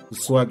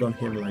swag on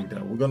him like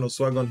that. We're gonna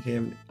swag on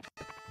him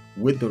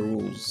with the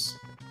rules.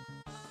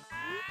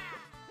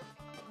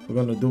 We're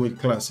gonna do it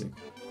classic.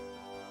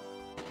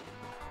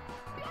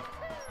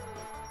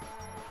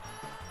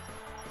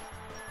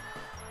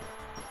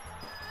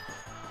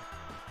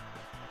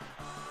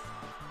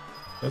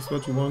 That's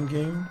what you want,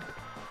 game?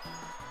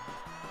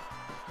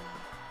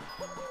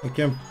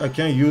 I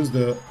can't use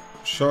the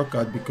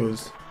shortcut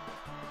because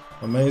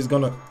my man's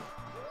gonna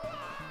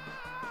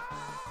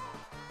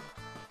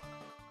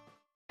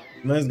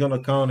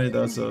count it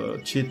as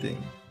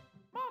cheating.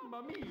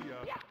 Mamma mia.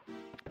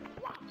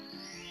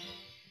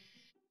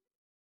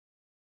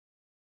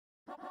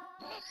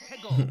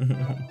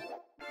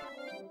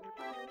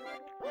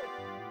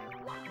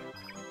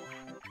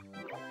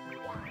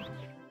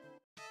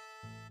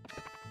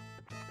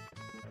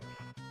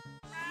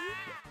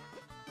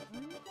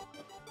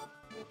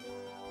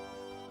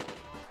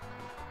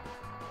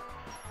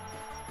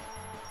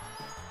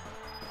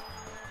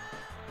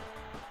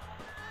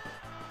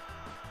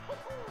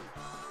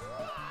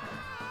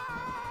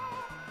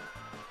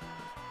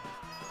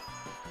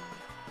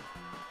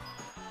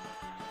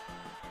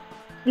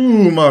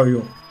 Ooh,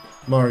 Mario.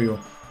 Mario.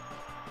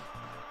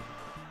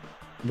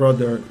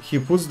 Brother, he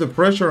puts the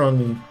pressure on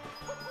me.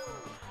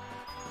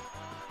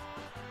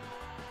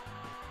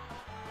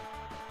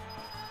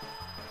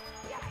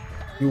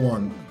 You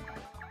won.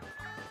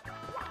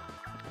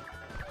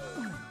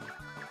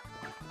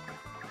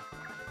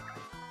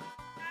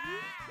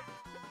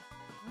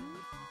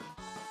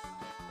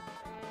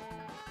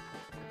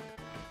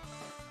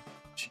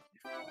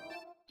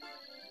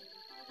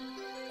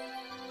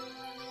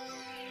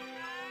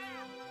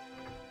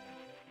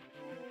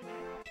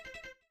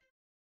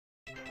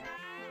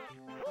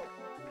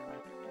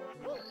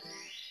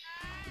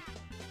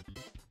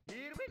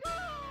 Here we go.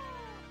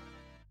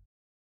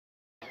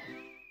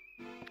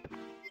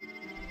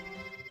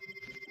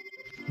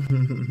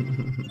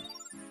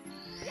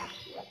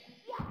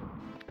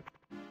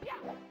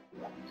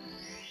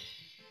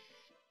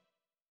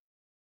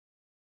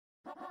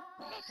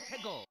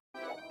 Let's go.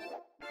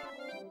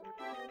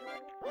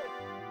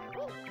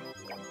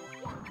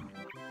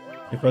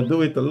 If I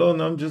do it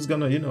alone, I'm just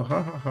gonna, you know,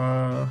 ha ha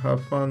ha,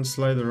 have fun,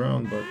 slide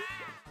around, but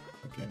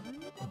okay.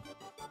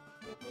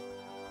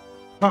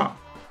 Ha!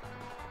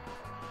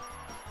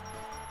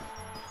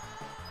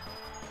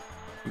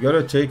 You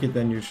gotta take it,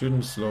 then you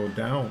shouldn't slow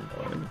down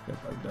or anything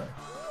like that.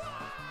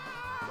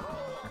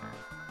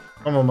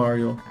 Come on,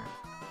 Mario.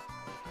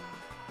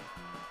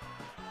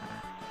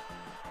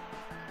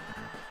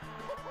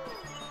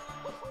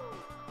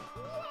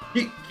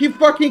 He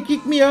fucking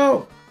kicked me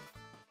out!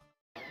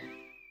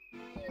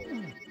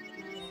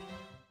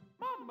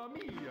 Mamma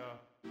mia.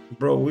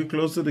 Bro, we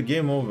close to the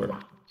game over.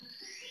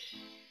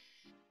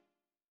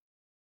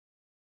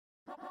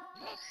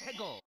 Let's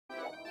go.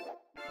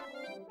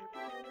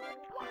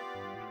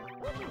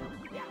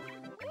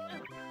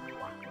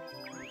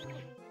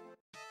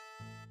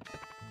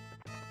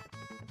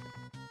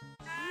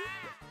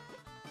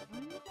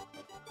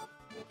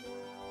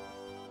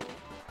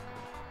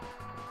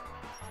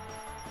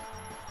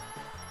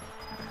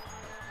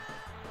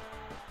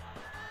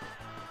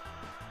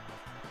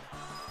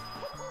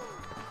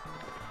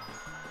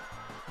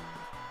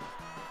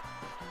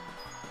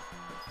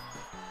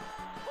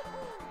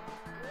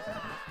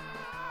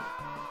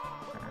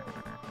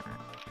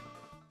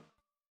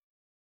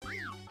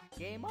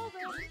 Game over.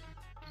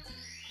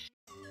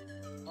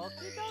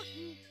 Okie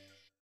dokie.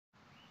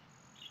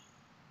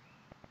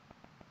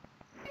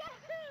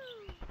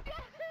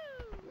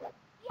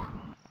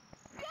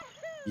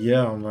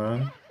 Yeah,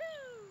 man.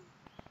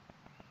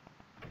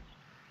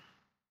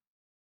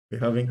 We're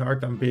having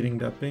hard time beating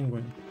that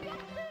penguin.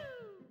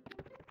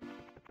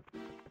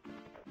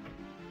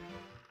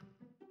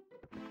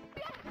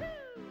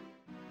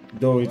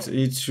 Though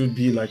it should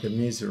be like an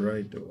easy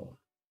ride though.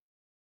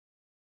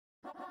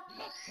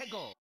 Let's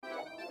go.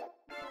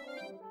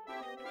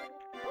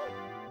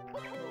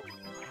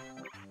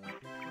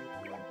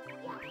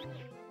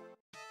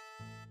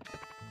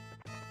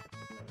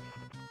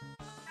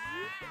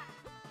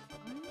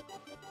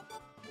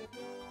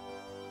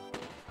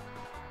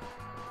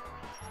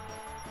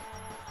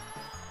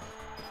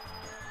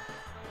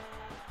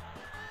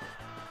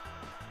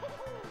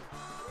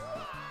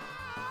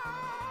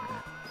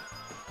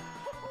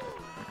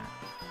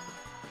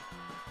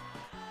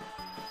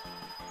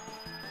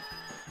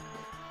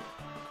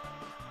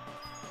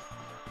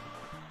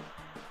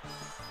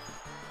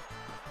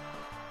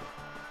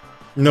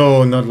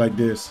 No, not like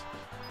this.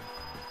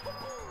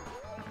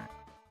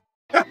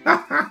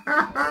 Mamma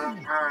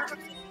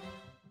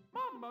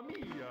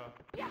mia.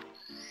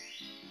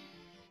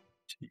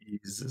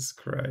 Jesus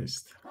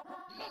Christ.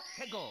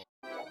 Let's go.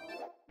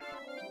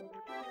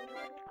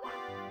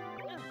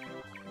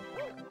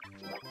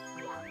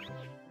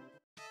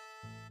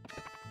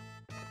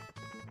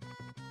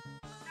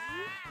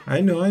 I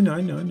know. I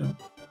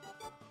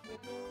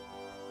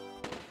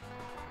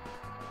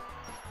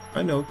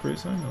know,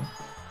 Chris, I know.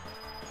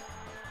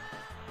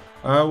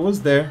 I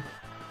was there.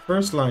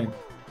 First line.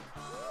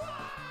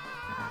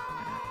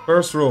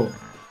 First row.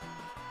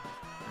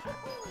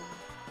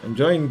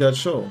 Enjoying that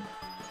show.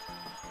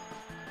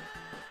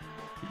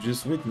 You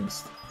just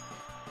witnessed.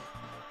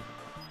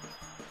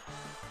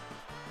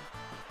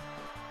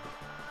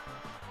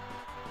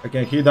 I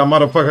can hear that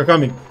motherfucker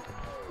coming.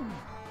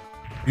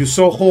 You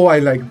saw how I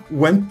like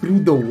went through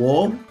the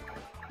wall?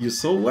 You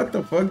saw what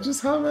the fuck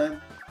just happened?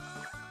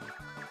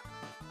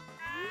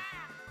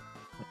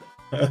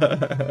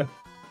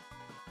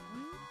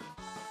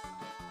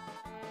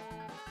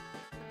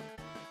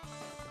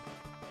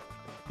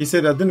 He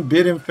said I didn't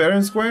beat him fair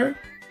and square?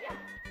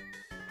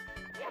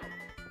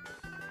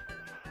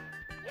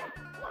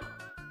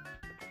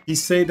 He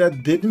said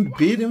that didn't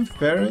beat him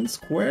fair and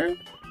square?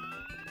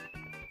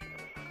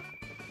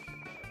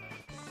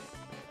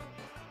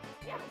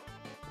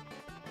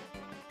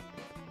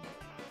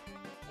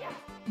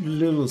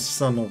 Little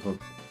son of a...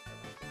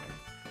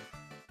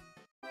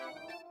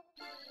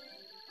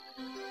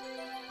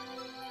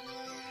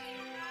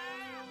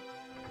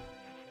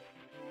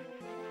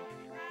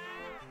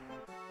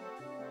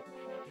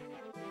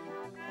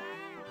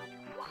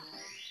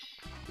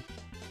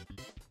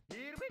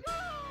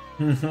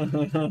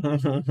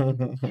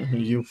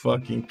 You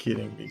fucking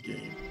kidding me,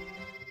 game.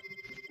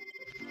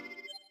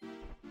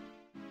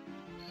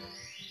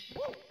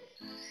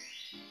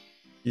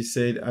 He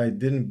said I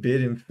didn't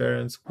bid him fair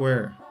and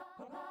square,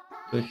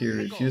 so he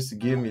refused to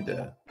give me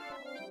that.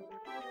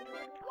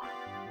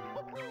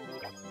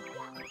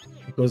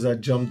 Because I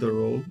jumped the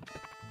road.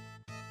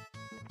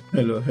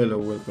 Hello,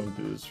 welcome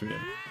to the stream.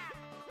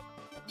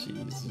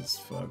 Jesus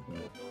fuck,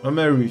 man. My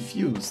man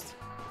refused.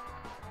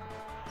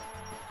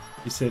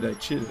 He said I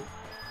cheated.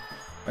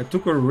 I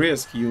took a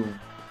risk, you.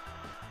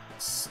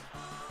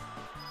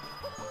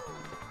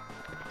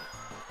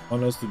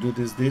 Want us to do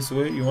this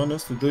way? You want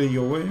us to do it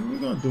your way? We're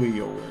gonna do it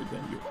your way,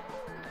 then you.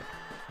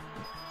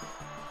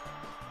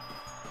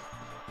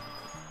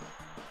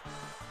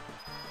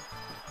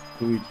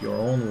 Do it your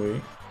own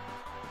way.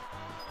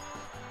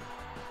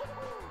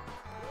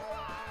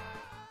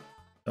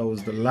 That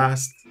was the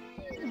last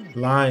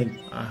line.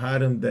 I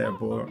had him there,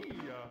 boy.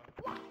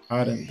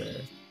 Had him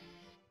there.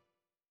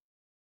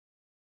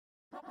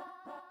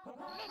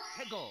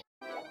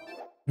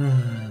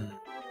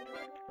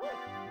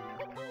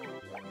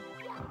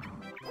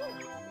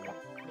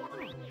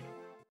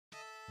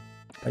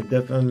 I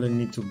definitely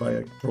need to buy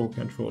a Pro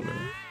controller.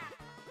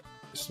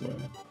 I swear.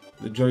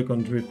 The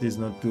Joy-Con drift is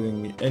not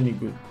doing me any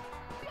good.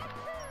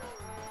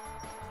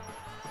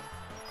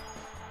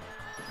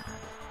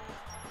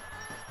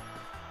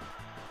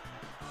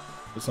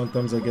 So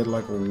sometimes I get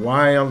like a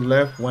wild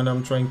left when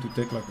I'm trying to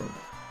take like a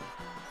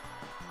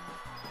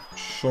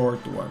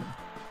short one.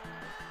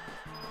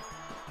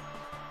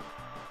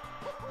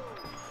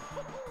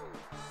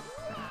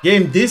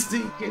 Game, this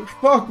thing,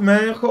 fuck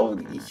man,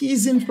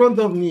 he's in front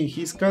of me,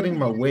 he's cutting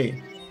my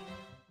way.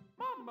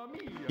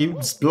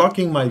 He's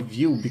blocking my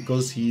view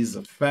because he is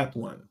a fat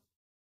one.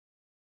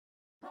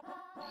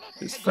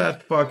 This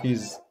fat fuck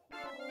is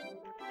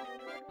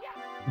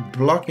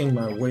blocking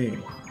my way.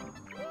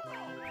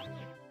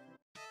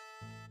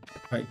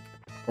 Like,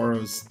 for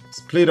a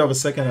split of a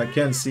second, I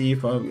can't see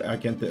if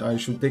I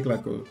should take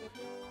like a,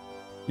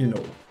 you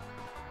know,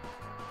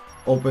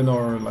 open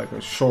or like a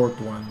short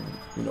one,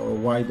 you know, a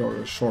wide or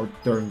a short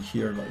turn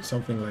here, like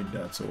something like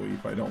that. So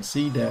if I don't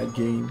see that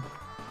game,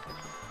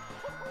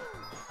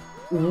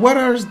 what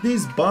are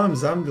these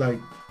bombs? I'm like,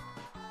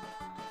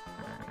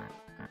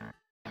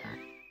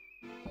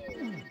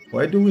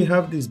 why do we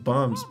have these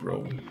bombs,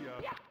 bro?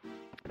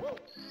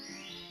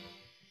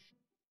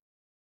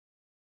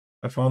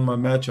 I found my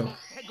matchup.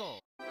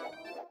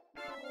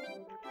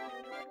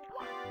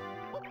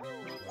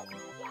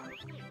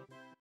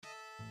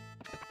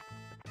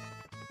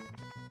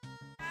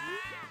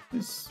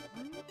 This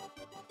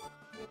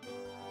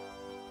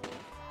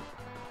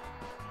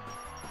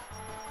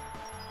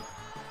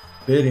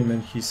bit him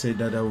and he said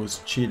that I was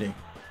cheating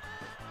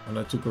and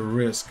I took a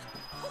risk.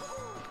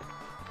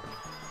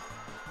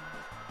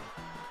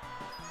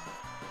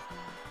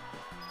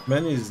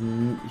 Man,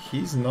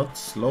 he's not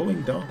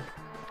slowing down.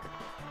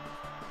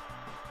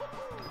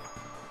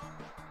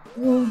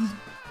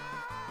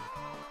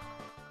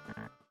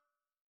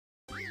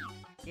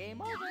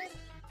 Game over.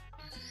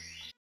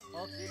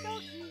 Okie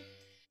dokie.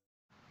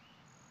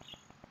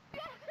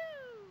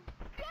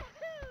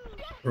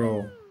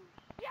 Bro.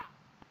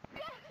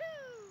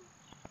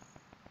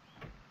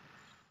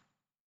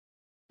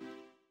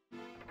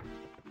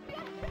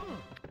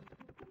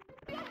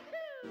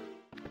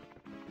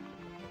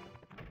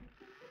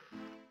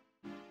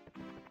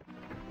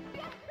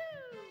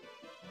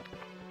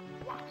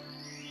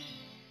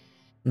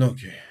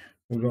 Okay,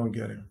 we're gonna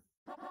get him.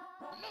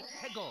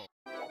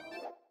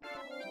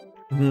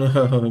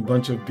 A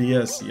bunch of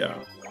BS,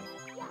 yeah.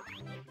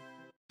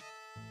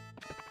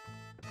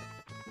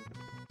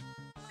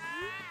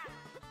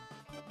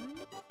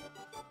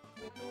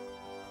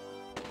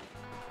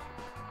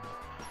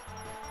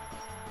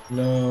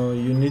 No,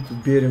 you need to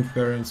beat him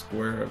fair and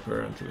square,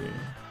 apparently.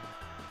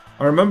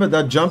 I remember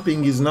that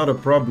jumping is not a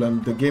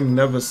problem. The game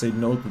never said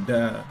no to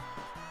that.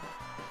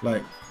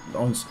 Like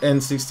on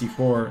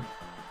N64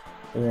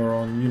 or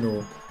on, you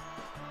know,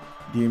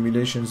 the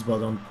emulations,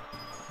 but on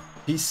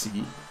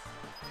PC.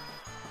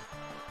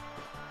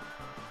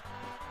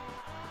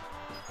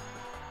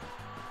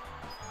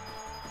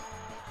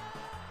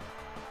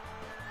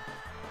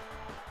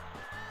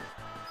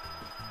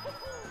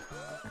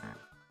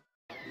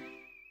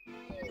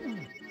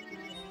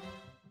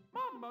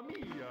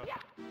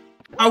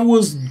 I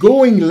was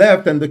going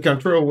left and the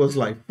controller was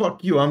like,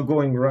 fuck you, I'm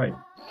going right.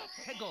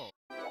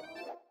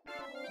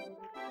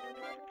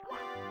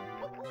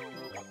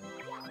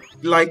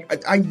 Like,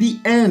 at the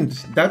end,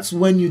 that's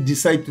when you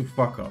decide to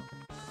fuck up.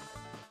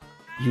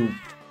 You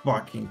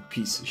fucking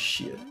piece of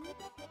shit.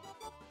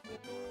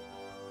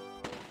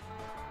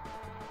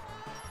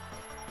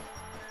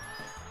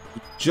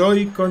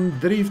 Joy-Con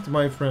drift,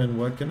 my friend,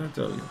 what can I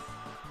tell you?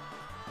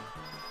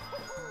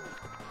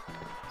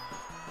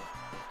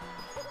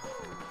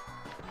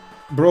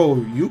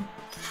 Bro, you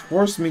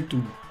forced me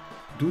to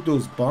do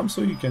those bombs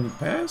so you can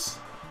pass?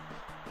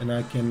 And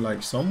I can,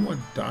 like, somewhat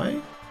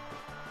die?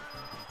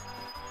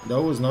 That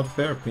was not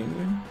fair,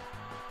 Penguin.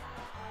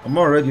 I'm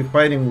already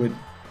fighting with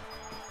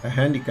a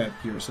handicap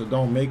here, so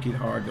don't make it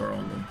harder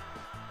on me.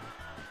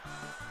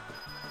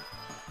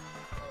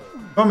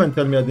 Come and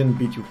tell me I didn't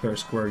beat you fair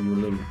square, you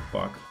little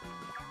fuck.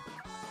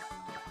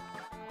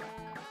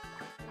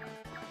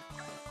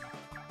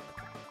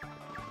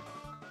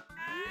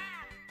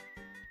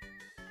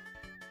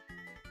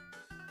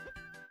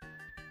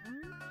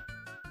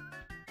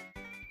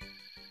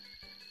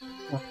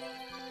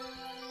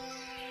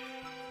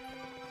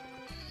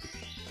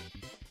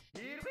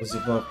 It's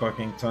about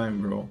fucking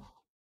time, bro.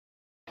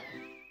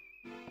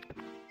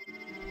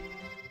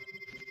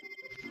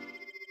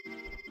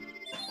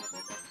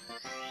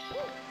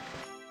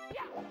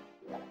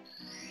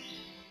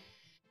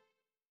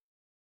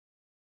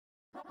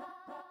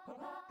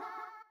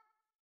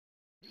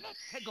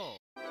 Let's go.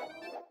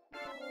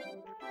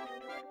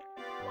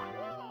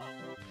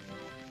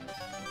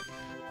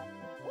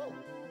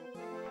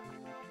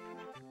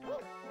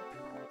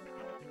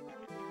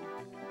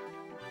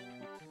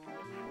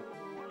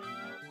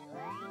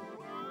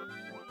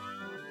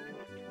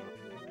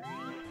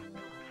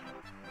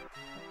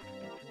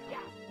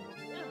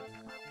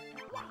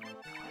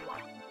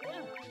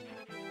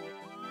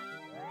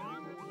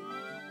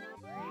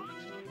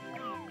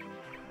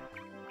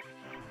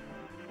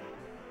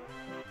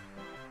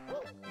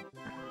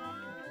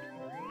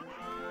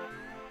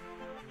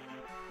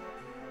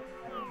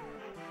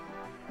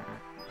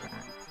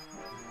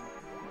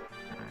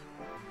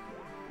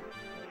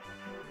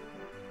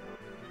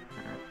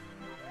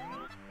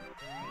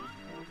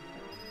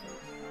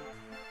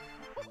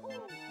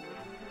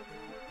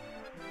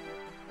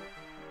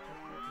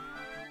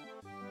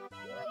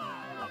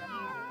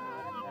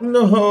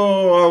 No,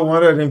 I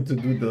wanted him to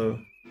do the...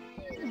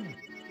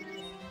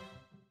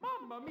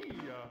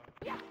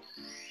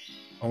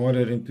 I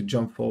wanted him to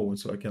jump forward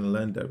so I can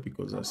land there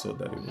because I saw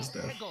that it was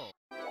there.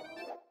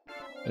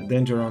 The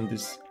danger on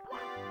this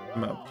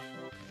map.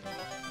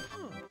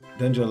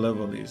 Danger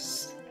level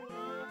is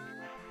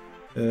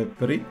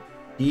pretty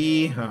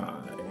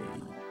high.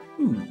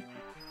 Ooh.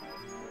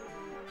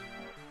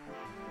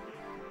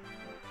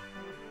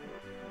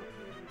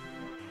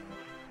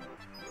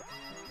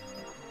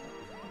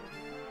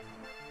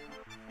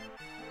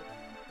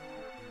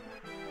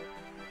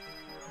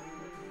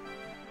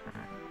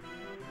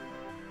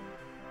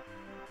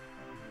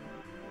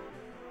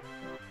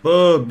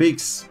 Oh,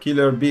 Bix,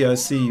 Killer B, I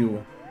see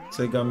you.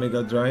 Sega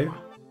Mega Drive.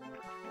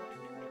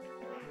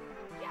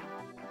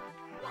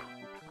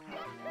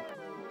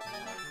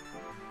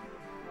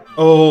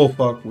 Oh,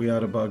 fuck, we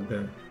had a bug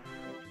there.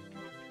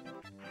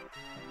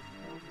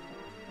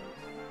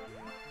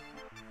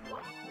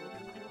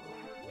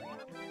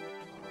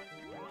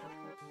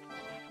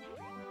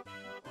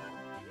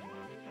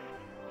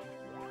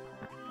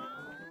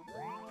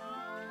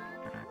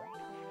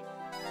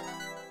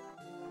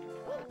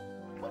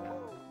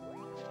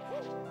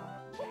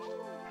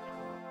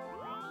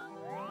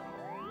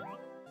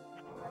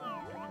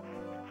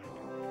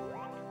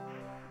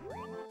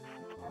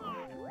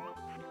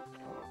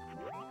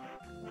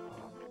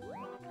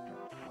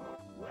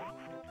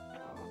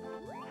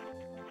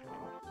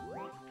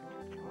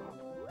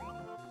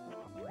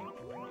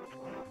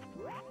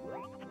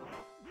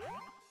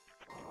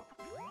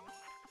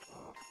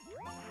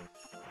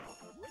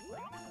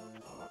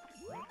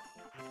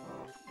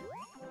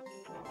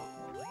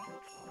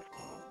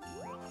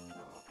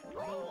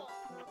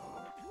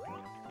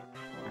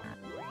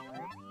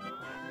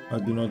 I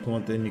do not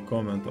want any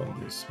comment on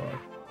this part.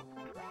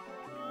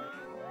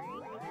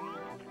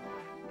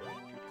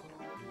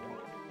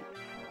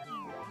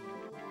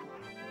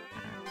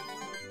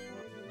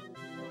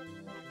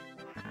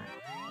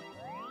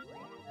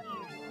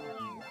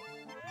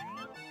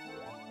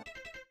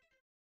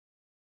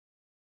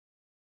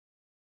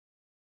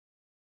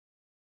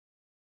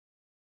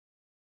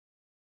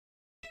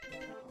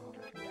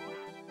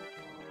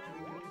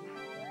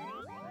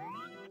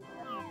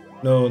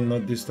 No,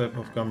 not this type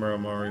of camera,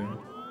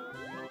 Mario.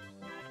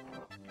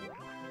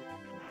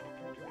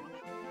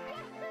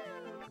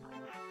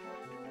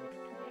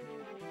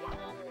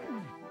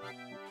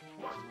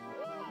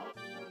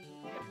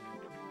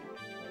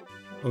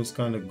 That was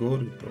kind of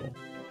goated though.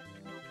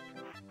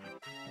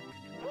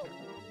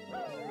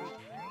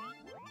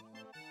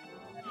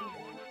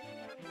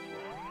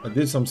 I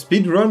did some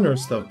speedrunner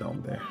stuff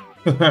down there.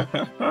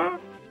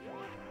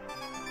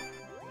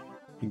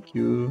 Thank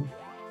you.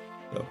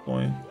 That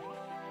point.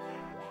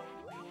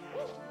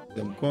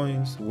 Them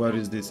coins. What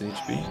is this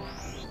HP?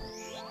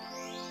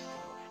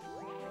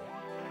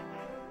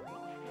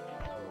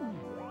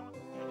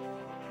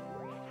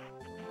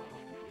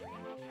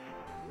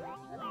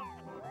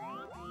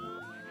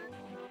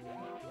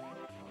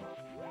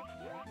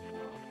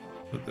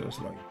 But there's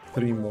like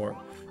 3 more.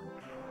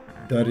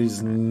 That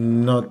is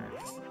not,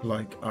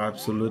 like,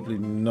 absolutely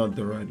not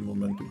the right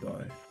moment to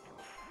die.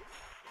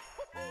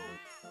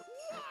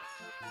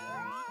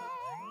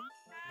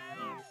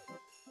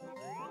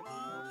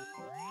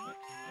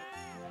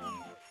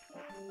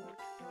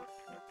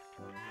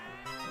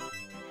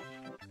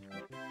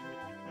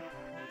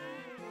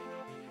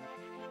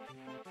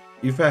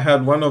 If I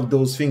had one of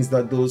those things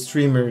that those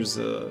streamers,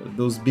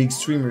 those big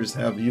streamers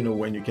have, you know,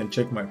 when you can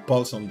check my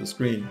pulse on the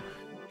screen,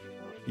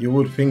 you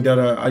would think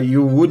that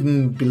you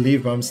wouldn't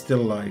believe I'm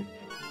still like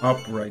up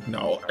right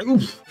now.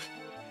 Oof.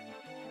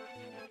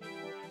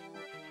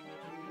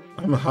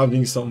 I'm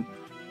having some.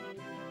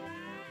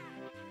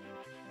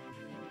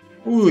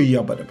 Ooh,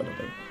 yeah, but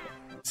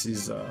this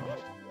is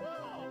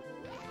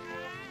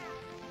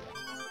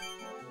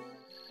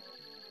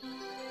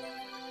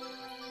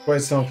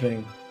quite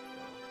something.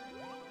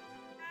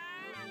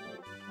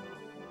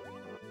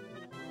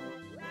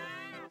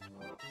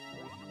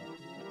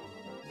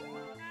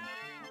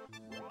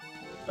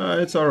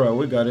 It's alright,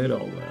 we got it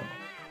all now.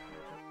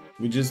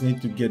 We just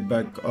need to get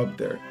back up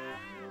there.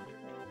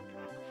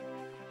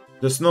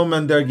 The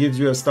snowman there gives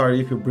you a star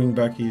if you bring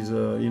back his,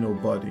 you know,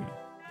 body.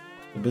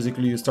 So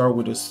basically, you start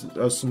with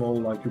a small,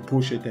 like you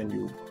push it and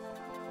you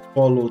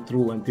follow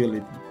through until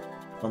it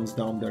comes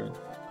down there.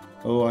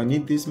 Oh, I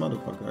need this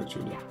motherfucker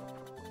actually.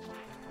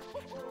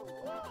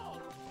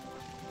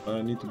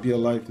 I need to be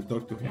alive to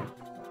talk to him.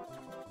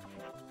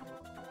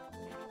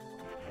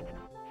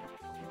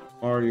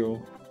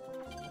 Mario.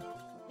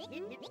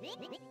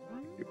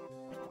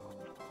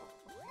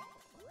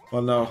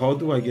 Well, now, how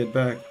do I get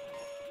back?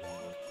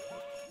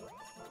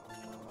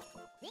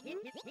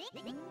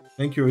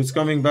 Thank you, it's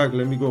coming back,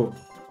 let me go.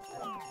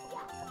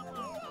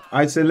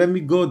 I said let me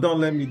go, don't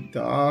let me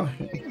die.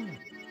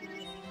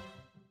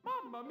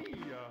 Mamma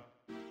mia!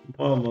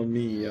 Mamma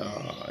mia.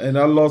 And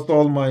I lost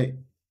all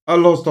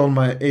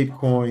my 8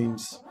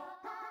 coins.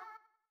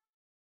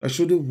 I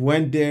should have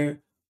went there,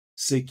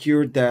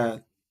 secured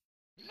that.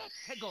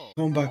 Let's go!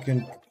 Come back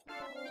and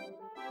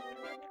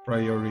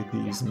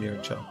priorities,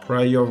 Mircha.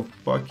 Prior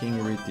fucking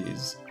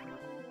rities.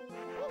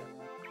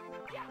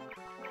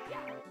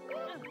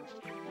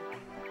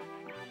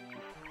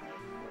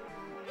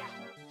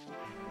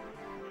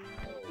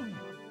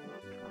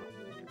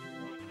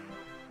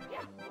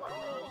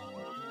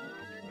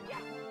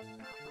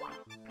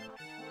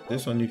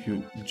 This one, if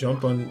you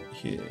jump on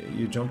here,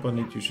 you jump on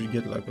it, you should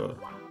get like a,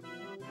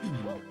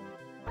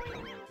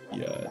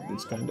 yeah,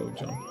 this kind of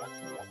jump.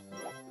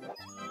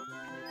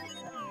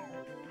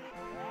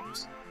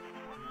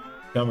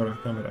 Camera.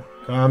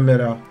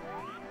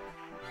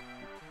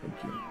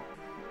 Thank you.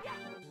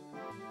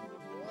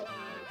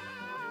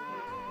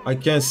 I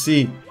can't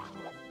see,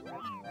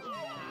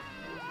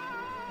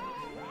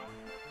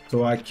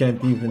 so I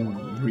can't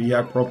even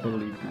react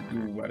properly to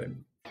do what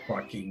I'm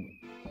fucking.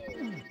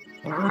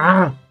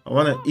 I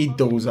want to eat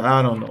those.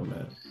 I don't know,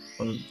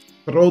 man.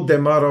 Throw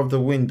them out of the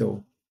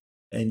window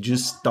and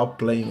just stop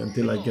playing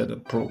until I get a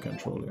pro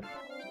controller.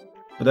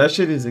 But that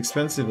shit is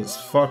expensive as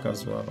fuck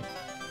as well.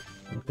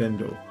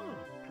 Nintendo.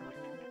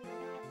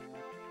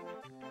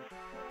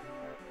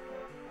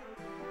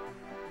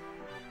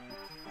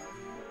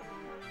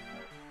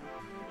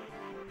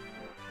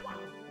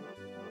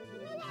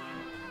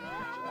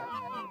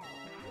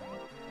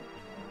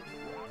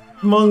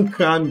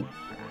 Mancan.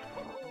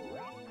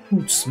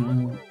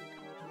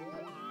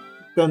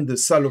 De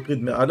saloperie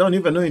de merde. I don't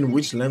even know in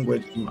which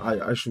language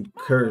I should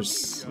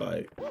curse.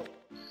 Like.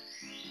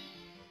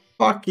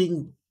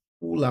 Fucking.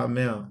 Ouh la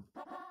merde.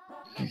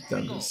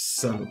 Putain de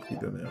saloperie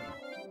de merde.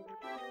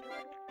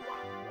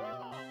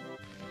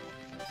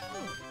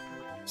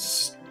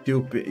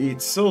 Stupid.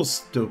 It's so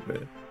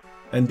stupid.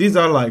 And these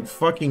are like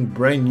fucking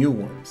brand new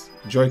ones.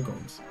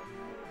 Joy-Cons.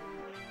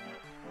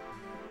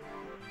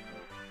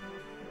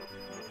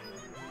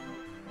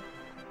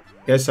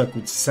 Guess I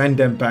could send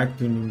them back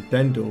to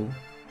Nintendo,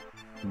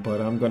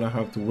 but I'm gonna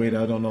have to wait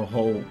I don't know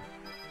how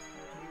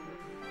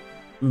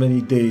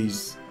many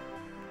days,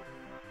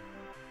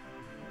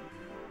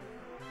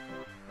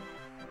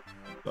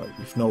 like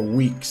if not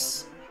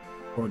weeks,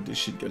 before this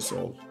shit gets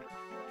solved.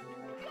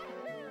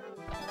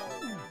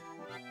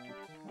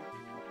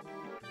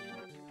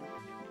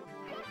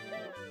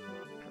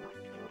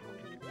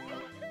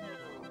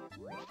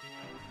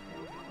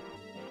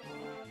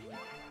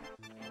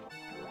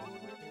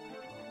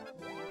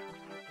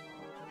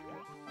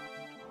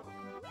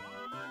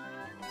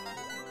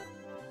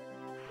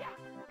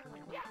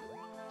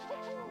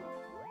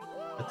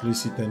 At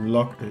least it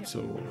unlocked it,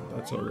 so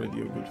that's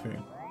already a good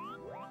thing.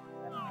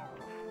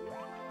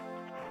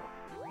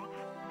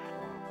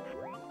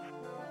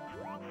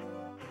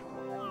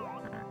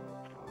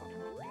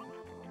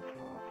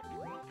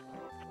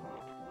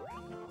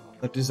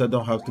 At least I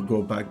don't have to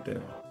go back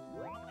there.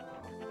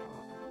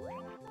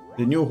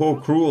 They knew how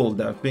cruel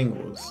that thing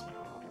was.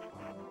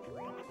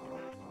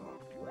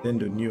 Then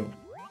they knew.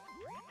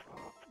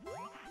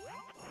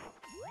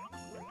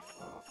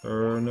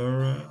 Turn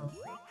around.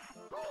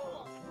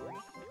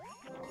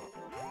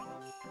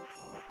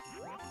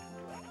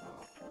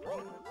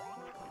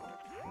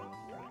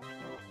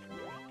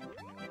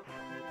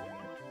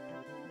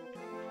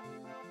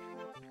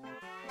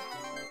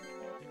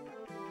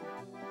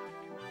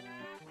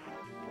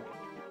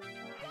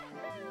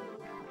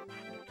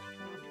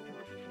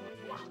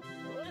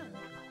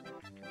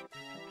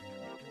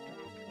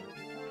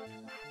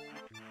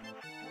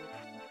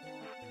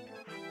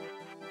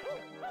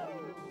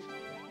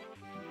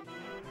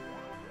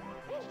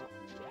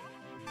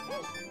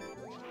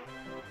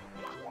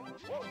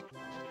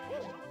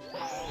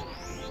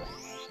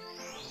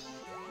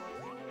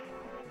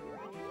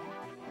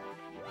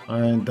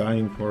 I ain't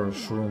dying for a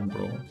shroom,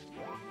 bro.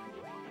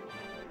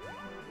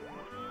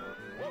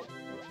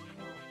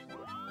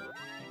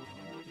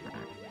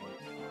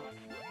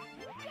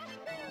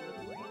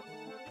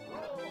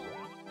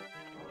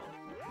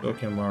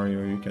 Okay,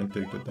 Mario, you can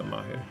take the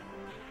Damahe.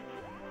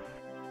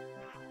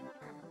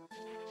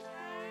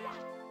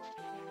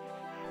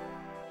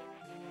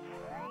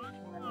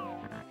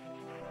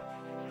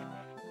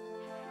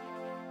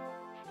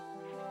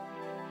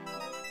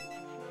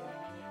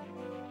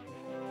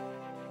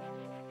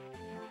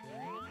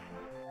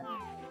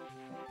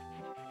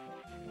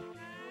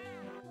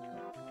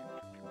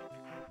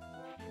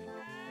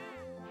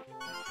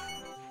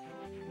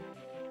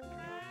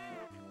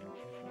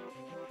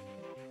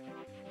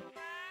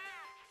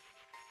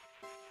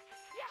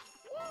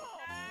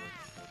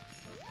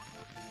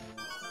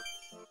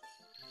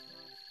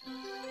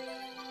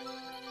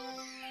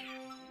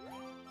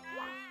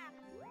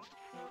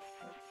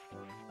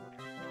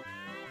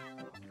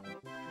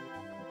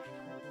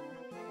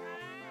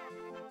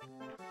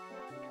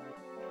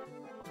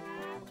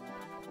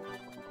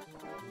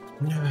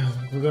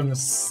 We're gonna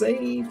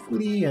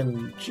safely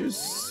and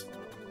just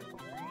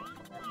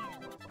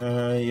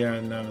yeah,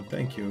 no,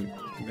 thank you.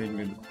 Made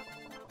me.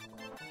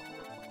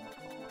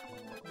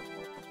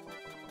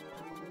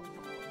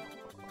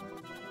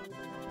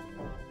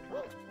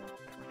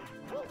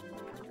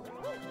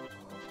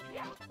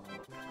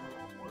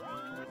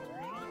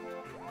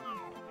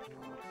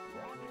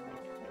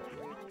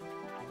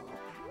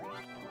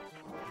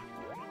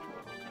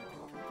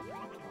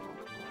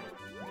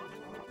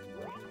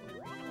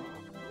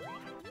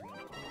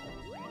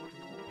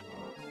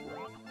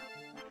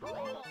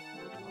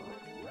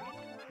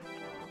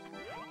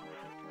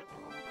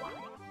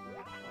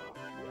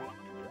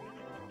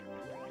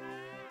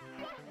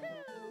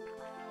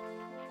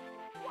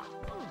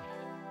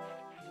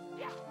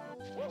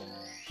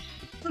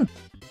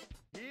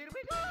 Here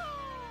we go!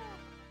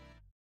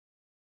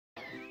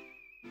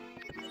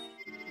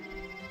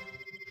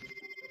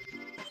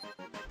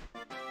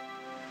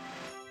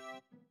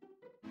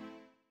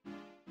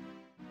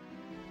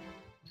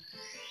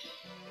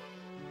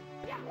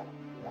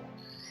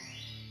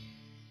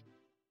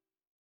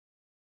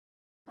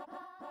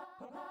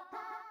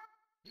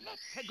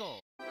 Let's go!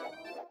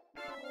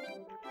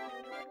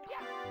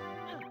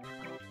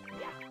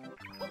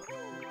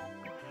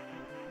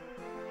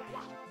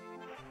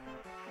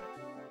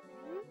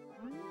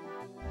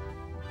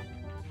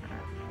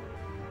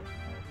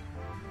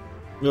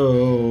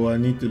 No, I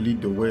need to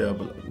lead the way.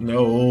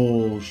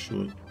 No,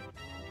 shoot.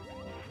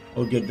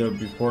 I'll get there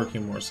before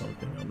him or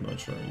something. I'm not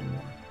sure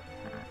anymore.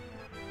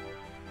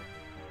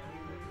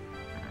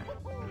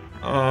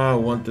 I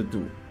wanted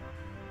to.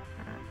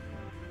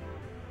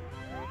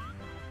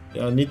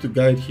 Yeah, I need to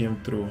guide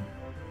him through.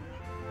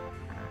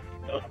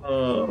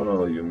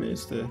 Oh, you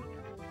missed it.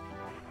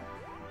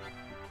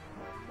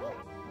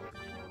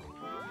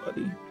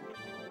 Buddy.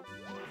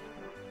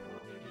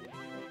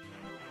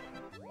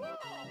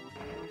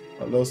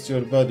 I lost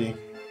your buddy.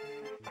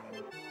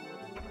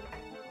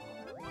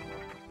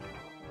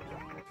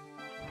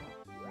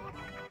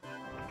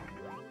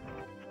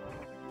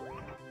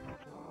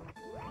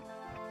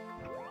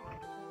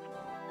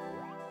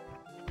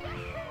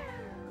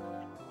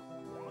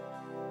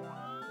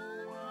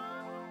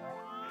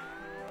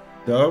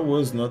 That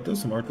was not the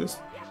smartest.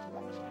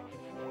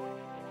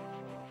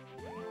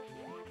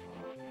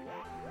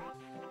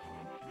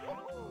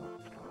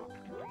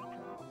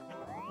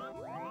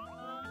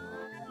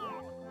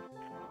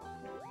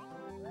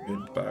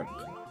 Get back.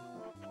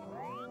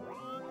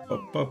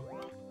 Up, up.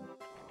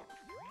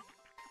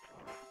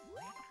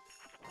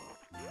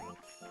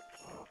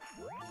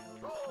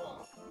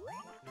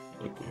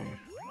 Okay.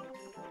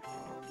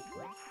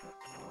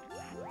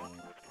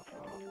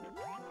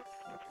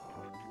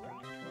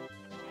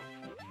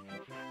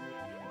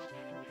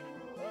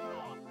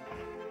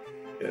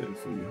 Get it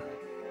for you.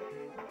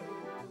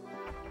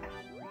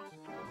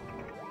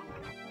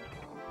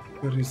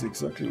 That is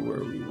exactly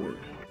where we were.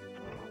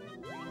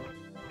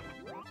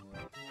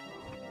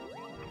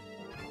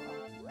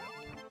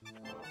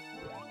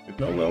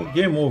 No, well,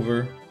 game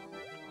over.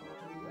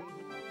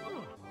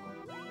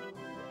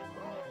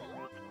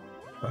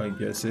 I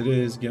guess it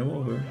is game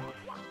over.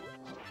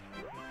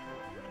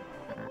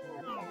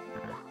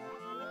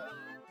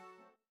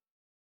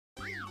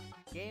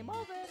 Game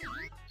over!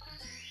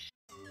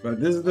 But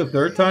this is the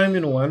third time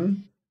in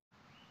one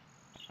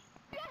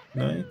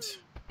night.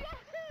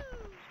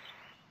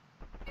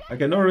 I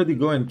can already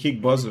go and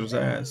kick Buzzer's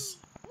ass.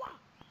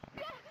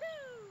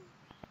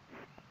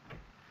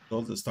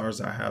 All the stars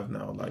I have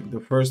now, like the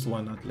first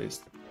one at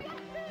least.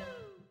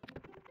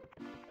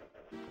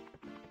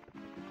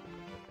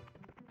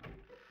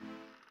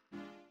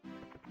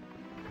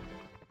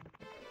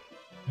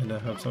 And I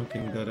have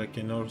something that I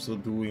can also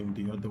do in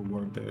the other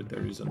world there.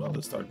 There is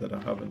another star that I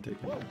haven't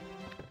taken out.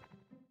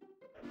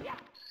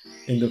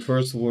 In the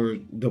first world,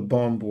 the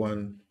bomb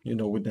one, you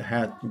know, with the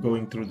hat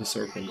going through the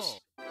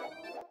circles.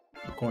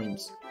 The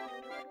coins.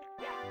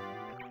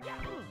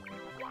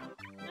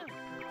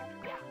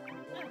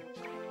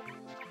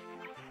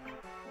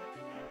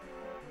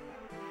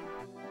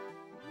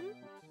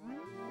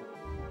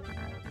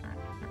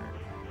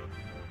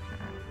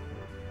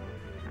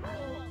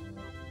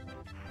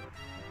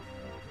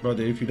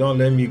 Brother, if you don't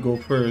let me go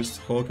first,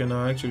 how can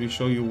I actually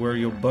show you where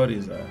your butt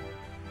is at?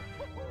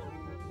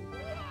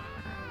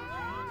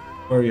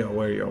 Where you at?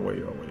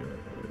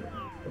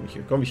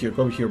 Come here,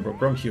 bro.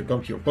 Come here.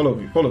 Follow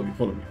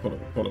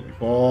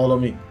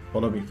me.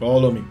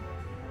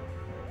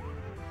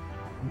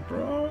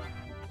 Bro.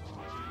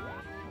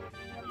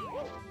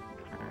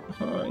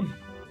 Hi.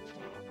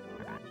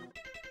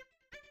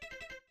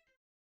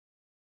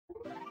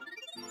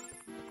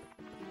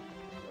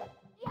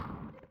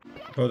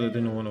 Brother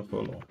didn't want to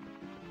follow.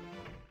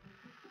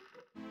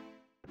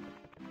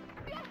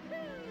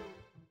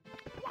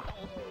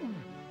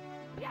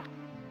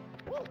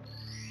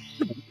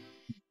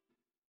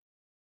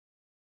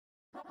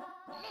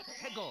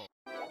 Tego.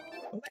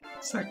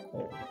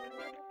 Psycho.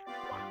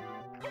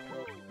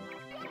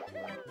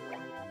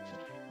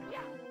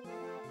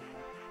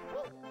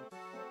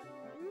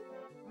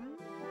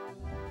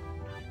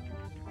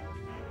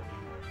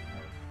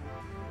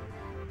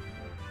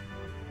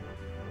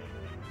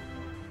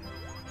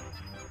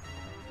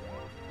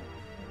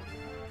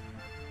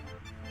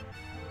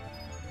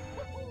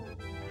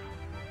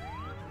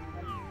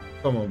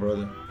 Come on,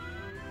 brother.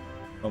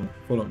 Come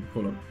on,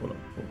 follow me.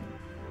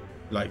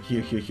 Like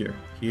here.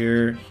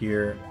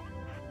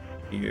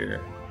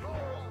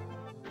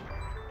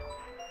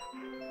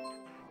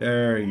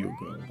 There you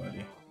go,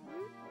 buddy.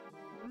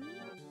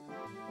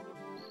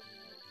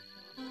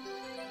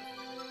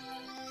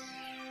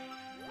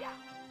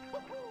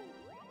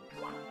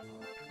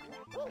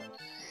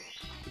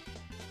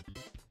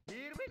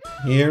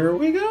 Here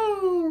we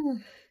go.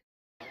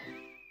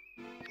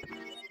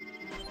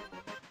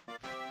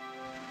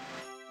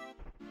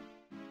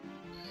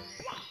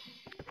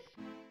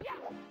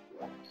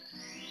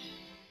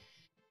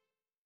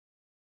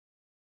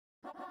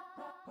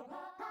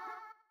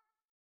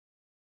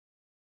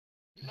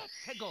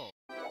 Tego.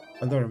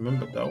 I don't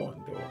remember that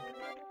one though.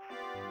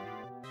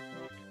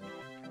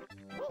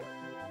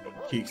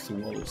 Kicks the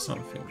wall or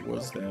something.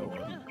 What's that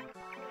one?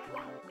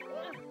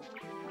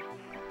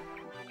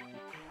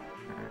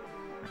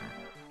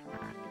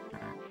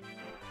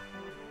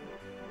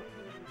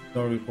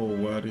 Don't recall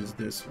what is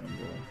this one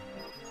though.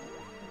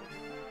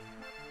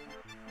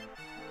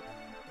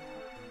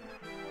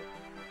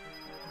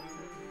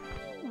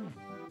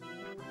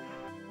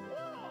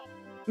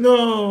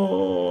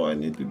 No, I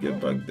need to get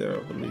back there,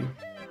 I believe.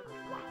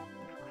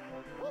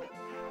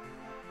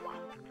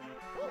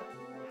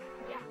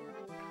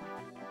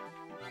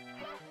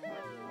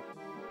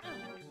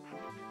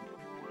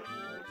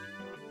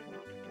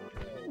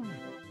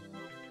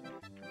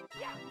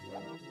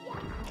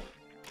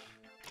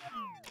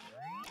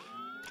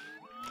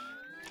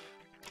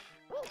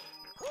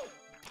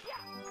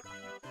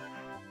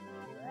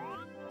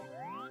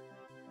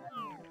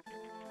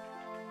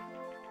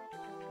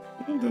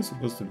 I think they're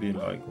supposed to be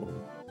like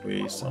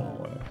way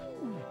somewhere.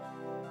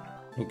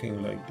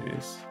 Looking like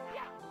this.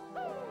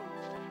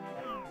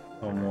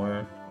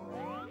 Somewhere.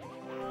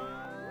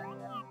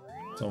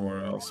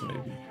 Somewhere else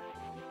maybe.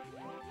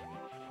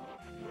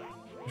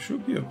 There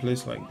should be a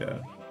place like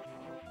that.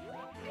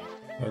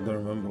 I don't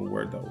remember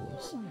where that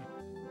was.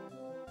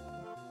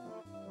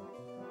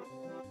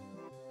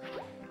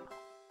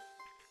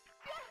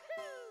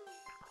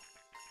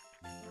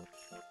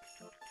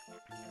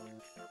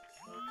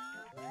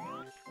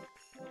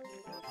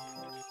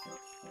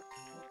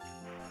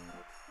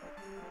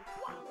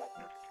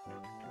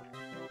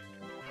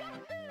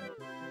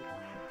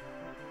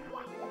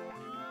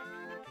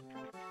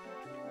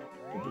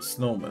 The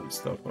snowman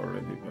stuff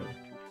already, but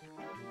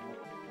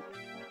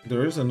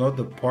there is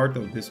another part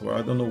of this where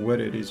I don't know what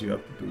it is you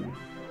have to do.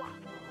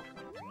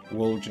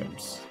 Wall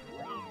jumps.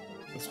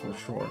 That's for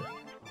sure.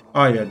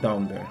 Ah, yeah,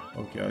 down there.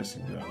 Okay, I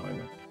see that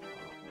island.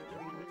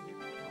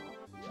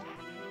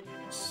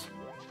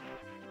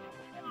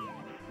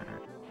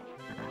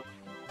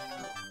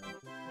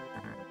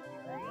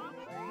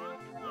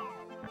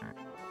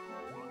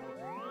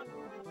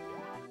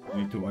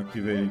 Need to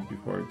activate it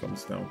before it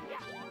comes down.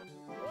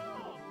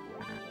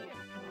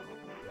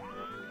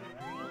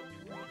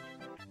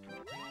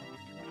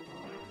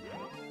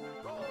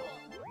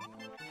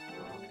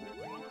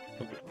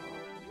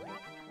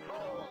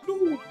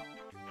 No,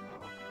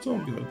 it's all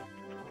good.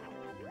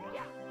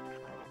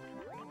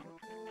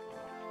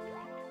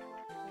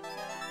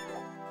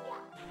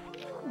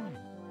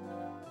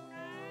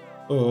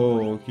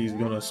 Oh, he's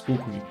gonna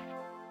scoop me.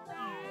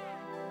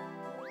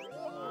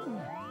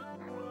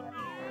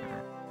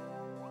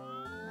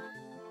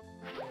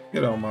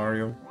 Get out,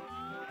 Mario.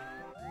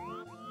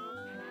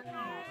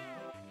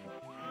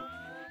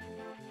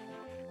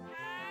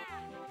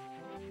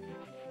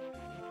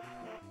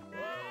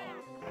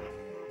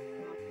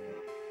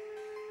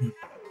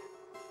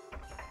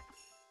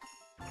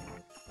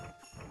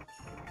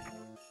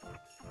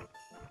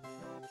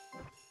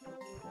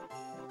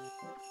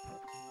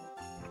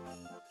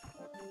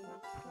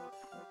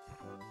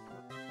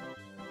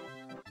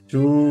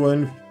 To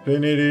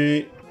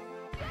infinity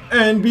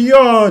and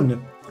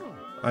beyond.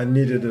 I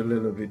needed a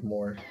little bit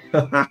more.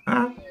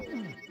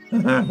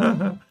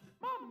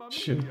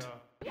 Shit.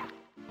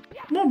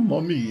 Mamma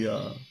Mamma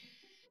mia.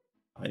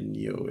 I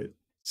knew it.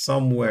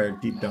 Somewhere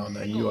deep down,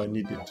 I knew I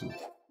needed to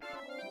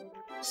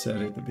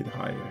set it a bit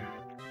higher.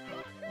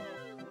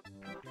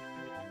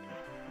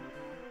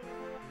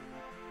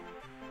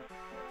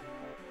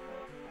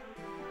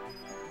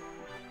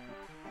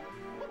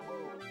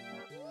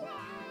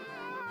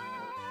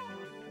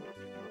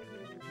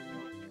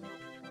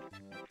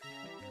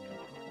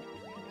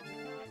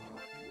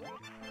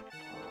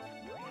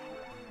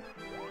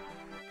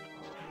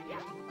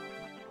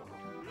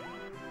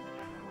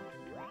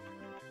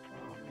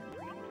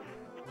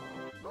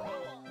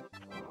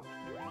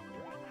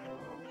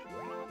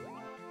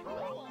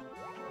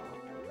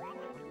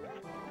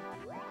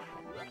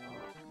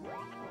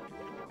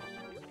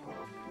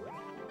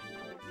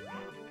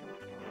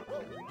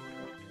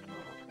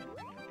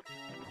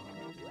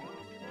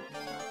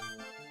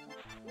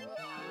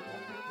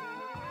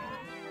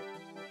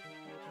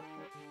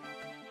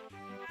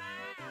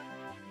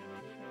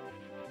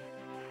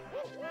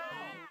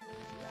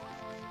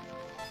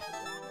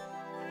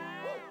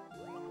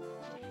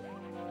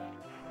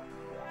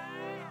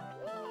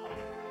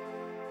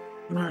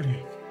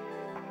 Alrighty.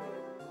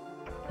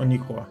 On y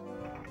croit.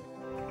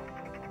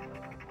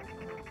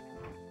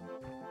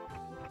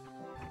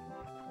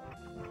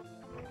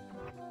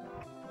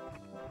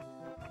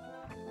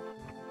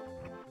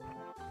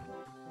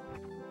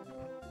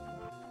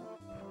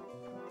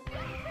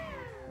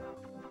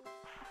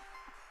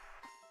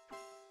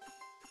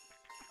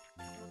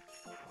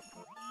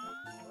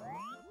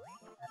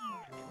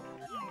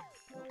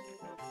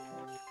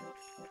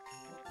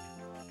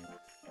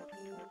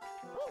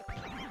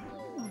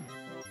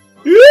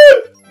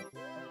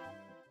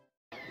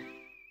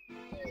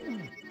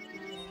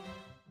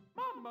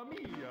 Mamma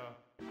mia!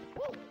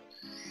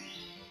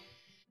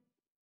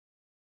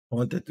 I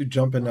wanted to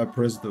jump and I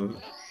pressed the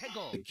Let's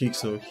go! kick,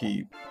 so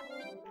he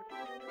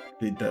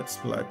did that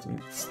splat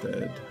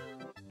instead.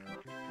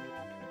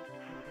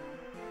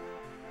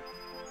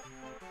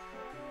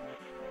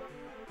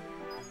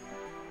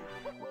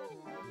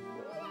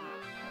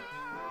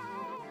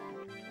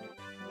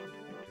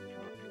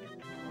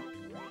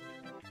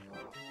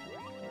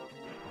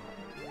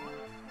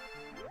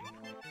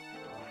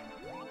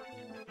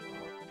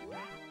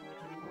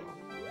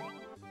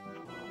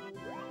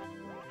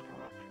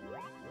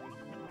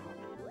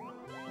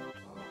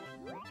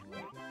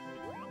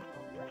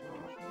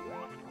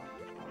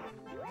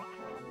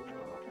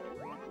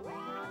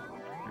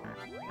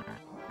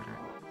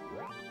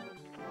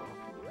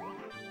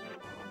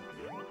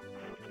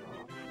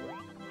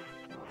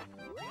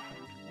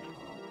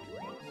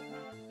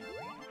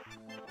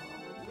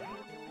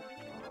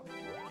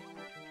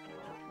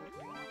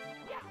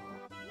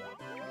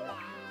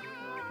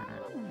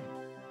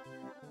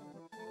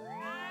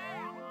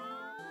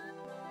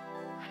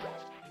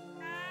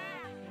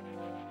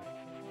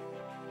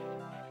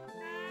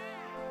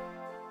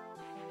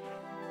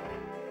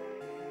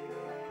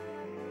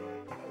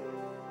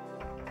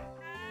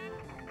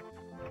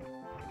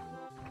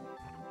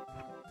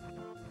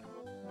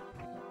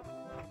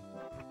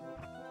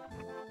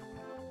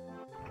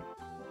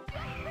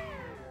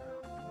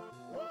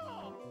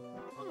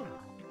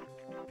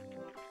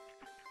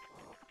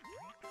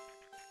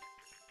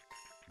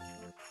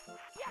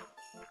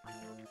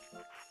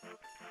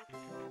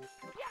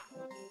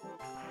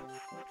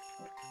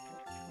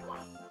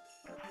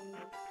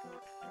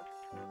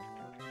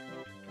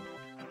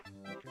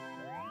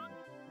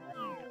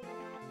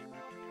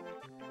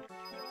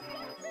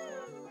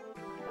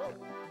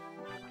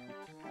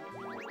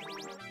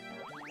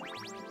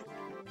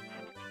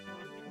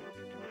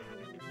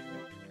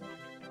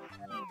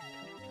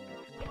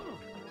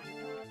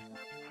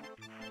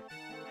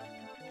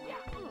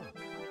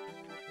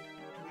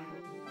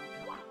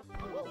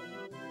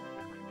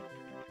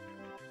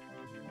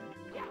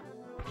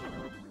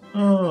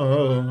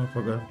 Oh, I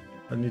forgot.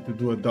 I need to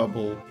do a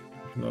double,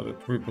 if not a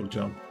triple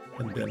jump,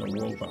 and then a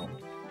wall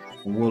bound.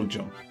 A wall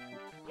jump.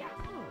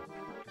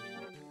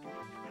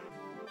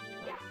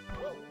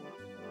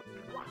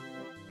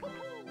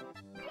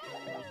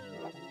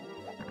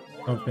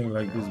 Something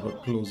like this,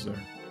 but closer.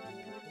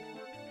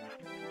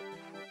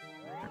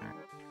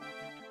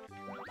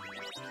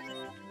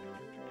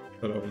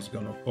 Thought I was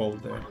gonna fall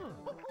there.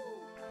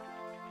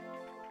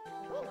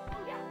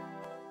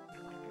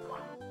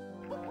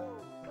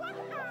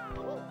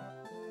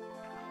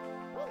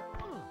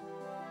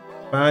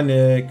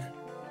 Panic!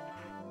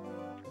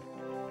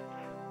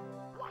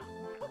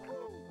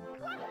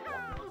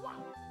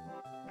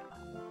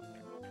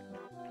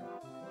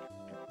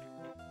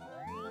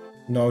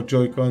 No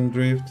Joy-Con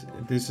drift.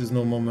 This is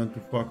no moment to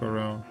fuck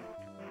around.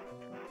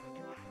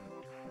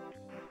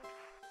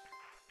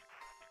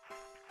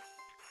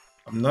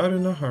 I'm not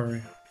in a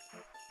hurry.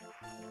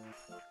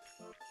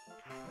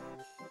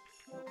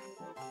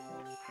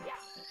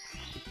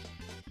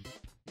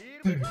 There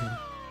we go.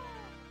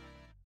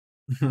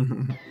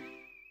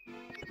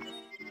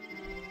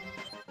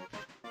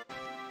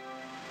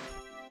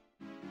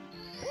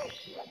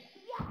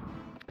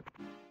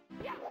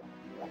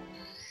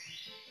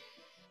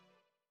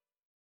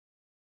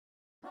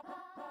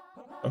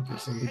 Okay,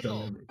 so we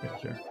done everything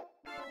here.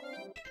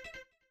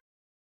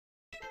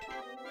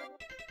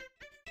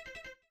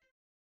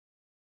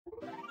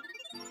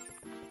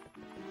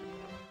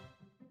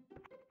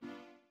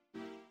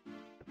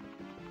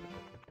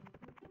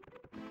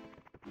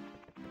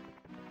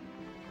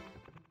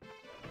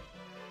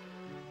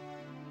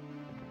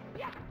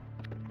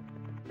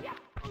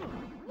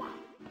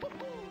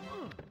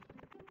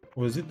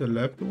 Was it the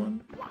left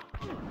one?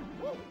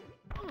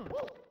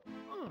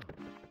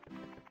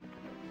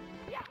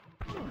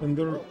 And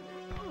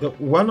the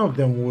one of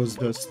them was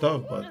the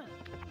stuff, but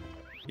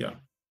yeah,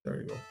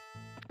 there you go.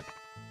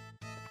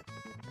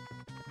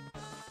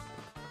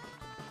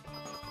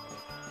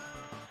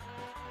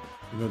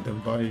 You got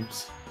them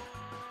vibes.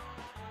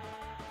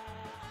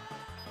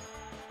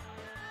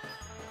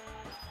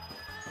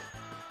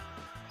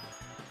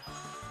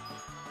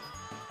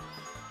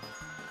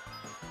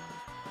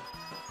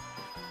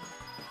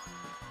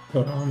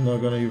 But I'm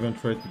not gonna even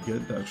try to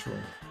get that show.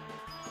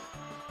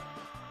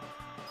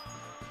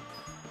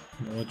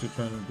 You know what you're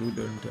trying to do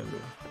there,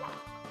 Nintendo.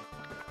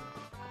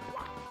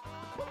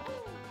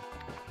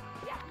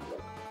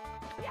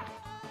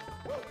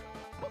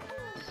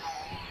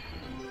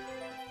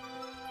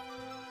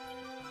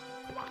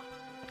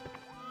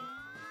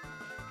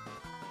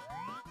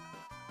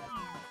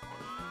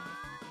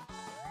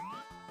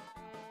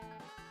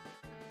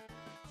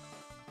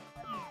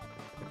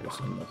 I guess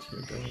I'm not here.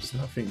 There was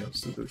nothing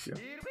else to do here.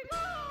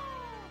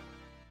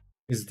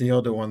 Is the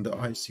other one the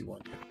icy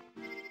one?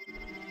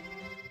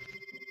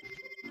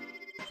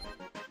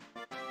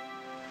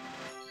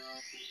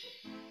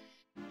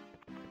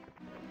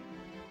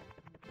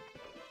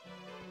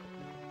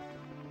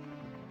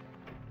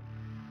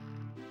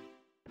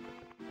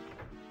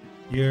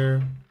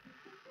 Here.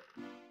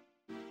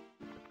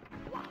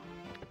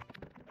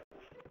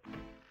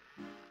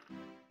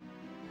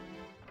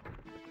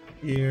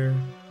 Here.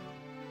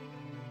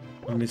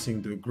 I'm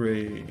missing the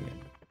gray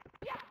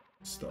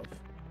stuff.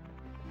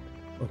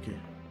 Okay,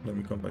 let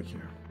me come back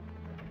here.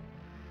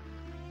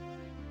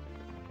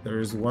 There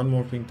is one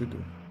more thing to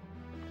do.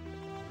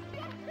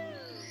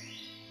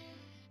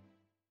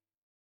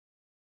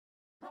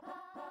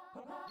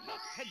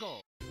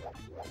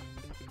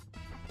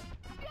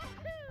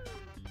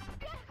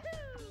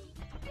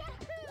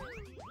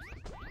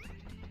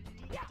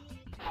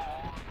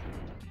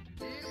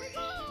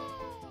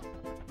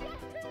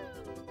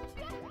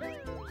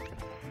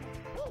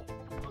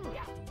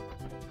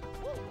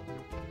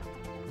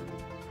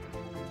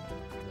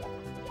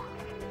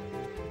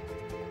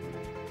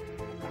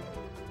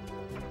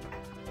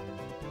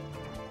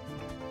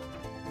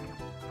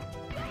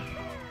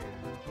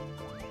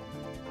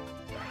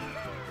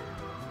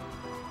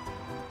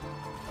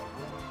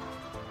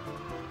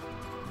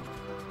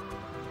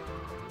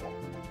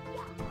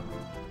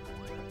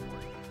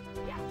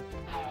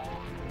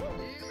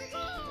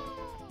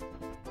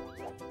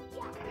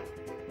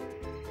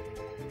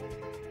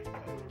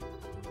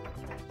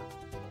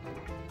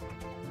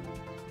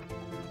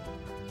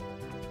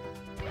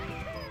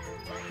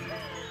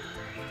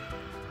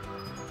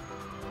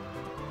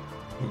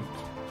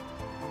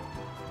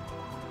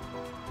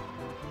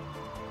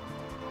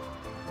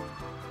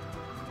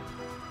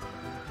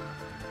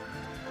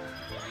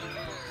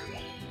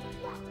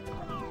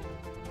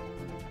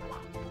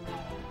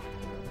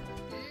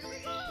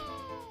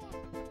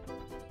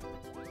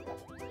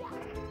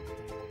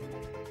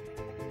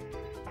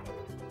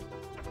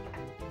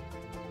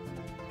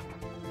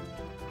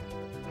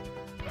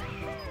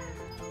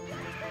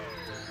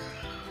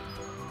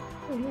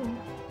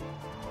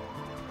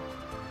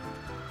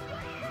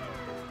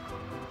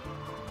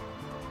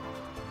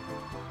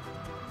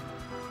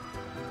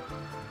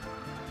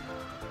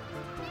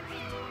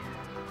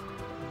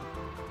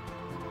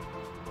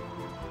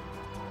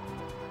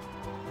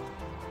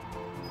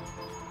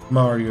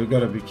 Mario, you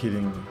gotta be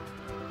kidding me.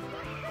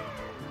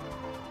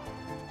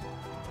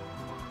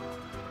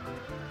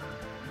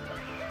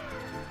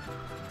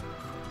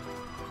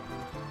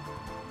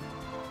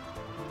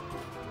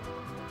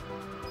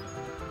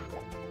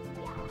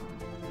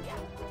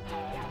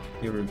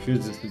 He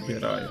refuses to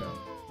get Aya.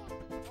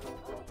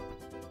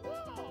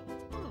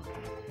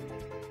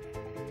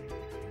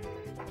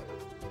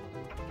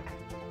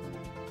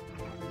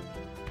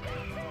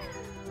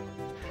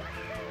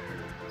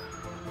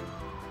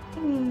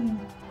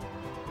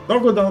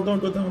 Don't go down, don't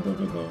go down, don't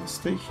go down.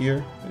 Stay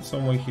here. There's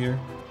someone here.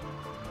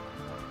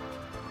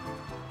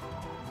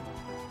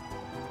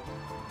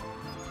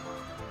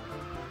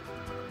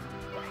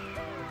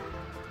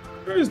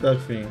 Where is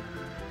that thing?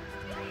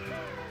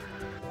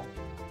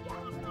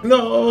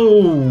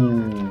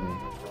 No!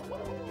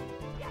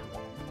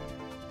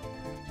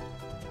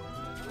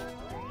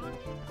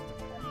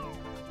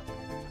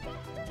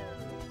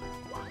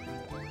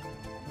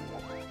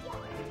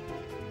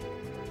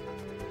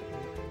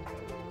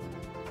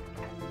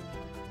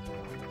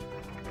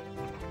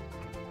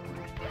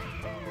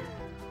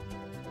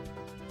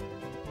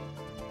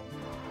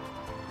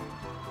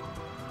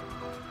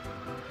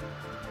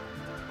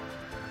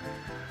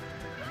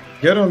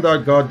 Get on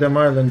that goddamn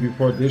island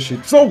before this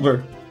shit's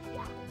over!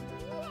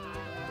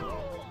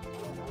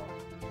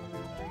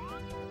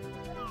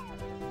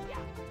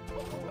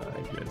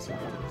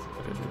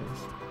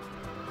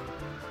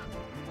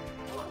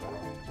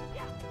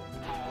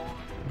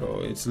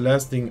 It's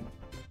lasting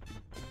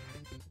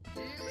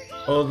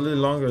oddly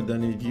longer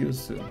than it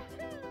used to.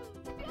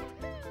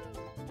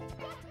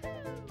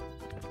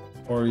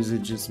 Or is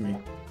it just me?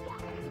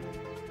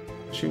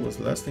 She was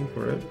lasting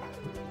forever.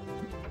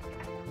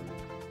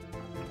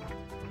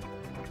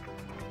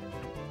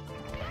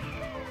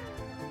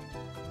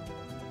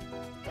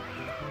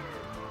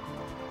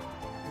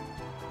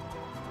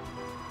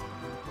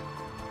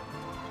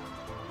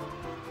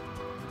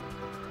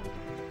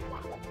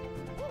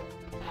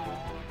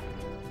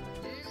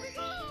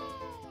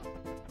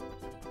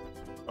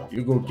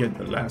 You go get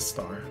the last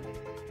star.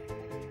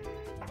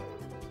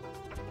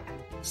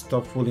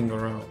 Stop fooling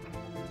around.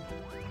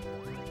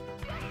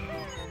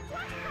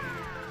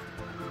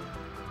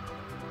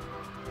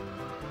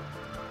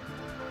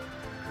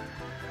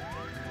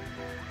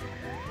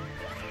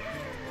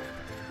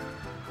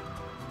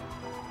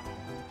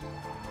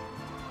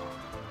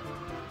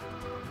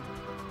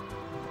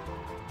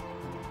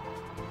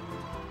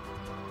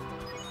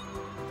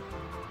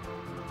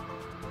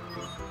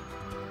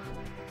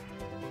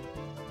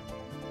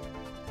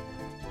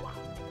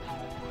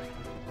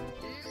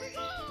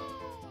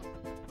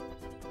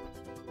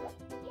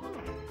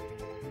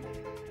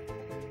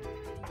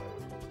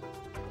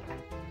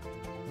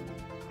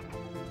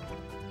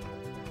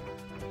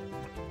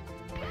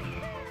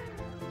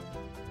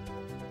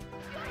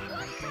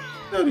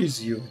 That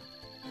is you.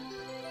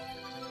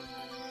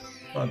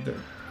 Not there.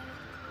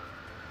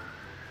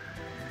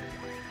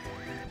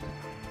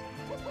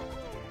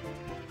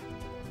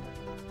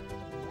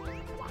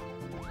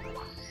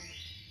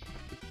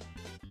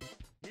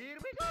 Here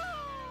we go!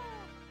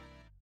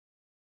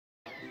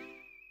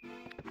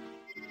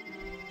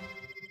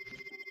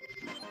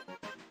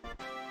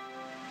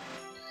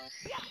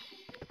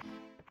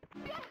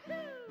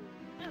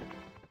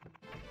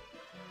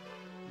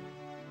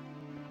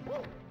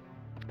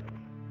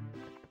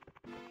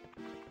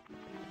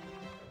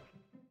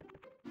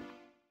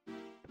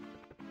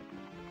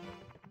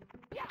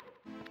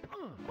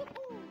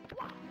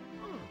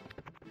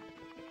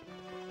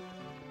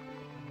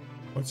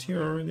 What's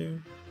here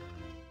already?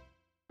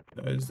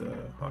 That is the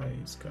high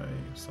sky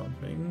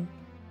something.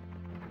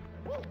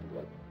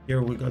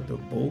 Here we got the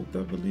boat,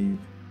 I believe.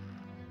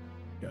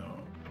 Yeah.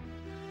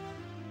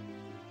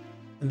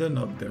 And then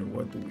up there,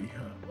 what do we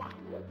have?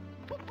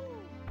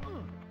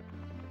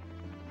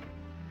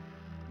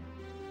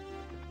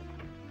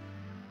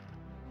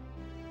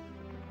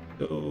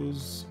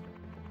 Those.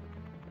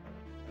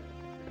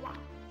 I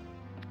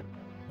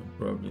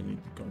probably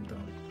need to come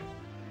down.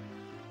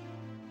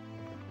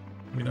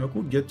 I mean, I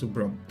could get to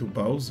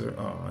Bowser.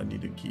 Ah, I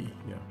need a key.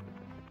 Yeah.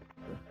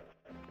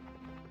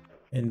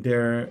 And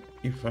there,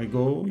 if I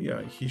go,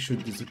 yeah, he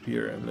should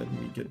disappear and let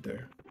me get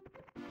there.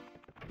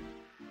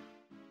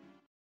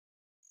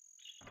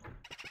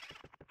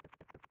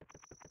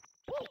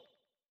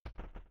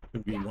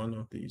 Could be one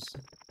of these.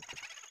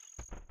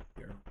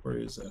 Here, where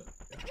is that?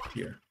 Yeah,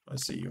 here, I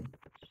see you.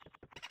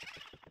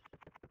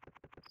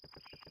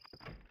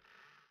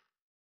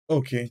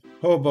 Okay,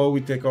 how about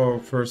we take our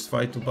first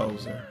fight to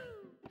Bowser?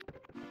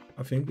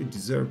 I think we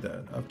deserve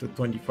that after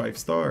 25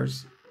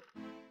 stars.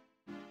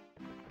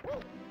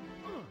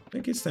 I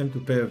think it's time to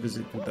pay a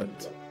visit to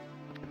that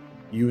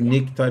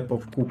unique type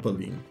of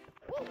Koopaling,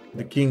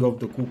 the king of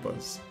the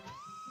Koopas.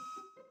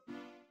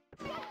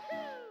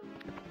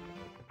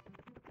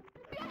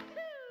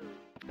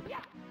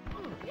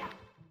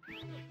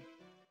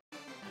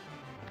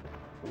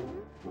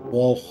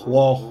 Whoa,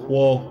 whoa,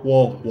 whoa,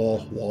 whoa, whoa,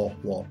 whoa,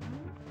 whoa.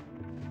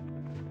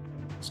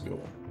 Let's go.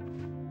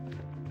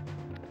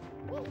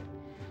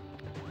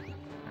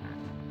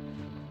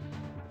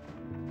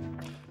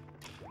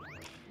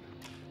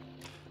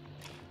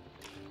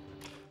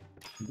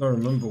 I don't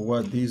remember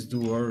what these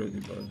do already,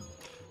 but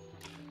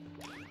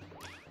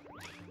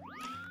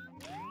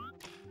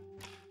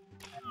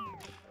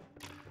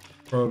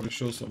probably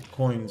show some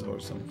coins or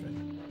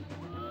something.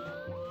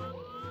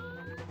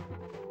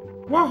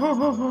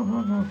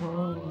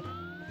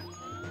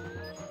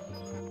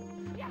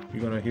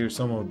 You're gonna hear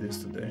some of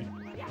this today.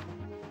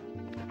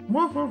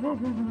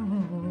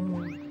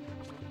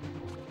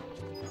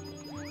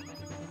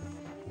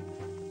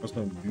 That's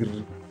not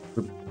good.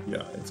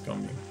 Yeah, it's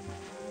coming.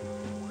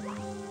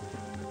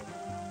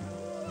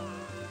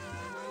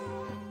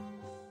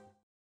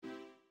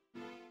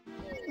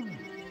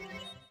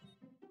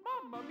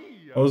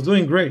 I was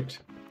doing great.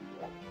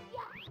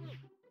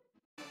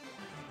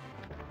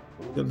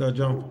 Get that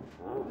jump.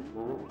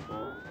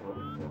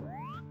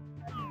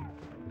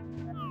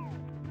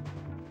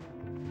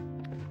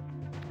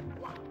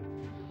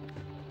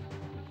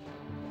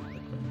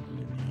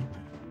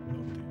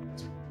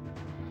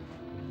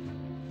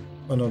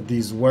 One of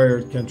these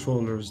wired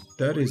controllers,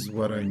 that is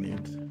what I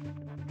need.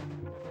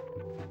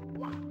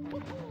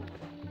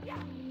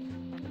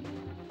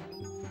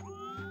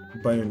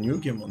 Buy a new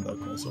game on that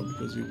console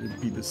because it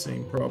would be the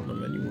same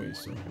problem anyway,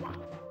 so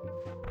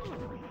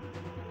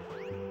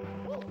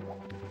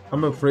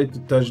I'm afraid to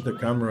touch the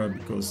camera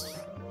because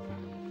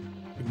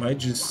it might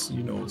just,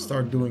 you know,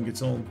 start doing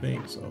its own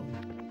thing, so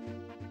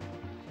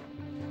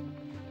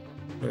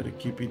Try to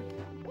keep it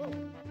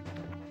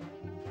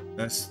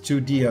as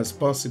 2D as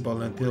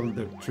possible until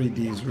the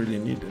 3D is really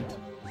needed.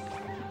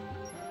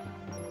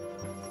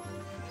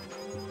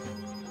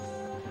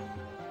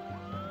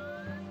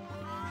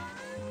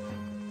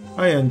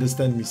 I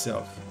understand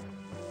myself.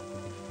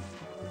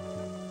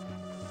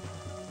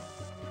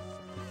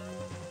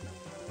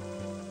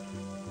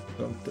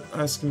 Don't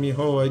ask me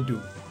how I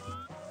do.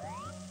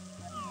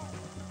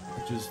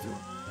 I just do.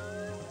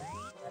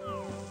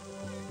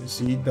 You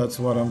see, that's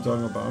what I'm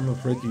talking about. I'm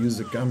afraid to use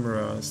the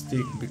camera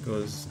stick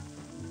because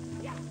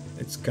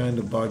it's kind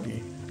of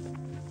buggy.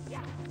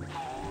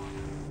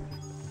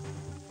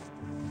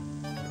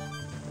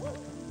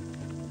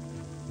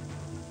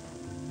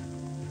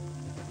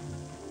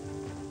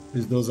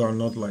 Because those are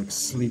not like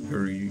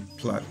slippery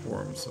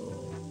platforms,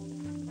 so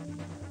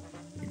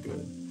be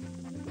good.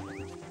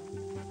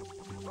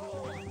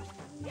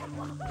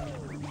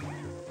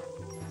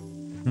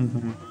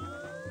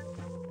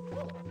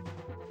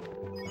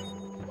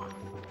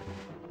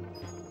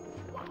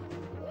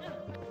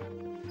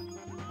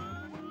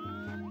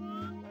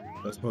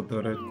 That's what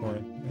the red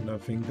coin, and I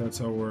think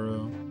that's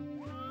our.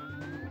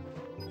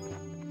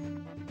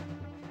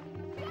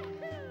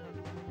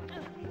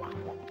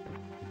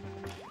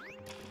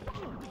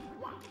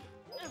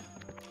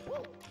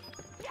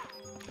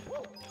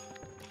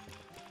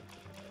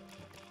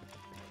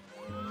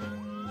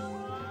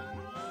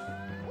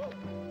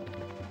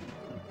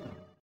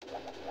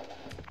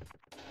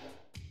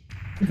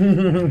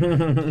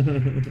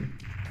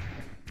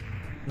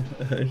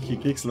 He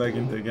kicks like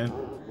into again.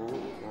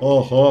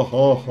 Oh, ho,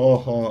 ho, ho,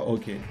 ho.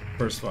 Okay,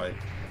 first fight.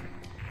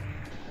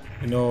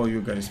 You know,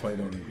 you guys fight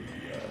already.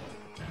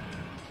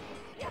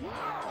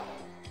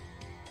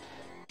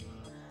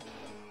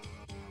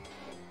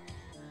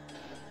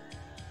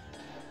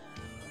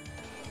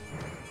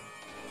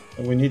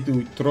 And we need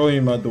to throw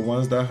him at the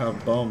ones that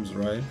have bombs,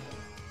 right?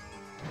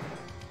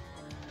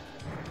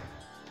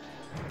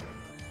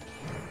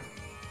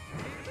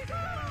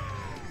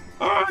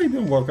 Ah, it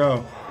didn't work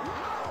out.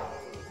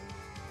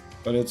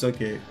 But it's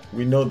okay.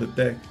 We know the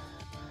tech.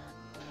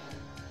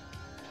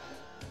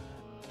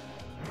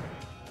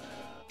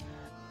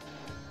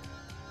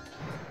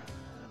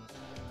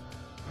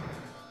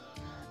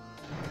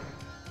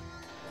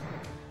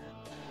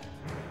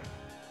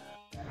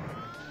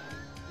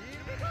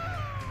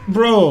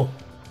 Bro,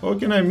 how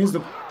can I miss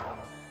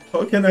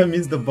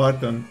the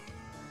button?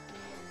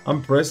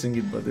 I'm pressing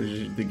it, but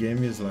the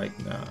game is like,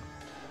 nah.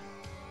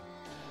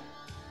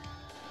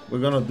 We're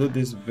gonna do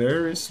this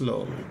very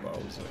slowly,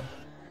 Bowser.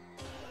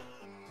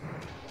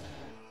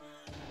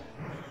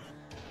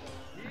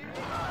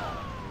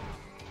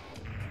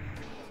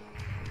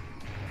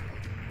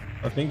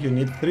 I think you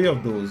need 3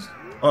 of those.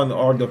 Oh, no,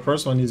 or the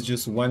first one is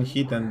just 1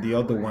 hit and the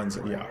other ones,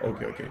 yeah,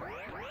 okay.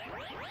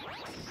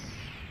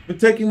 You're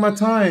taking my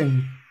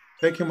time.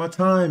 Taking my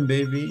time,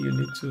 baby. You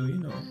need to, you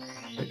know,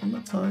 taking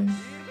my time.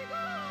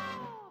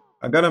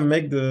 I gotta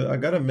make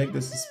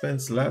the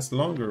suspense last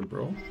longer,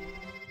 bro.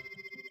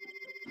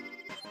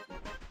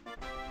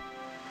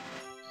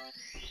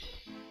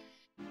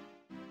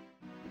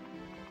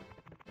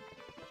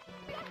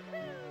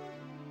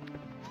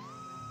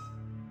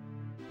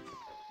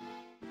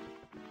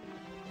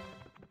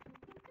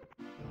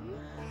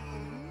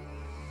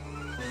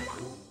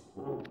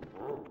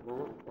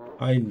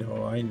 I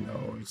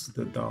know, it's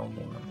the down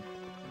one.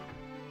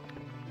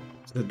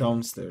 It's the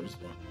downstairs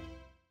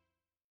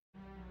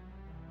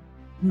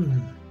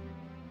one.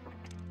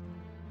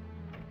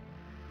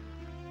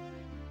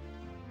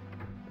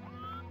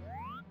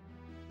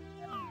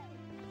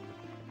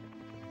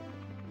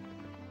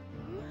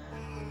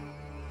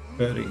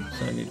 Very,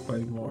 so I need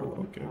 5 more.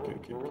 Okay.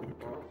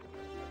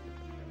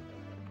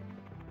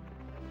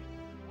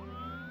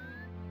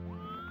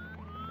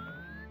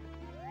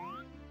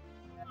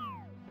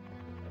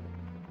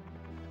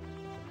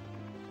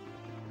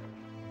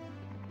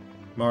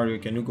 Mario,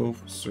 can you go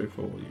straight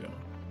forward? Yeah.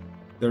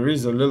 There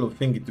is a little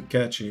thingy to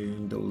catch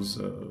in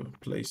those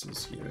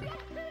places here.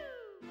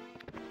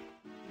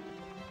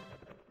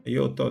 Hey,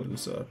 yo, Todd,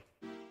 what's up?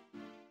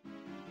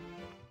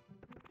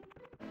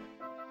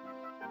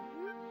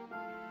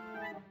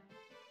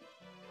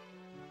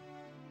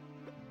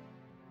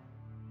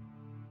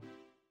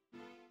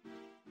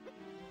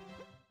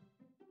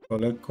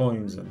 Collect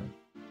coins and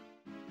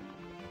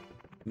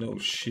no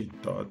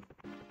shit, Todd.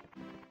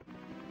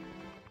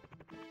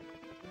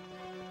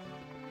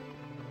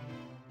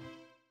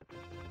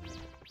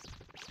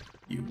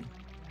 You.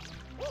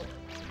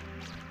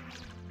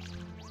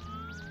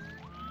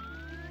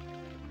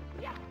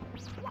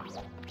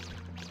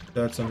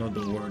 That's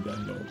another word I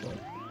know about.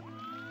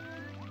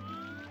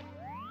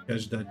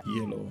 Catch that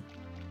yellow.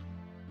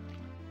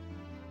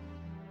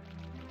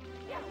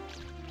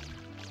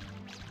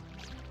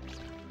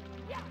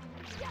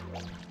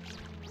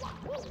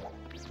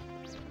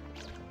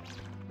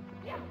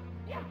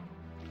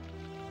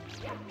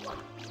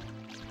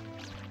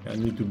 I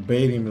need to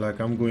bait him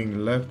like I'm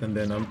going left and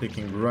then I'm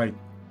taking right.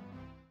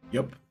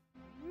 Yup.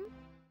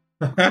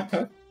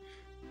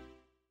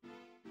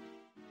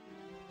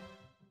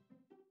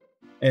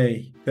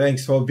 Hey,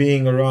 thanks for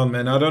being around,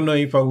 man. I don't know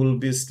if I will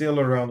be still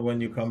around when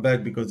you come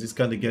back because it's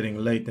kind of getting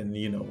late and,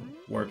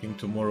 working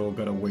tomorrow,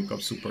 gotta wake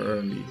up super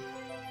early.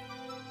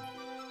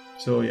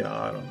 So, yeah,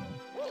 I don't know.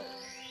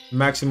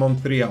 Maximum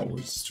 3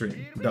 hours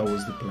stream. That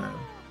was the plan.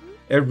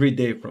 Every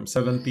day from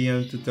 7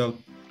 p.m. to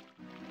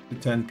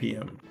 10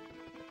 p.m.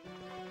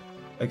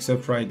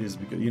 Except Fridays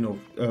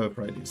because,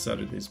 Fridays,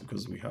 Saturdays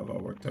because we have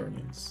our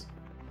turn-ins.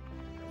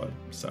 But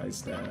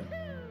besides that,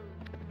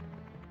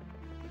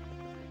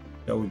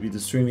 that would be the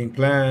streaming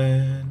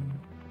plan.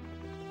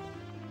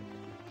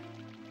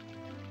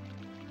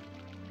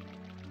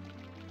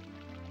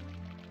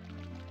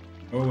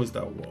 Where was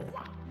that wall?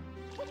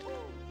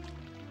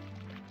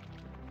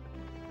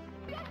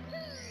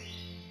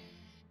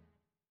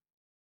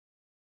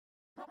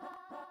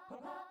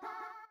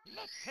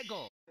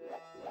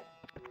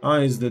 Ah,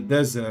 it's the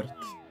desert.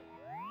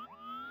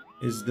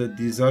 It's the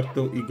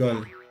Deserto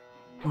Igal.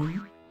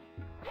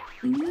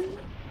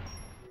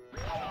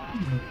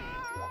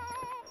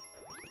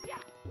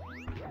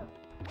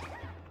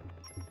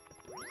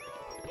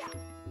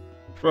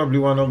 Probably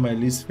one of my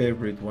least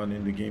favorite one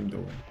in the game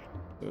though.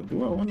 So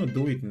do I want to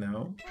do it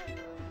now?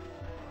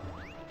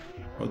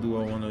 Or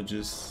do I want to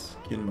just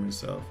kill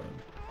myself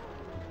and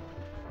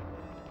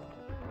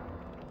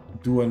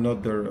do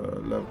another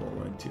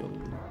level until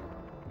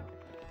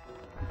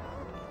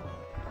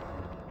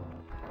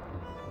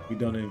we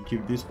done and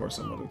keep this for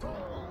some other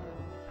time?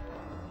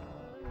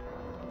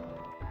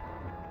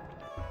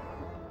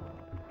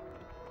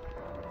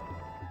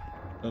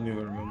 Don't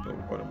even remember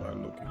what am I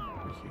looking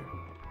for here.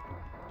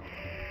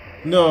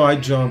 No, I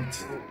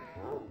jumped.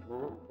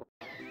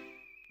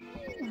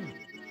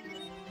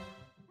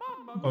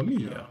 Oh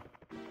yeah.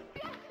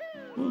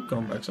 We'll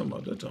come back some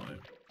other time.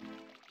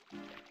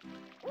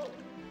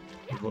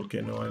 The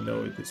volcano, I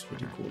know it is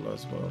pretty cool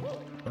as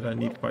well. But I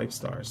need 5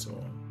 stars,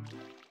 so.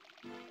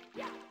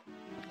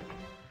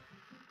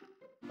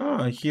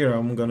 Ah, here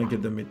I'm gonna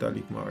get the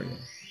metallic Mario.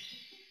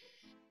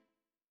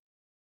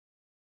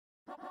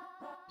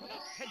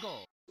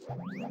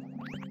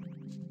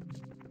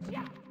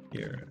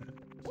 Here.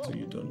 So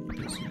you don't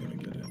need this, you're gonna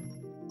get it.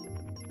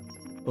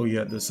 Oh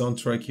yeah, the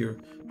soundtrack here.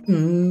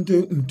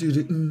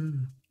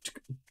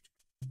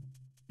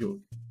 Yo.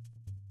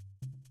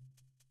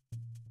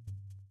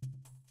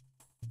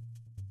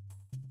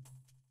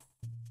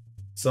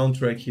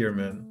 Soundtrack here,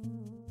 man.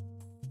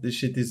 This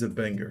shit is a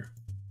banger.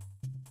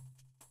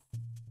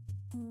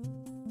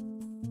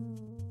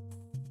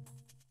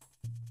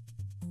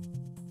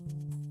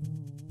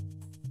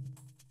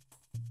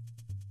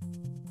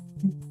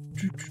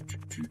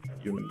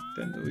 Yo,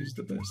 Nintendo is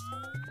the best.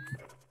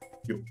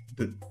 Yo,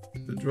 the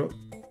drop.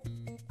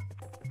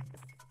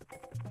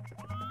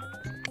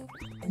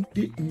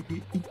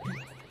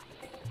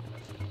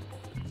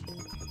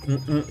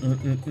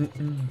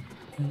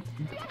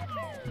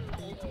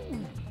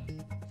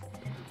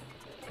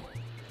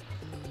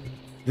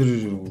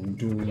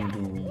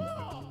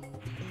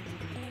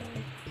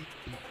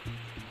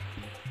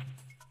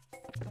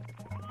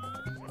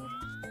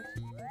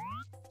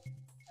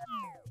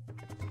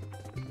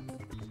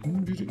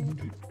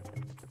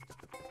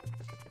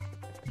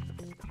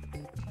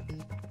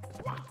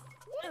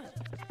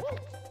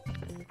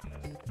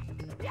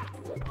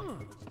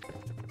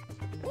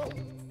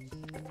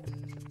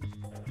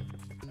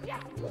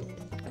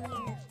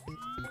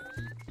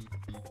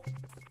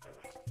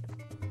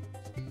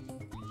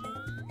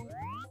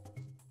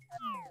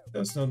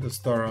 That's not the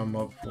star I'm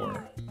up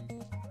for.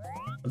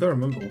 I don't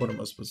remember what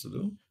am I supposed to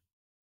do.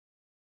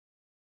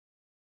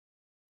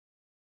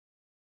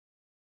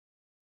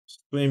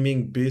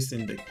 Swimming beast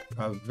in the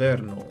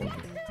caverno.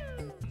 Okay.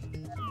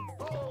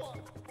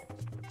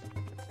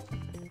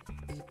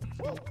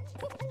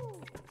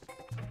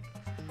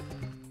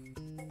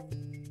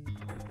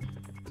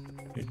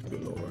 Need to go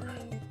lower.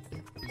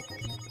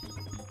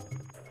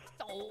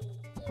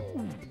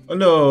 Oh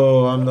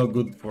no, I'm not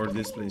good for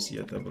this place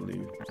yet, I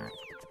believe.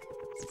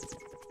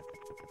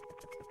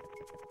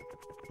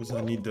 Because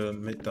I need the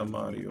Meta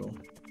Mario.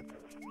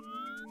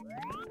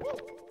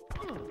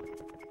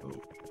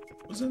 Oh,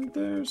 wasn't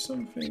there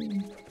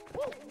something?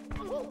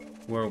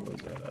 Where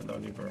was that? I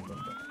don't even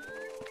remember.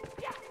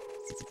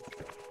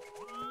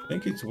 I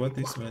think it's what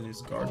this man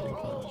is guarding.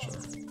 I'm not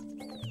sure.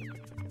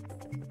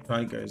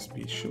 Try guys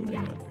be shooting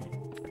at me.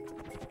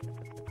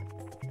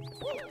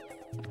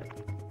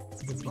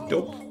 Would be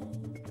dope.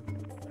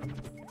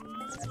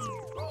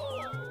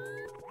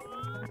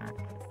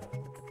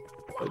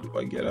 How do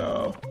I get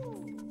out?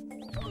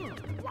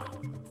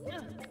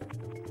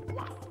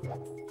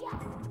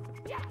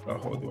 Oh,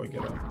 how do I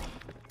get out?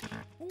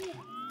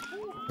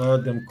 Oh,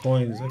 them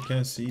coins, I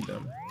can't see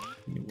them.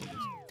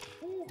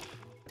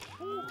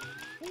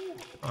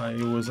 Ah,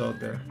 it was out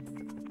there.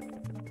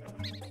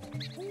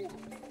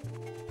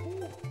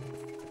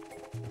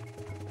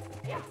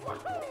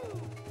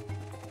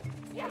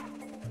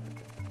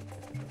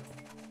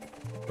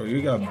 Bro,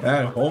 you got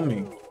bad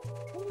homing.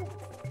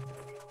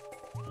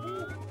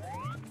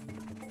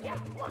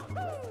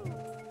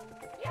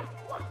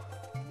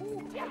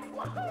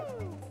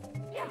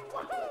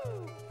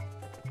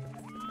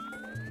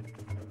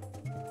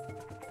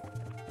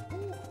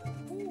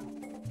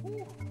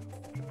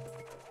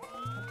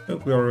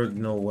 think we already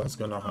know what's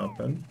gonna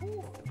happen.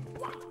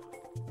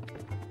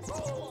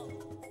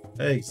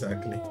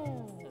 Exactly.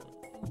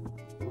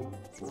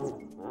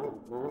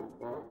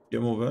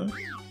 Game over.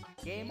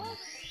 Game up.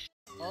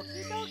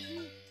 Okie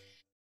dokie.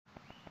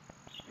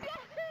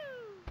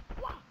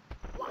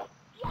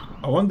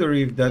 I wonder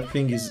if that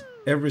thing is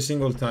every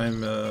single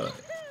time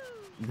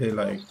they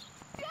like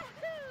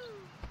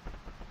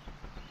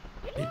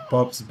it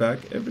pops back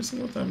every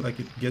single time, like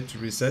it gets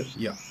reset.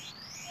 Yeah,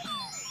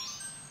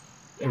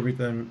 every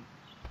time.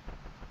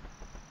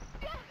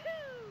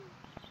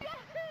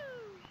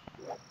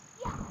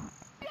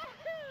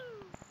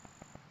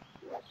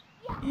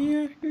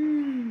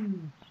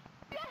 Yahoo!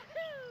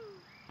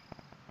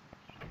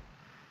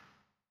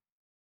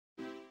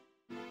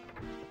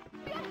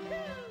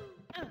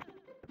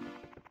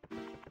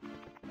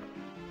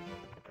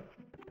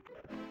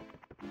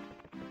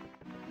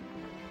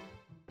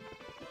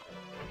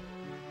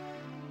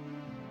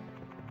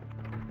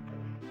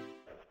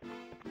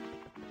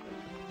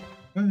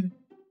 Bye.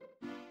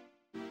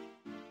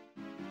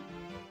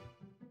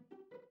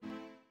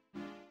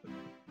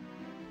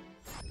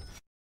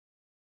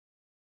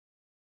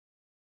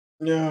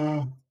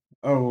 Yeah,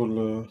 I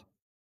will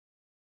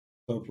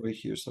stop right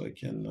here so I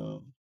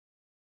can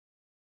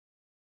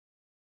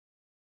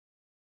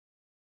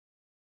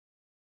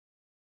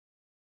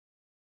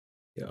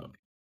yeah,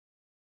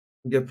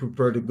 get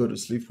prepared to go to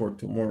sleep for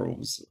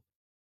tomorrow's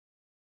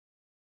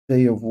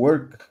day of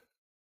work.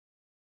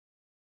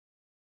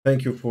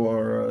 Thank you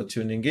for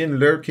tuning in,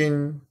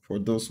 lurking, for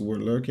those who were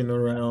lurking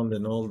around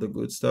and all the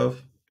good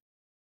stuff.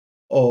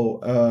 Oh,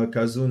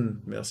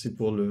 Kazun, merci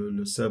pour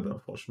le sub,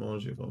 hein. Franchement,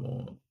 j'ai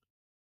vraiment.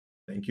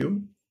 Thank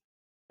you.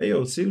 Hey,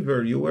 yo,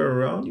 Silver, you were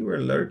around? You were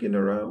lurking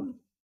around?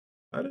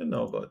 I don't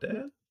know about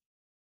that.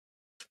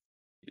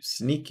 You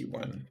sneaky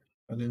one.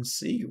 I didn't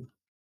see you.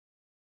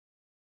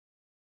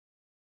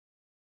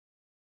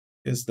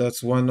 Guess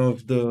that's one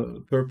of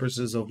the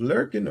purposes of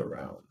lurking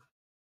around.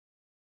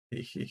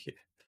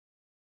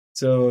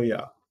 So,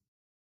 yeah,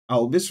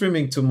 I'll be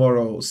streaming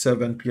tomorrow,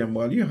 7 p.m.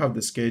 While you have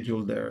the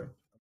schedule there.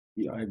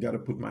 Yeah, I gotta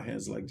put my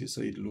hands like this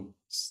so it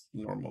looks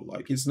normal.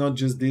 Like it's not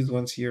just these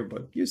ones here,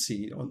 but you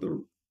see on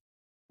the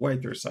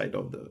whiter side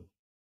of the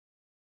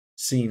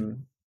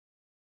scene,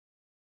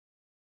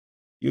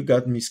 you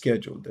got me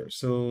scheduled there.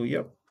 So,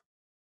 yep.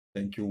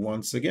 Thank you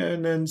once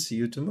again and see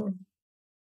you tomorrow.